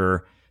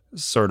larger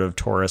sort of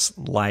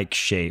Taurus-like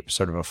shape,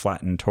 sort of a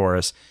flattened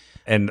Taurus.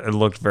 And it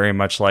looked very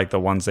much like the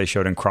ones they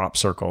showed in crop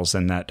circles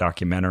in that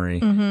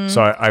documentary. Mm-hmm.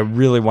 So I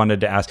really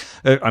wanted to ask.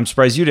 I'm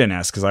surprised you didn't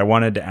ask because I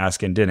wanted to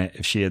ask and didn't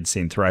if she had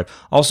seen Thrive.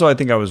 Also, I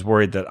think I was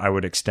worried that I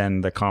would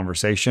extend the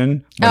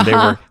conversation when they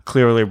were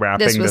clearly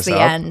wrapping this up. This was the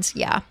end,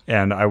 yeah.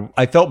 And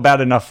I felt bad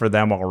enough for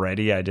them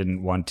already. I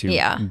didn't want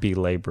to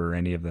belabor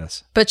any of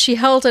this. But she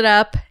held it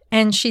up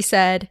and she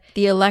said,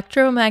 the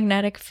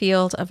electromagnetic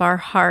field of our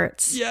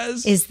hearts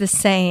is the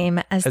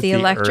same as the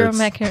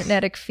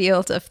electromagnetic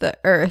field of the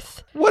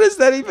earth. What is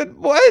that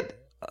even? What?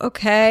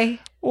 Okay.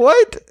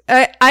 What?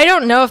 I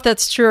don't know if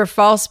that's true or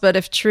false, but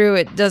if true,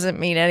 it doesn't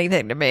mean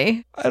anything to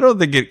me. I don't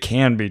think it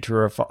can be true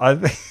or false. I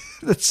think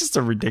that's just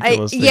a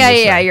ridiculous thing to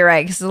say. Yeah, you're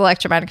right. Because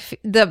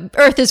the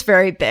earth is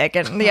very big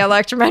and the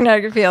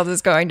electromagnetic field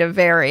is going to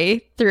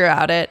vary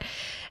throughout it.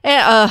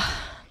 And,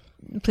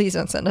 please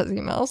don't send us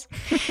emails.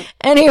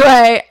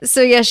 Anyway,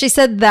 so yeah, she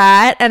said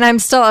that. And I'm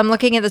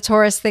looking at the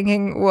Taurus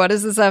thinking, what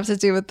does this have to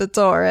do with the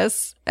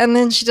Taurus? And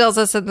then she tells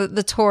us that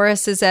the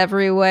Taurus is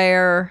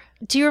everywhere.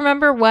 Do you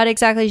remember what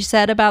exactly she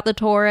said about the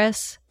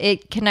Taurus?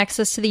 It connects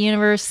us to the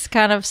universe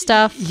kind of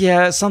stuff?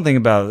 Yeah, something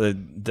about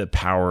the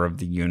power of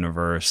the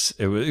universe.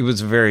 It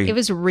was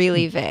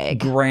really vague.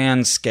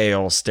 Grand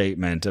scale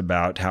statement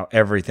about how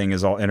everything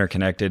is all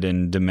interconnected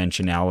in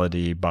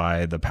dimensionality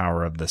by the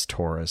power of this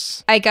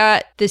Taurus. I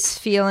got this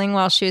feeling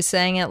while she was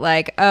saying it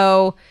like,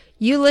 oh,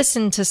 you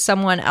listened to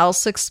someone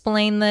else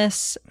explain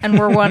this and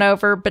were won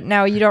over, but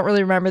now you don't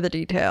really remember the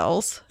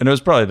details. And it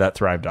was probably that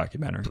Thrive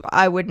documentary.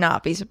 I would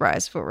not be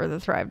surprised if it were the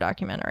Thrive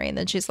documentary. And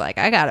then she's like,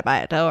 I got to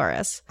buy a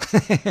Taurus.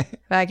 But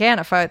I can't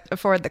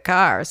afford the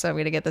car, so I'm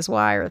going to get this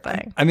wire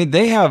thing. I mean,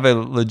 they have a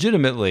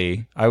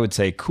legitimately, I would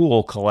say,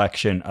 cool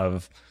collection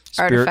of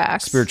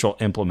artifacts, spiritual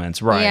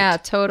implements. Right. Yeah,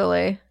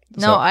 totally.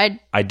 No, so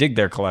I dig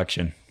their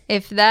collection.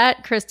 If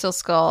that crystal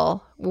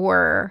skull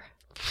were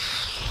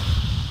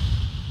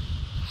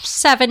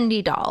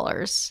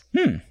 $70.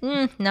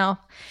 No,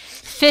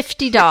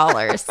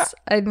 $50.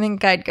 I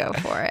think I'd go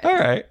for it. All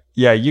right.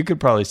 Yeah, you could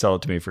probably sell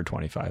it to me for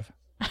 $25.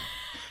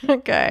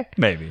 Okay.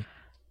 Maybe.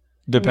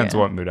 Depends on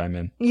what mood I'm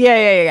in.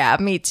 Yeah.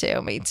 Me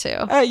too.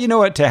 You know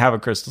what? To have a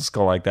crystal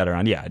skull like that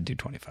around, yeah, I'd do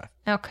 25.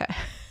 Okay.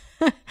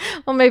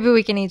 Well, maybe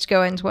we can each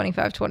go in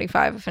 25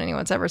 if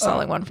anyone's ever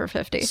selling one for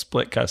 50.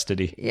 Split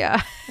custody.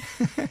 Yeah.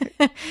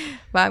 But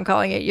I'm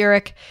calling it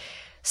Uric.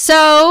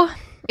 So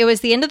it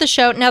was the end of the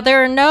show. Now,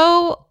 there are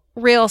no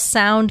real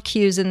sound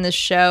cues in this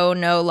show.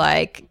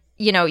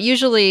 No,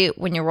 usually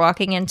when you're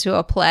walking into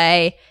a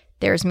play,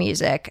 there's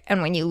music.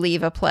 And when you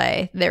leave a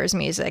play, there's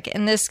music.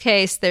 In this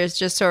case, there's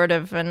just sort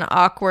of an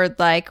awkward,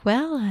 I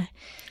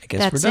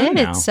guess that's we're done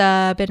it. now.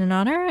 It's been an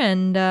honor.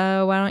 And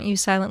why don't you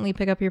silently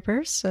pick up your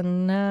purse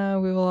and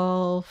we will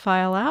all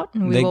file out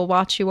and we will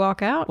watch you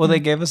walk out. Well, they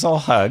gave us all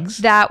hugs.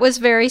 That was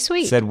very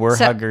sweet. Said we're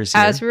huggers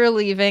here. As we were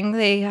leaving,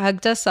 they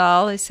hugged us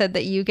all. They said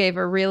that you gave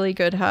a really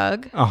good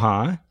hug.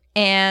 Uh-huh.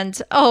 And,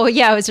 oh,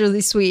 yeah, it was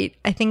really sweet.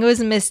 I think it was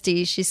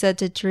Misty. She said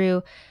to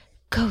Drew,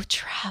 go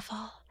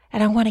travel.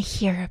 And I want to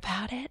hear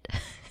about it.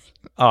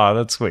 Oh,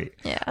 that's sweet.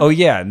 Yeah. Oh,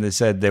 yeah. And they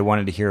said they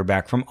wanted to hear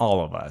back from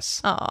all of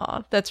us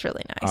Oh, that's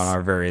really nice. on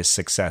our various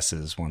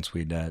successes once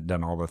we'd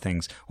done all the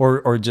things.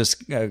 Or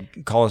just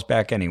call us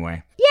back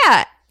anyway.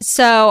 Yeah.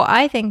 So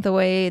I think the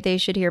way they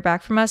should hear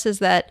back from us is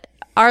that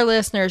our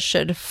listeners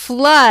should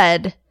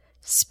flood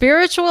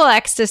spiritual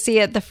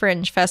ecstasy at the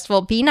Fringe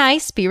Festival. Be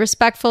nice, be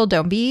respectful,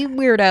 don't be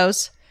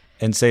weirdos.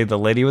 And say the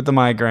lady with the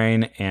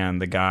migraine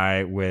and the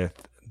guy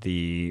with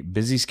the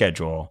busy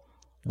schedule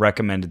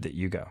recommended that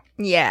you go.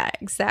 Yeah,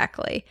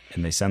 exactly.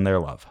 And they send their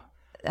love.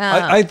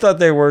 I thought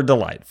they were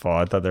delightful.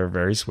 I thought they were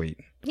very sweet.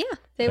 Yeah,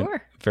 they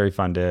were. Very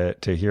fun to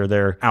hear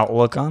their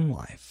outlook on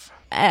life.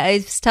 I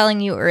was telling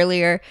you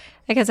earlier,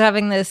 I was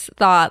having this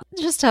thought,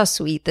 just how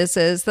sweet this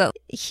is, that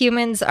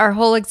humans, our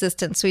whole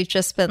existence, we've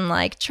just been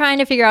like trying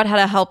to figure out how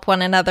to help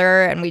one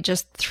another, and we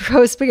just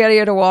throw spaghetti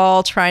at a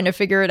wall trying to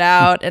figure it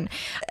out. And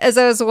as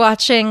I was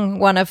watching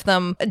one of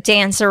them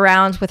dance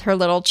around with her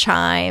little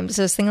chimes,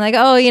 I was thinking like,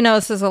 oh,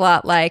 this is a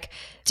lot like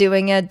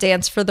doing a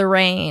dance for the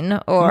rain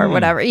or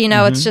whatever.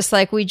 It's just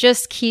like we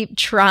just keep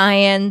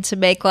trying to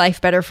make life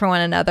better for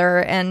one another.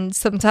 And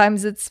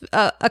sometimes it's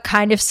a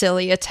kind of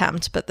silly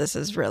attempt, but this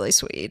is really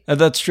sweet.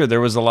 That's true. There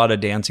was a lot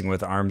of dancing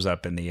with arms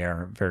up in the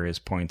air at various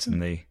points in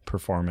the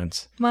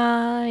performance.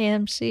 My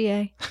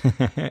MCA.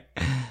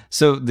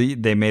 So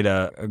they made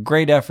a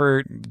great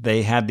effort.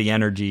 They had the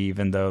energy,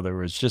 even though there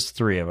was just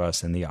 3 of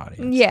us in the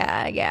audience.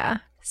 Yeah.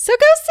 So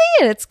go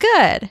see it. It's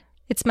good.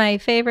 It's my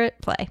favorite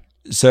play.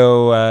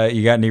 So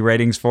you got any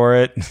ratings for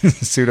it?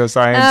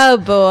 Pseudoscience? Oh,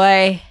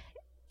 boy.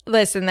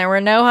 Listen, there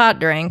were no hot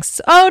drinks.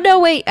 Oh, no,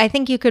 wait. I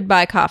think you could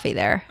buy coffee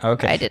there.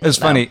 Okay. I didn't It's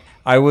funny.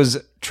 I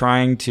was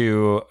trying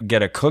to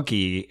get a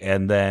cookie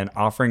and then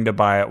offering to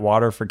buy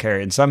water for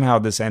Carrie. And somehow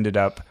this ended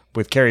up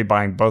with Carrie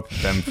buying both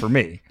of them for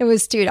me. It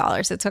was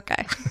 $2. It's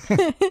okay.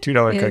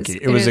 $2 cookie.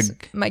 It was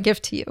my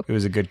gift to you. It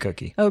was a good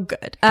cookie. Oh,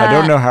 good. I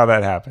don't know how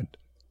that happened.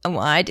 Well,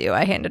 I do.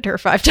 I handed her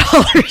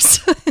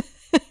 $5.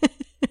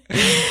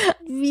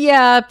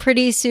 Yeah,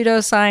 pretty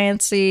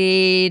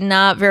pseudoscience-y,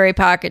 not very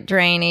pocket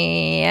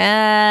drainy,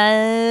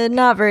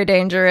 not very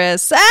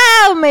dangerous.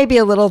 Maybe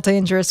a little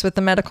dangerous with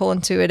the medical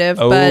intuitive.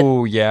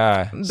 Oh,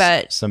 yeah.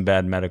 But some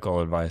bad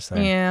medical advice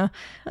there. Yeah,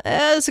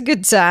 it was a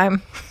good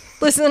time.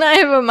 Listen, I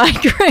have a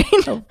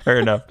migraine. Fair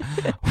enough.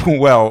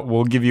 Well,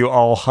 we'll give you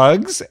all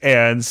hugs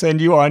and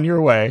send you on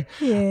your way.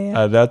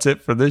 Yeah. That's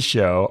it for this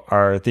show.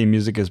 Our theme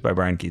music is by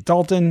Brian Keith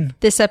Dalton.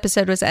 This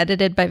episode was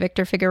edited by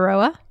Victor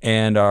Figueroa.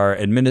 And our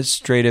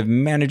administrative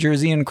manager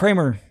is Ian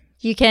Kramer.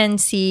 You can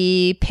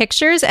see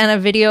pictures and a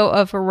video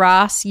of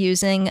Ross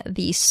using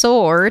the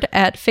sword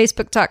at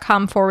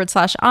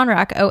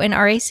facebook.com/onrac,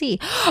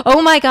 ONRAC.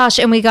 Oh my gosh.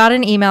 And we got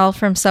an email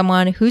from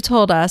someone who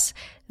told us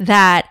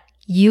that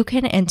you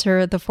can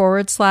enter the /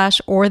 or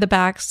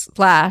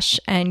the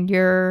 / and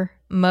your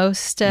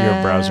most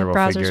your browser will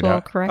browsers figure it will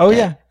out. correct Oh, it.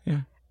 yeah.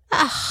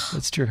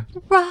 That's true.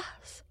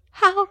 Ross,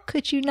 how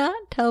could you not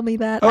tell me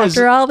that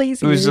after all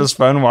these years? It was just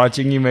fun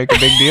watching you make a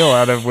big deal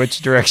out of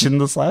which direction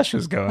the /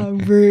 was going. Oh,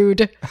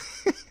 rude.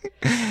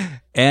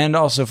 And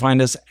also find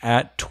us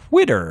at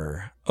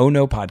Twitter, Oh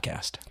No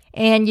Podcast.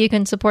 And you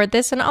can support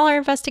this and all our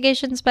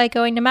investigations by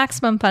going to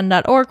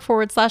MaximumFun.org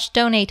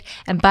 /donate.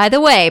 And by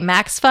the way,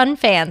 Max Fun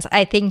fans,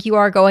 I think you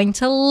are going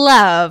to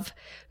love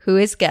who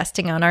is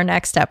guesting on our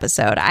next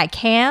episode. I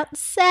can't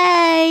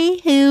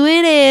say who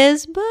it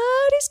is, but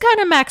he's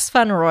kind of Max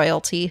Fun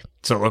royalty.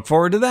 So look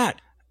forward to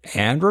that.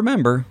 And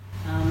remember.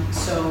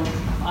 So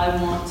I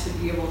want to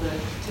be able to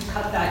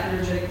cut that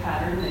energetic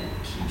pattern that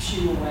keeps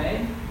you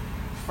away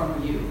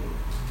from you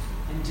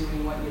and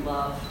doing what you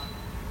love.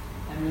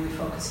 And really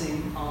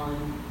focusing on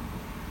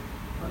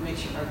what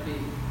makes your heart beat,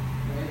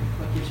 right?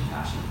 What gives you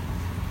passion.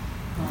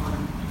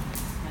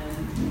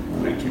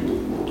 Thank you.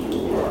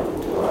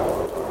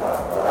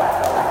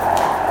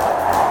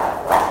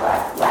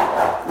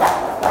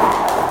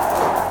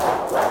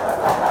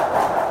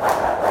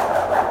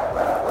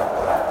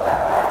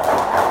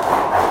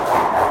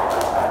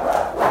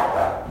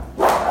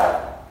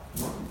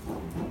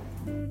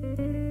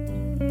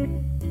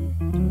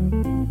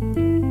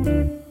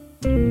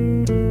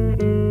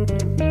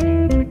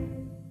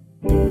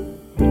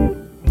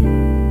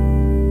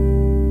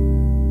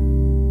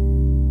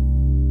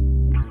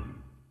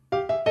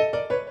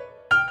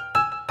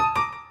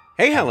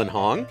 Hey, Helen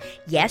Hong.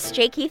 Yes,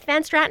 J. Keith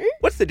Van Stratton?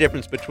 What's the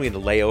difference between a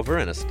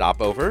layover and a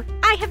stopover?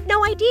 I have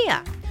no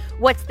idea.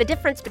 What's the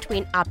difference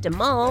between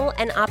optimal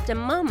and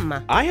optimum?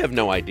 I have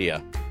no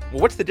idea.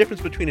 Well, what's the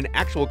difference between an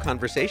actual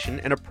conversation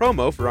and a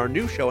promo for our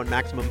new show on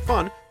Maximum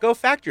Fun, Go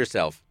Fact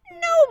Yourself?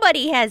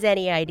 Nobody has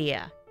any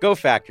idea. Go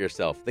Fact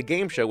Yourself, the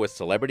game show with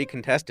celebrity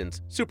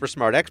contestants, super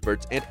smart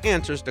experts, and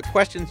answers to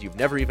questions you've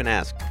never even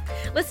asked.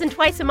 Listen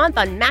twice a month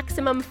on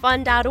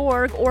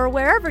MaximumFun.org or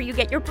wherever you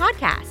get your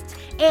podcasts.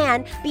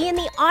 And be in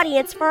the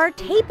audience for our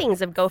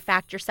tapings of Go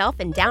Fact Yourself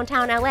in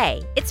downtown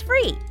LA. It's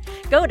free.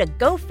 Go to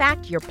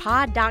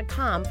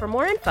gofactyourpod.com for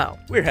more info.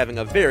 We're having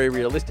a very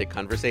realistic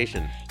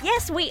conversation.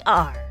 Yes, we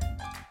are.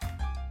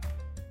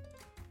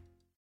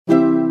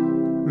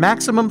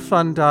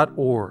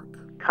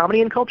 MaximumFun.org.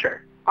 Comedy and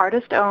culture.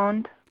 Artist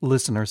owned.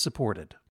 Listener supported.